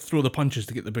and throw the punches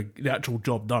to get the actual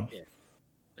job done. Yeah.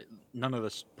 None of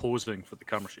this posing for the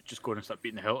camera shit, just go in and start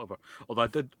beating the hell out of her. Although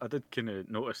I did kind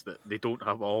of notice that they don't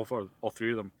have all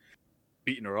 3 of them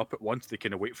beating her up at once. They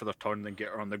kind of wait for their turn, then get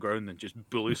her on the ground and just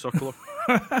bully circle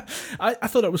her. I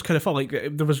thought it was kind of fun. Like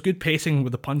there was good pacing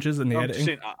with the punches and the editing.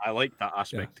 Saying, I like that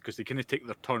aspect because they kind of take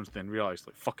their turns, then realise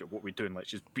like, fuck it, what we doing? Let's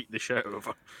just beat the shit out of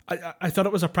her. I thought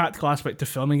it was a practical aspect to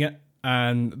filming it,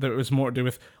 and that it was more to do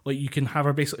with like you can have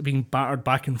her basically being battered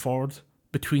back and forward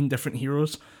between different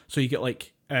heroes. So you get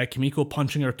like Kimiko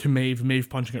punching her to Maeve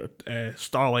punching her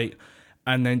Starlight,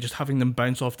 and then just having them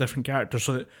bounce off different characters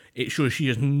so that it shows she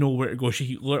has nowhere to go.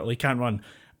 She literally can't run.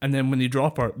 And then when they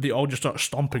drop her, they all just start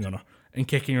stomping on her and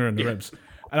kicking her in the ribs.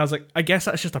 And I was like, I guess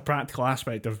that's just a practical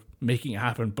aspect of making it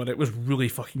happen, but it was really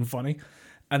fucking funny.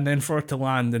 And then for her to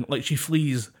land, and like she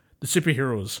flees the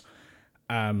superheroes,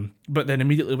 but then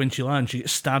immediately when she lands, she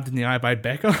gets stabbed in the eye by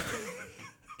Becca.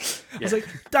 I was like,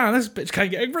 damn, this bitch can't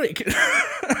get a break.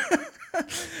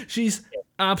 She's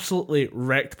absolutely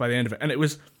wrecked by the end of it. And it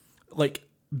was like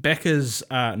Becca's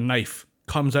knife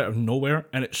comes out of nowhere,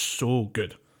 and it's so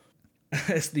good.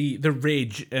 It's the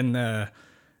rage in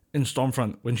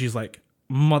Stormfront when she's like,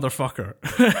 motherfucker.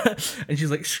 And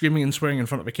she's like screaming and swearing in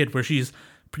front of a kid, where she's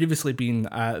previously been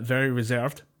very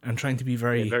reserved and trying to be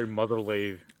very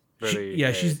motherly.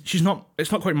 She's not.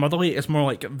 It's not quite motherly. It's more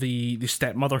like the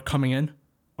stepmother coming in,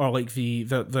 or like the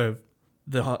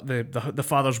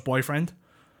father's boyfriend.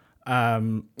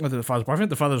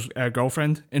 The father's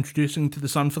girlfriend introducing to the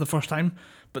son for the first time,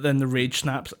 but then the rage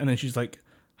snaps, and then she's like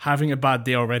having a bad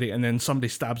day already, and then somebody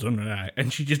stabs her in the eye,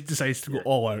 and she just decides to go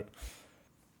all out.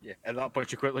 Yeah, at that point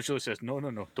she quite literally says, "No,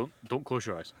 don't close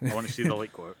your eyes. I want to see the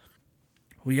light go out."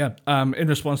 Well, yeah. In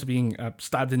response to being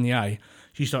stabbed in the eye,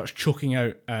 she starts choking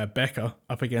out Becca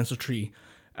up against a tree,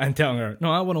 and telling her,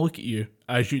 "No, I want to look at you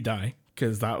as you die,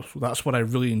 because that's what I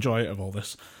really enjoy out of all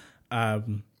this."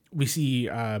 We see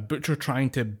Butcher trying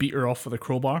to beat her off with a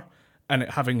crowbar, and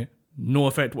it having no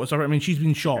effect whatsoever. I mean, she's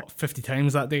been shot 50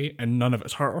 times that day, and none of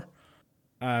it's hurt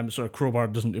her. So a crowbar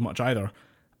doesn't do much either,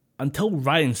 until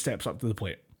Ryan steps up to the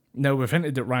plate. Now, we've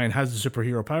hinted that Ryan has the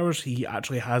superhero powers. He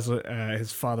actually has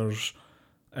his father's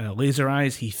laser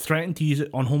eyes. He threatened to use it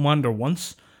on Homelander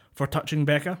once for touching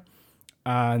Becca,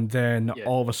 and then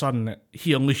all of a sudden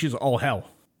he unleashes all hell.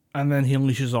 And then he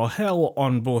unleashes all hell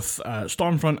on both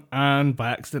Stormfront and,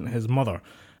 by accident, his mother.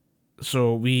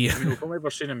 So we've only ever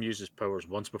seen him use his powers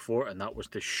once before, and that was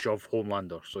to shove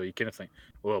Homelander. So you kind of think,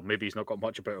 well, maybe he's not got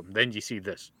much about him. Then you see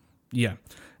this. Yeah.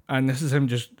 And this is him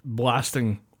just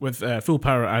blasting with full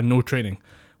power and no training,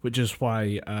 which is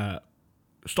why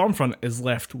Stormfront is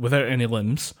left without any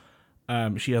limbs.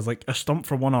 She has like a stump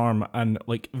for one arm, and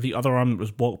like the other arm that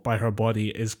was blocked by her body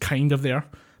is kind of there,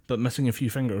 but missing a few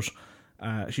fingers.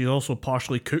 She's also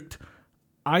partially cooked.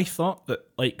 I thought that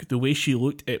like the way she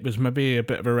looked, it was maybe a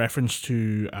bit of a reference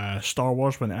to Star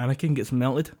Wars when Anakin gets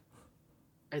melted.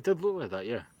 It did look like that,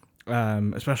 yeah.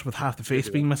 Especially with half the face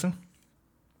being missing.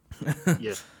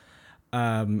 Yeah.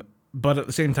 But at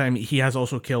the same time, he has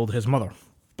also killed his mother,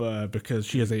 because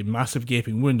she has a massive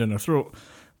gaping wound in her throat.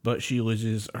 But she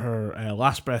loses her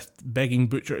last breath begging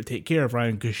Butcher to take care of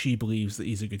Ryan because she believes that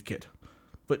he's a good kid.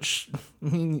 Which, I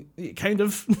mean, kind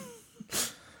of.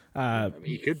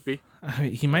 He could be.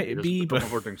 He might be, but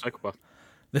psychopath.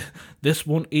 This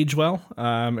won't age well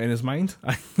in his mind.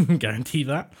 I can guarantee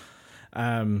that.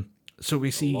 So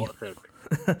we see.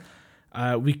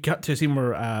 We cut to a scene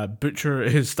where Butcher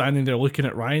is standing there looking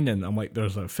at Ryan, and I'm like,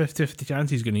 there's a 50-50 chance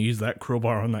he's going to use that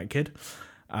crowbar on that kid.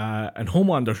 And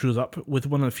Homelander shows up with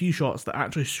one of the few shots that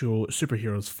actually show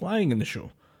superheroes flying in the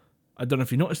show. I don't know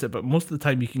if you noticed it, but most of the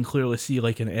time you can clearly see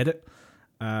like an edit.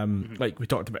 Like we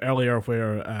talked about earlier,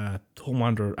 where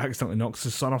Homelander accidentally knocks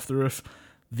his son off the roof.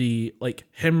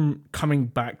 Him coming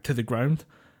back to the ground,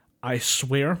 I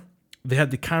swear they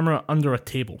had the camera under a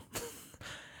table,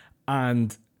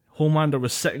 and Homelander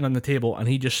was sitting on the table, and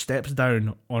he just steps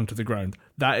down onto the ground.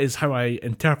 That is how I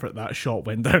interpret that shot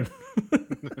went down.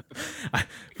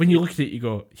 When you look at it, you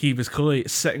go, he was clearly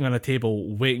sitting on a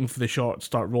table waiting for the shot to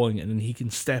start rolling, and then he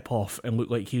can step off and look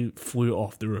like he flew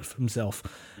off the roof himself.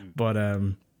 But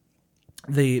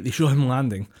they show him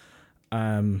landing,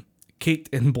 caked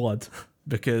in blood,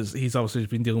 because he's obviously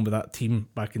been dealing with that team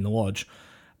back in the lodge,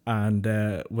 and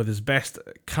with his best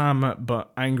calm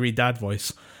but angry dad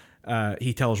voice,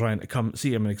 he tells Ryan to come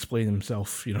see him and explain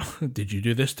himself. You know, did you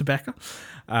do this to Becca?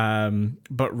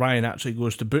 But Ryan actually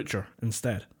goes to Butcher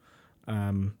instead.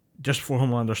 Just before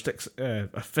Homelander sticks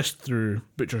a fist through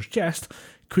Butcher's chest,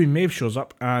 Queen Maeve shows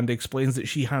up and explains that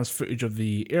she has footage of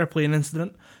the airplane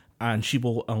incident, and she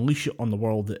will unleash it on the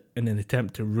world in an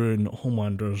attempt to ruin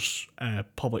Homelander's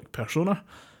public persona.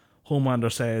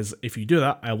 Homelander says, if you do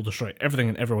that, I will destroy everything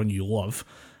and everyone you love.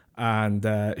 And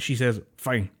she says,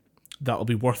 fine, that'll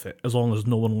be worth it, as long as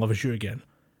no one loves you again.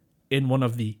 In one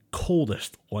of the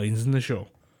coldest lines in the show.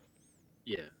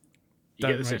 Yeah. You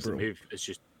get the sense that Maeve is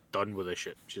just done with this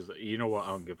shit. She's like, you know what, I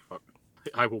don't give a fuck.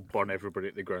 I will burn everybody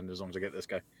at the ground as long as I get this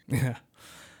guy. Yeah.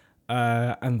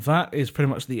 And that is pretty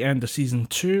much the end of season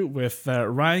 2, with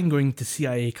Ryan going to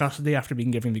CIA custody after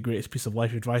being given the greatest piece of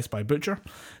life advice by Butcher: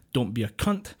 don't be a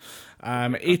cunt.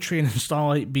 A-Train and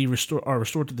Starlight are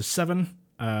restored to the Seven,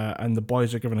 and the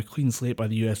boys are given a clean slate by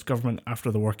the US government after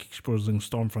the work exposing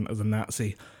Stormfront as a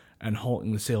Nazi and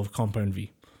halting the sale of Compound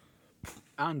V.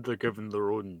 And they're given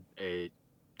their own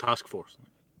task force.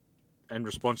 In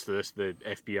response to this, the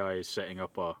FBI is setting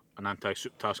up an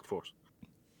anti-suit task force.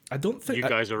 I don't think... You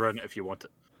guys are in it if you want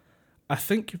it. I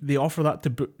think they offer that to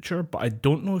Butcher, but I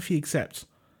don't know if he accepts.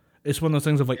 It's one of those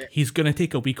things of like, he's going to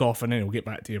take a week off and then he'll get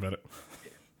back to you about it.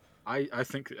 I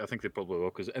think they probably will,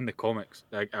 because in the comics,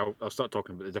 I'll start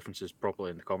talking about the differences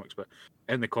properly in the comics, but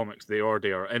in the comics, they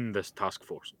already are in this task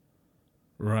force.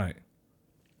 Right.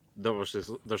 There's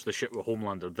the shit with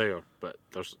Homelander there, but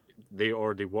they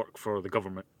already work for the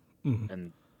government,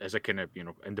 and as a kind of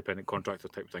independent contractor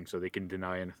type thing, so they can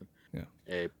deny anything.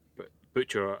 Yeah. But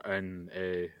Butcher and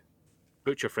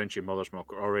Butcher, Frenchie, Mother's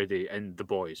Milk are already in the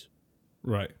boys,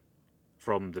 right,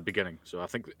 from the beginning. So I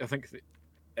think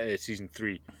season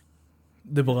 3,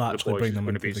 they will actually bring them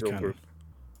into the canon.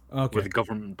 Okay. With the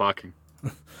government backing.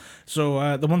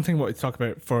 So the one thing I wanted to talk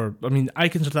about I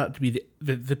consider that to be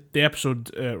the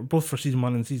episode, both for season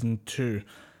 1 and season 2.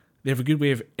 They have a good way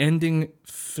of ending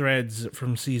threads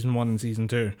from season 1 and season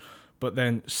 2, but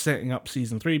then setting up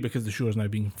season 3, because the show is now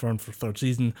being confirmed for third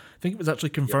season. I think it was actually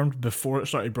confirmed before it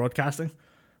started broadcasting,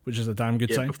 which is a damn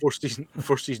good sign. Before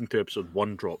season 2 episode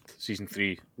 1 dropped, season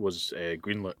 3 was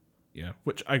greenlit. Yeah,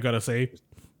 which I gotta say,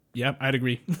 yeah, I'd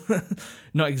agree.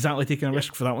 Not exactly taking a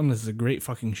risk for that one. This is a great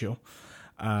fucking show.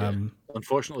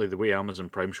 Unfortunately, the way Amazon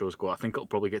Prime shows go, I think it'll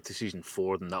probably get to season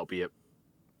 4, then that'll be it.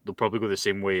 They'll probably go the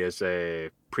same way as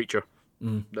Preacher.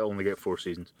 They'll only get 4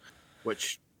 seasons,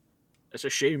 which it's a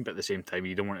shame, but at the same time,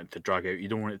 you don't want it to drag out. You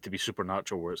don't want it to be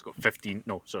Supernatural, where it's got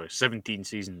 17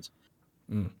 seasons,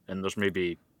 and there's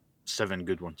maybe 7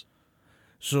 good ones.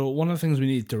 So one of the things we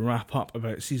needed to wrap up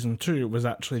about season 2 was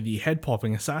actually the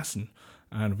head-popping assassin,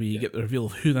 and we get the reveal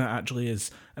of who that actually is.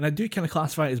 And I do kind of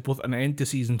classify it as both an end to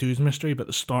season 2's mystery, but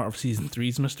the start of season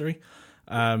 3's mystery.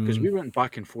 Because we went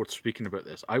back and forth speaking about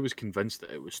this. I was convinced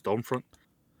that it was Stormfront.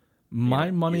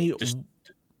 My money...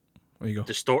 There you go.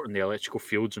 Distorting the electrical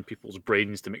fields in people's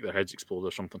brains to make their heads explode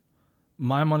or something.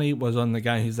 My money was on the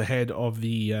guy who's the head of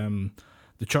the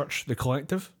church, the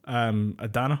collective,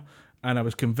 Adana, and I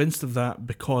was convinced of that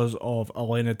because of a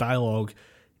line of dialogue.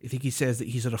 I think he says that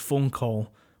he's had a phone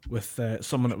call with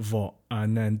someone at VOT,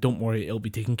 and then don't worry, it'll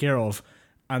be taken care of.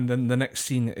 And then the next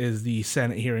scene is the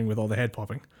Senate hearing with all the head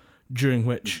popping, during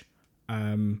which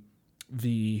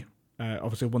obviously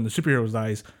one of the superheroes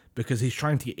dies because he's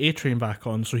trying to get A-Train back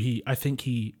on. So I think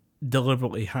he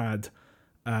deliberately had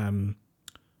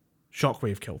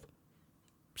Shockwave killed.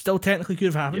 Still technically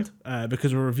could have happened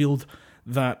because it revealed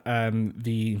that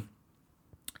the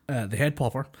head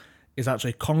popper is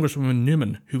actually Congresswoman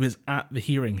Newman, who is at the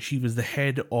hearing. She was the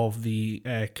head of the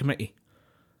committee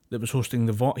that was hosting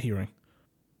the VOT hearing.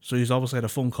 So he's obviously had a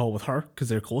phone call with her because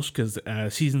they're close, because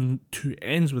season 2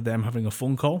 ends with them having a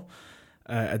phone call.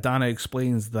 Adana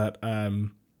explains that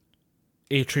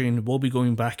A-Train will be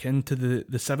going back into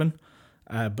the Seven,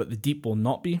 but the Deep will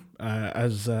not be,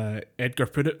 as Edgar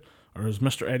put it, or as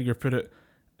Mr. Edgar put it.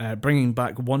 Bringing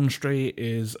back 1 stray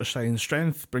is a sign of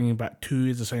strength, bringing back 2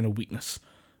 is a sign of weakness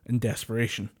and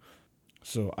desperation.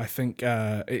 So I think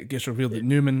it gets revealed that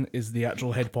Newman is the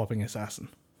actual head-popping assassin.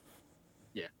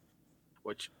 Yeah.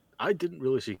 Which I didn't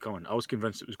really see coming. I was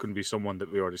convinced it was going to be someone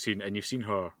that we already seen, and you've seen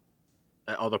her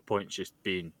at other points just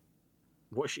being...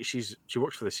 She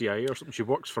works for the CIA or something? She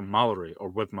works for Mallory, or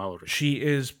with Mallory?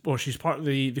 She's part of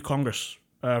the Congress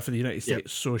for the United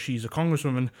States, so she's a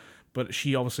congresswoman, but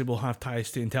she obviously will have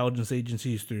ties to intelligence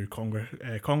agencies through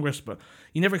Congress, but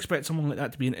you never expect someone like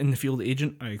that to be an in-the-field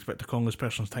agent. I expect the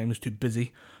congressperson's time is too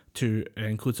busy to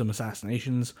include some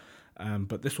assassinations,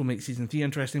 but this will make season 3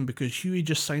 interesting because Huey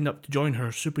just signed up to join her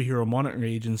superhero monitoring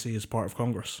agency as part of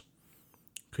Congress,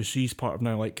 because she's part of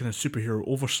now like kind of superhero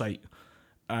oversight,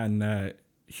 and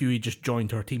Huey just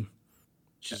joined her team.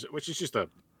 Which is just a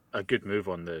good move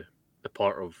on the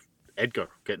part of Edgar,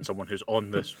 getting someone who's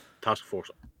on this task force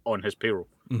on his payroll.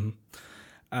 Mm-hmm.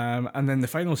 And then the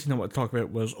final scene I want to talk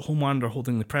about was Homelander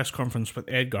holding the press conference with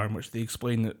Edgar, in which they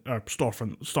explain that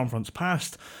Stormfront's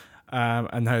past,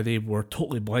 and how they were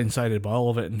totally blindsided by all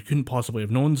of it and couldn't possibly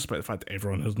have known, despite the fact that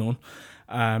everyone has known.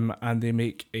 And they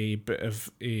make a bit of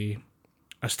a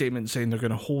statement saying they're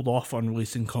going to hold off on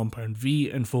releasing Compound V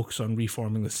and focus on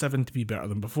reforming the Seven to be better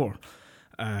than before.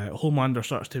 Homelander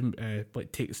starts to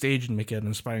take the stage and make an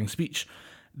inspiring speech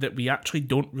that we actually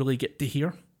don't really get to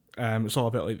hear It's all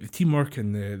about like the teamwork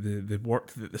and the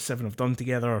work that the seven have done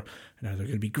together, and how they're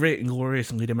going to be great and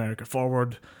glorious and lead America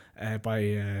forward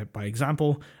by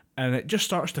example. And it just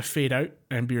starts to fade out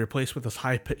and be replaced with this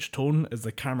high-pitched tone as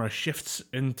the camera shifts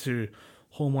into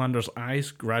Homelander's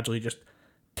eyes, gradually just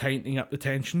tightening up the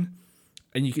tension.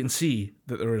 And you can see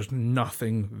that there is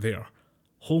nothing there.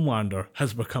 Homelander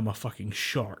has become a fucking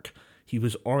shark. He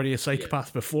was already a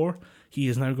psychopath before. He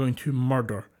is now going to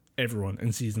murder everyone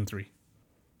in season 3.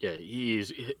 Yeah,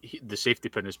 the safety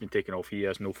pin has been taken off. He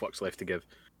has no fucks left to give.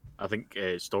 I think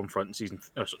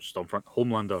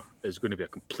Homelander is going to be a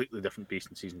completely different beast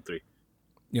in season 3.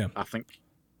 Yeah. I think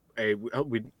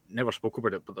we never spoke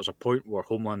about it, but there's a point where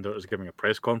Homelander is giving a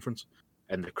press conference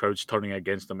and the crowd's turning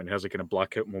against him, and he has like a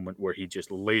blackout moment where he just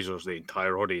lasers the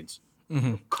entire audience,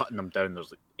 cutting them down.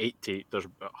 There's like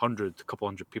 100, a couple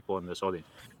hundred people in this audience,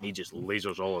 and he just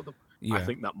lasers all of them. Yeah. I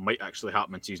think that might actually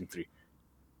happen in season 3.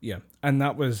 Yeah, and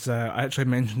that was, I actually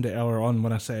mentioned it earlier on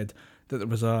when I said that there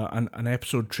was an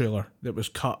episode trailer that was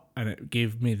cut, and it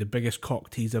gave me the biggest cock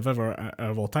tease I've ever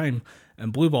of all time,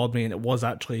 and blueballed me, and it was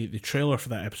actually the trailer for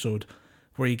that episode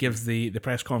where he gives the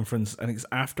press conference, and it's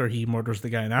after he murders the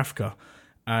guy in Africa,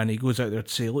 and he goes out there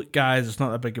to say, look guys, it's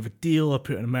not that big of a deal, I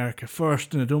put in America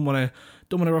first, and I don't want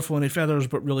to ruffle any feathers,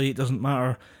 but really it doesn't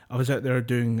matter. I was out there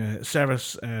doing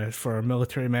service for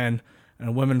military men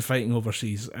and women fighting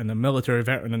overseas, and a military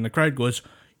veteran in the crowd goes,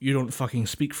 you don't fucking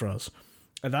speak for us.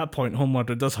 At that point,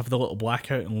 Homelander does have the little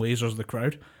blackout and lasers the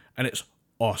crowd, and it's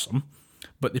awesome.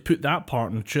 But they put that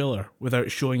part in the trailer without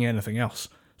showing anything else.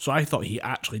 So I thought he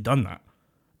actually done that.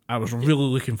 I was really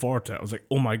looking forward to it. I was like,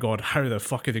 oh my god, how the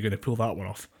fuck are they going to pull that one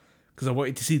off? Because I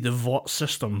wanted to see the VOT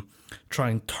system try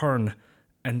and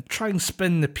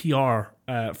spin the PR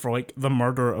for like the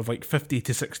murder of like 50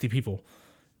 to 60 people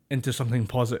into something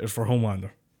positive for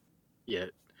Homelander. Yeah,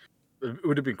 it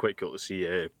would have been quite cool to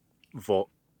see VOT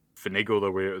finagle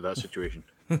their way out of that situation.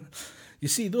 You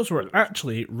see, those were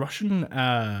actually Russian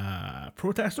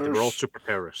protesters. They were all super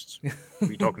terrorists. What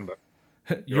are you talking about?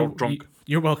 You're all drunk.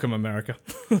 You're welcome, America.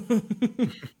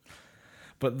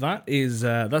 But that's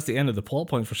the end of the plot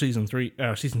point for season 2.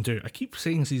 I keep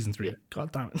saying season 3. Yeah.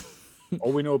 God damn it.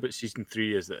 All we know about season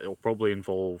 3 is that it'll probably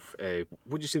involve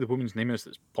what did you say the woman's name is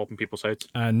that's popping people's heads?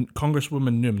 And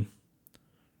Congresswoman Newman.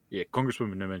 Yeah,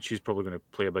 Congresswoman Newman. She's probably going to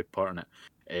play a big part in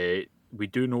it. We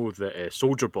do know that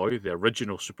Soldier Boy, the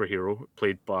original superhero,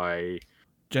 played by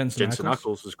Jensen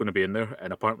Ackles, is going to be in there,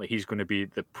 and apparently he's going to be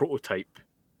the prototype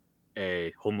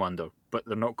Homelander. But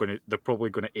they're probably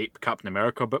going to ape Captain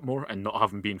America a bit more and not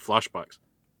have him be in flashbacks.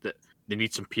 That they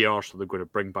need some PR, so they're going to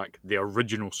bring back the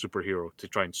original superhero to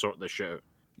try and sort this shit out.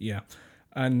 Yeah,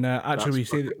 and actually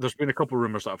there's been a couple of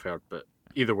rumors that I've heard, but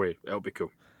either way, it'll be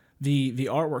cool. The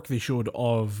artwork they showed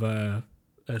of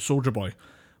Soldier Boy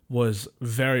was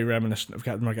very reminiscent of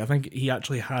Captain America. I think he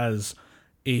actually has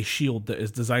a shield that is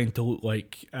designed to look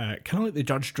like kind of like the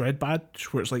Judge Dredd badge,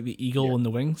 where it's like the eagle and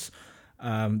the wings.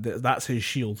 That's his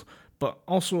shield. But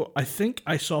also, I think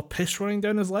I saw piss running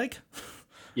down his leg.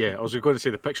 Yeah, I was going to say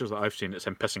the pictures that I've seen, it's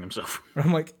him pissing himself.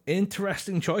 I'm like,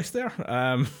 interesting choice there.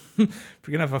 If you're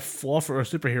going to have a flaw for a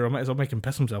superhero, might as well make him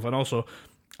piss himself. And also,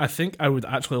 I think I would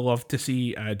actually love to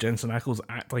see Jensen Ackles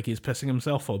act like he's pissing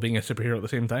himself while being a superhero at the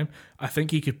same time. I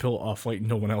think he could pull it off like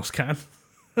no one else can.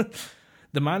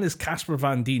 The man is Casper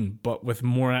Van Dien, but with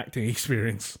more acting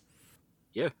experience.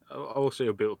 Yeah, I will say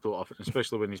he'll be able to pull it off,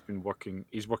 especially when he's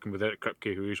working with Eric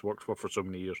Kripke, who he's worked for so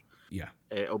many years. Yeah.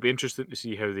 It'll be interesting to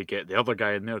see how they get the other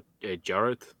guy in there,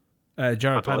 Jared.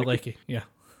 Jared Padalecki, yeah.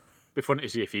 Be fun to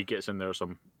see if he gets in there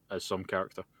as some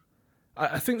character.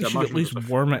 I think they should at least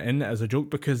worm it in as a joke,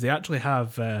 because they actually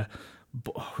have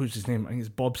who's his name? I think it's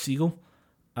Bob Siegel.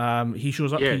 He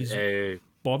shows up. Yeah, he's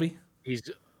Bobby. He's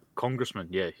Congressman.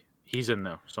 Yeah, he's in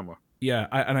there somewhere. Yeah,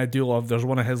 I do love. There's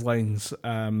one of his lines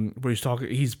where he's talking.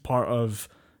 He's part of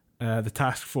the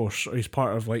task force, or he's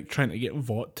part of like trying to get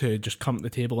VOT to just come to the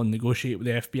table and negotiate with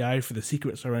the FBI for the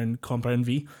secrets around Compound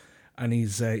V. And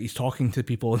he's talking to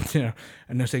people in there,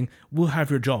 and they're saying, "We'll have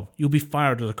your job. You'll be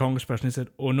fired as a congressperson." He said,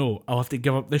 "Oh no, I'll have to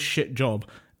give up this shit job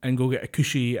and go get a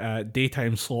cushy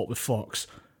daytime slot with Fox.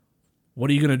 What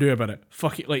are you gonna do about it?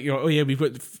 Fuck it! Like, oh yeah, we've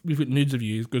got nudes of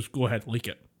you." He goes, "Go ahead, leak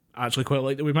it. I actually quite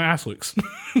like the way my ass looks."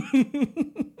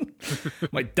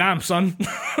 Like, damn son.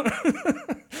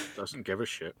 Doesn't give a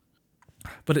shit.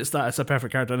 But it's a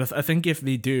perfect character, and I think if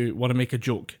they do want to make a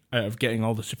joke out of getting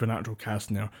all the Supernatural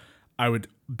cast in there, I would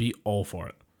be all for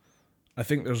it. I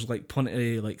think there's like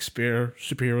plenty of like spare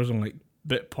superheroes and like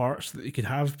bit parts that you could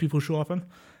have people show up in,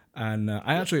 and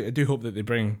I do hope that they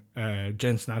bring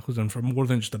Jensen Ackles in for more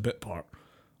than just a bit part.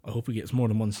 I hope he gets more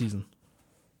than one season.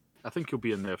 I think he'll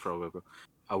be in there for a while.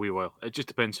 a wee while. It just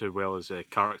depends how well his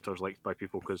character's liked by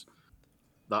people, because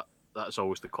that's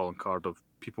always the calling card of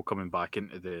people coming back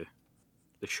into the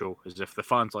show. Is if the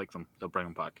fans like them, they'll bring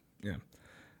them back. Yeah,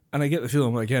 and I get the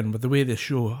feeling again with the way this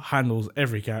show handles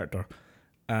every character.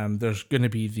 There's going to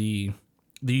be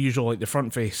the usual, like the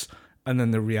front face, and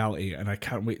then the reality, and I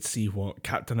can't wait to see what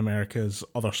Captain America's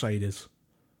other side is.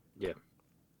 Yeah.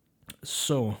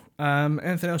 So,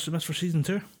 anything else you missed for season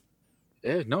 2?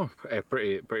 No,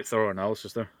 pretty thorough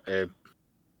analysis there.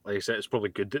 Like I said, it's probably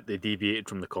good that they deviated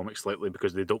from the comics slightly,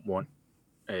 because they don't want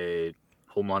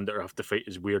Homelander to have to fight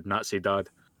his weird Nazi dad.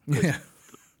 Yeah.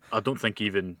 I don't think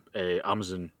even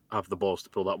Amazon have the balls to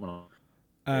pull that one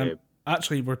off.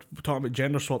 Actually, we're talking about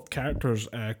gender swapped characters.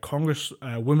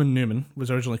 Congresswoman Newman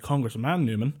was originally Congressman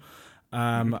Newman,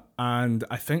 and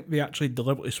I think they actually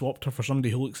deliberately swapped her for somebody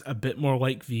who looks a bit more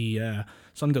like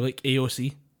somebody like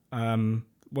AOC, one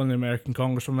of the American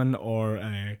congresswomen, or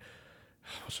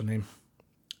what's her name?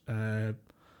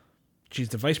 She's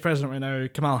the vice president right now,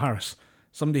 Kamala Harris.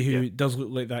 Somebody who does look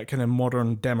like that kind of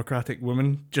modern democratic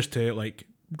woman, just to like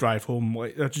drive home,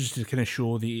 like just to kind of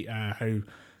show the how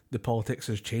the politics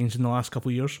has changed in the last couple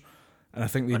of years. And I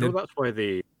think they did. That's why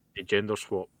they gender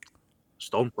swapped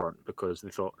Stormfront, because they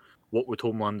thought, what would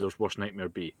Homelander's worst nightmare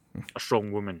be? A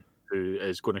strong woman who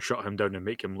is going to shut him down and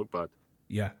make him look bad.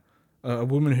 Yeah, a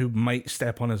woman who might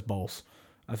step on his balls.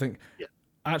 I think. Yeah.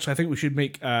 Actually, I think we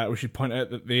should point out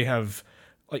that they have,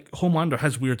 like, Homelander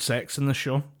has weird sex in this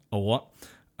show a lot.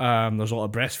 There's a lot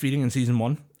of breastfeeding in season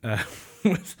 1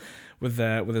 with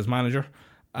his manager,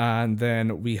 and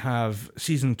then we have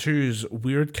season 2's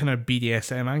weird kind of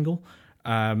BDSM angle.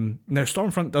 Now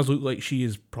Stormfront does look like she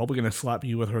is probably going to slap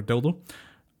you with her dildo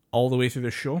all the way through the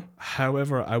show.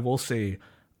 However, I will say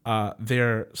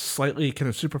they're slightly kind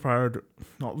of superpowered,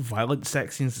 not violent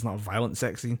sex scenes. It's not a violent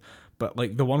sex scene, but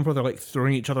like the one where they're like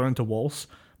throwing each other into walls,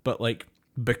 but like,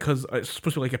 because it's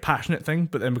supposed to be like a passionate thing,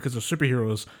 but then because they're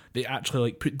superheroes, they actually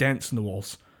like put dents in the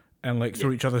walls and like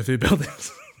throw each other through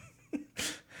buildings.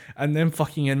 And then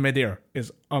fucking in midair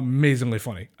is amazingly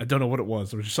funny. I don't know what it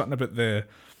was. There was just something about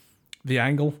the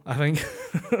angle, I think.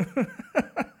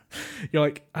 You're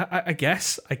like, I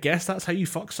guess that's how you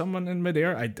fuck someone in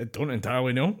midair. I don't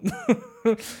entirely know.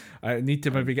 I need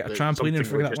to maybe get a trampoline and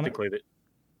figure that one out.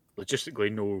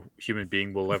 Logistically, no human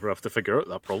being will ever have to figure out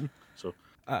that problem. So,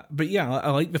 but yeah, I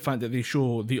like the fact that they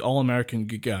show the all-American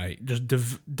good guy just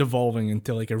devolving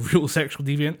into like a real sexual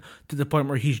deviant, to the point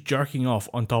where he's jerking off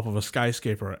on top of a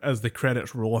skyscraper as the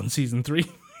credits roll on season 3.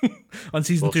 On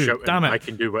season 2, damn it! I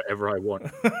can do whatever I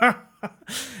want.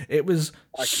 It was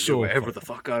I can do whatever the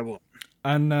fuck I want.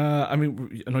 And I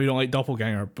mean, I know you don't like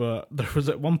Doppelganger, but there was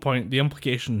at one point the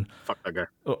implication. Fuck that guy.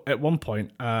 At one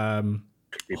point,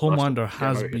 Homelander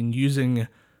has been using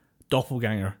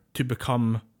Doppelganger to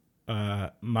become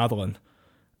Madeline,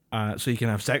 so he can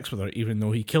have sex with her, even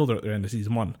though he killed her at the end of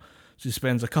season 1. So he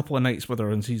spends a couple of nights with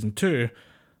her in season 2,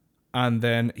 and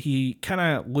then he kind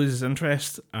of loses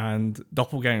interest, and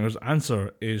Doppelganger's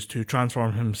answer is to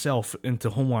transform himself into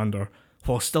Homelander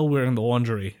while still wearing the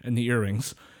lingerie and the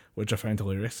earrings, which I found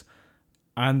hilarious.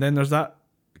 And then there's that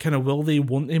kind of will they,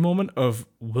 won't they moment of,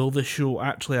 will the show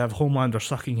actually have Homelander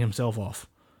sucking himself off?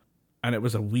 And it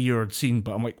was a weird scene,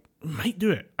 but I'm like, might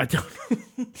do it. I don't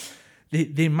know.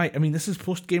 They might. I mean, this is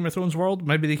post Game of Thrones world.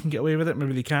 Maybe they can get away with it.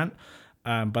 Maybe they can't.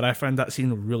 But I found that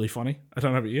scene really funny. I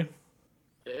don't know about you.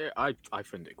 I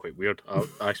found it quite weird.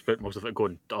 I spent most of it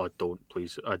going, oh, don't,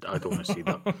 please. I don't want to see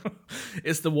that.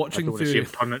 It's the watching through. I don't want to see him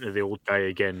turn into the old guy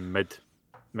again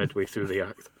midway through the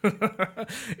act.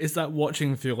 It's that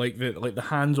watching through like the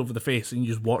hands over the face, and you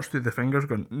just watch through the fingers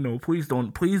going, no, please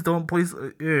don't, please.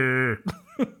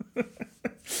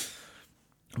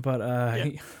 But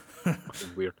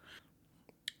weird.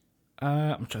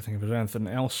 I'm trying to think if there's anything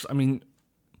else. I mean,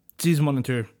 season 1 and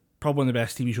 2, probably one of the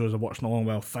best TV shows I've watched in a long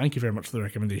while. Thank you very much for the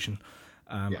recommendation.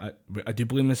 I do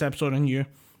blame this episode on you,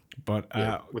 but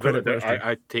without a doubt,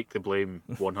 I take the blame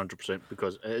 100%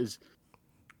 because it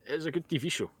is a good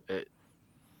TV show. It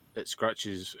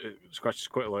scratches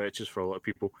quite a lot of itches for a lot of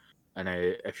people, and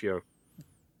if you're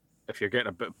getting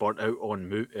a bit burnt out on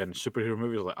superhero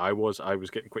movies like I was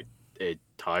getting quite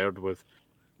tired with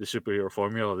the superhero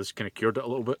formula. This kind of cured it a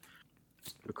little bit,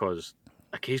 because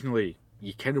occasionally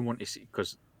you kind of want to see,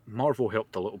 because Marvel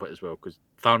helped a little bit as well, because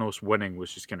Thanos winning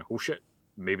was just kind of, oh shit,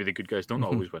 maybe the good guys don't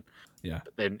always win. Yeah.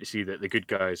 But then to see that the good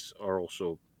guys are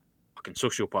also fucking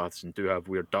sociopaths and do have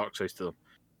weird dark sides to them,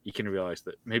 you can realise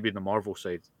that maybe the Marvel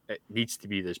side, it needs to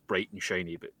be this bright and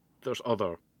shiny, but there's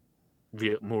other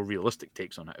more realistic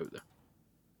takes on it out there.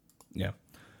 Yeah.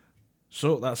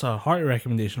 So that's a hearty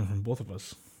recommendation from both of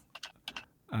us.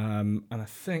 And I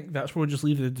think that's where we'll just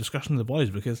leave the discussion of The Boys,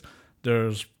 because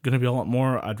there's going to be a lot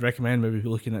more. I'd recommend maybe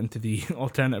looking into the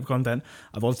alternative content.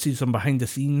 I'd love to see some behind the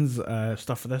scenes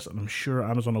stuff for this, and I'm sure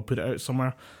Amazon will put it out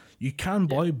somewhere. You can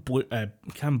buy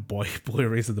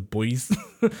Blu-rays of The Boys.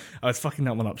 I was fucking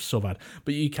that one up so bad.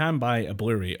 But you can buy a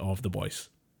Blu-ray of The Boys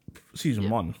season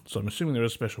 1. So I'm assuming there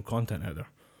is special content out there.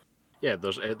 Yeah,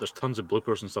 there's tons of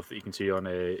bloopers and stuff that you can see on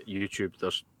YouTube.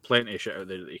 There's plenty of shit out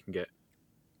there that you can get.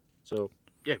 So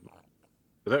yeah,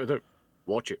 without a doubt,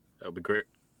 watch it. That'll be great.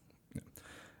 Yeah.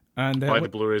 And buy the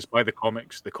Blu-rays, buy the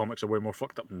comics. The comics are way more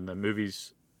fucked up than the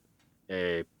movies,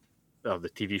 of the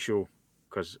TV show.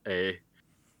 Because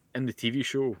in the TV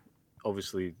show,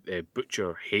 obviously,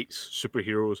 Butcher hates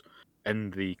superheroes. In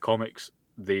the comics,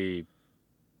 they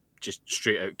just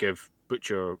straight out give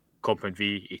Butcher Compound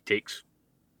V. He takes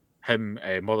him,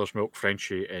 Mother's Milk,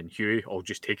 Frenchie, and Huey all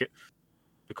just take it,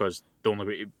 because the only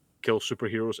way to kill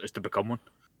superheroes is to become one.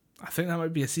 I think that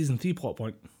might be a season 3 plot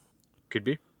point. Could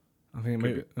be. I think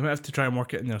I might have to try and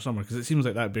work it in there somewhere, because it seems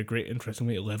like that'd be a great, interesting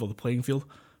way to level the playing field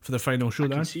for the final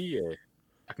showdown.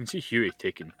 I can see Huey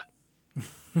taking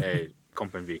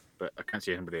Compound V, but I can't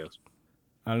see anybody else.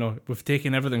 I don't know. We've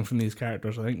taken everything from these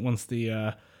characters. I think once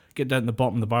they get down to the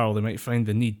bottom of the barrel, they might find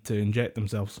the need to inject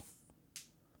themselves.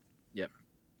 Yeah.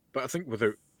 But I think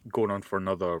without going on for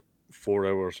another 4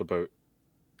 hours about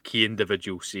key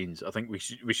individual scenes, I think we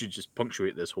should just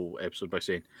punctuate this whole episode by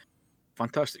saying,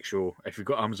 fantastic show. If you've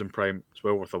got Amazon Prime, it's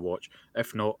well worth a watch.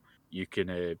 If not, you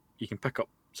can pick up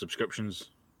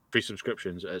subscriptions, free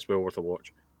subscriptions. It's well worth a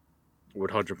watch. Would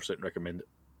 100% recommend it.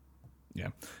 Yeah,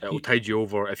 it'll tide you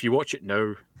over. If you watch it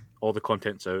now, all the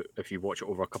content's out. If you watch it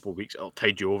over a couple of weeks, it'll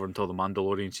tide you over until The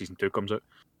Mandalorian season 2 comes out.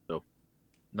 So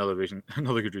another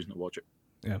good reason to watch it.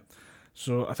 Yeah.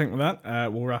 So I think with that,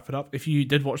 we'll wrap it up. If you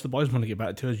did watch The Boys and want to get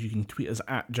back to us, you can tweet us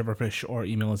at Gibberpish or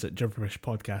email us at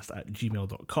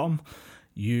gibberpishpodcast@gmail.com.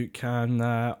 You can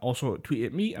also tweet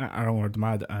at me at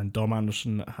AaronLordMad, and Dom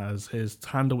Anderson has his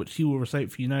handle, which he will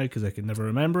recite for you now because I can never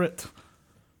remember it.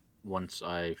 Once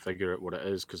I figure out what it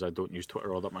is, because I don't use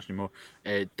Twitter all that much anymore.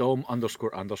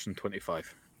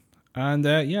 Dom_Anderson25. And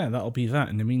yeah, that'll be that.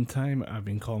 In the meantime, I've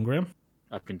been Colin Graham.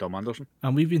 I've been Dom Anderson.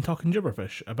 And we've been talking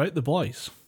Gibberpish about The Boys.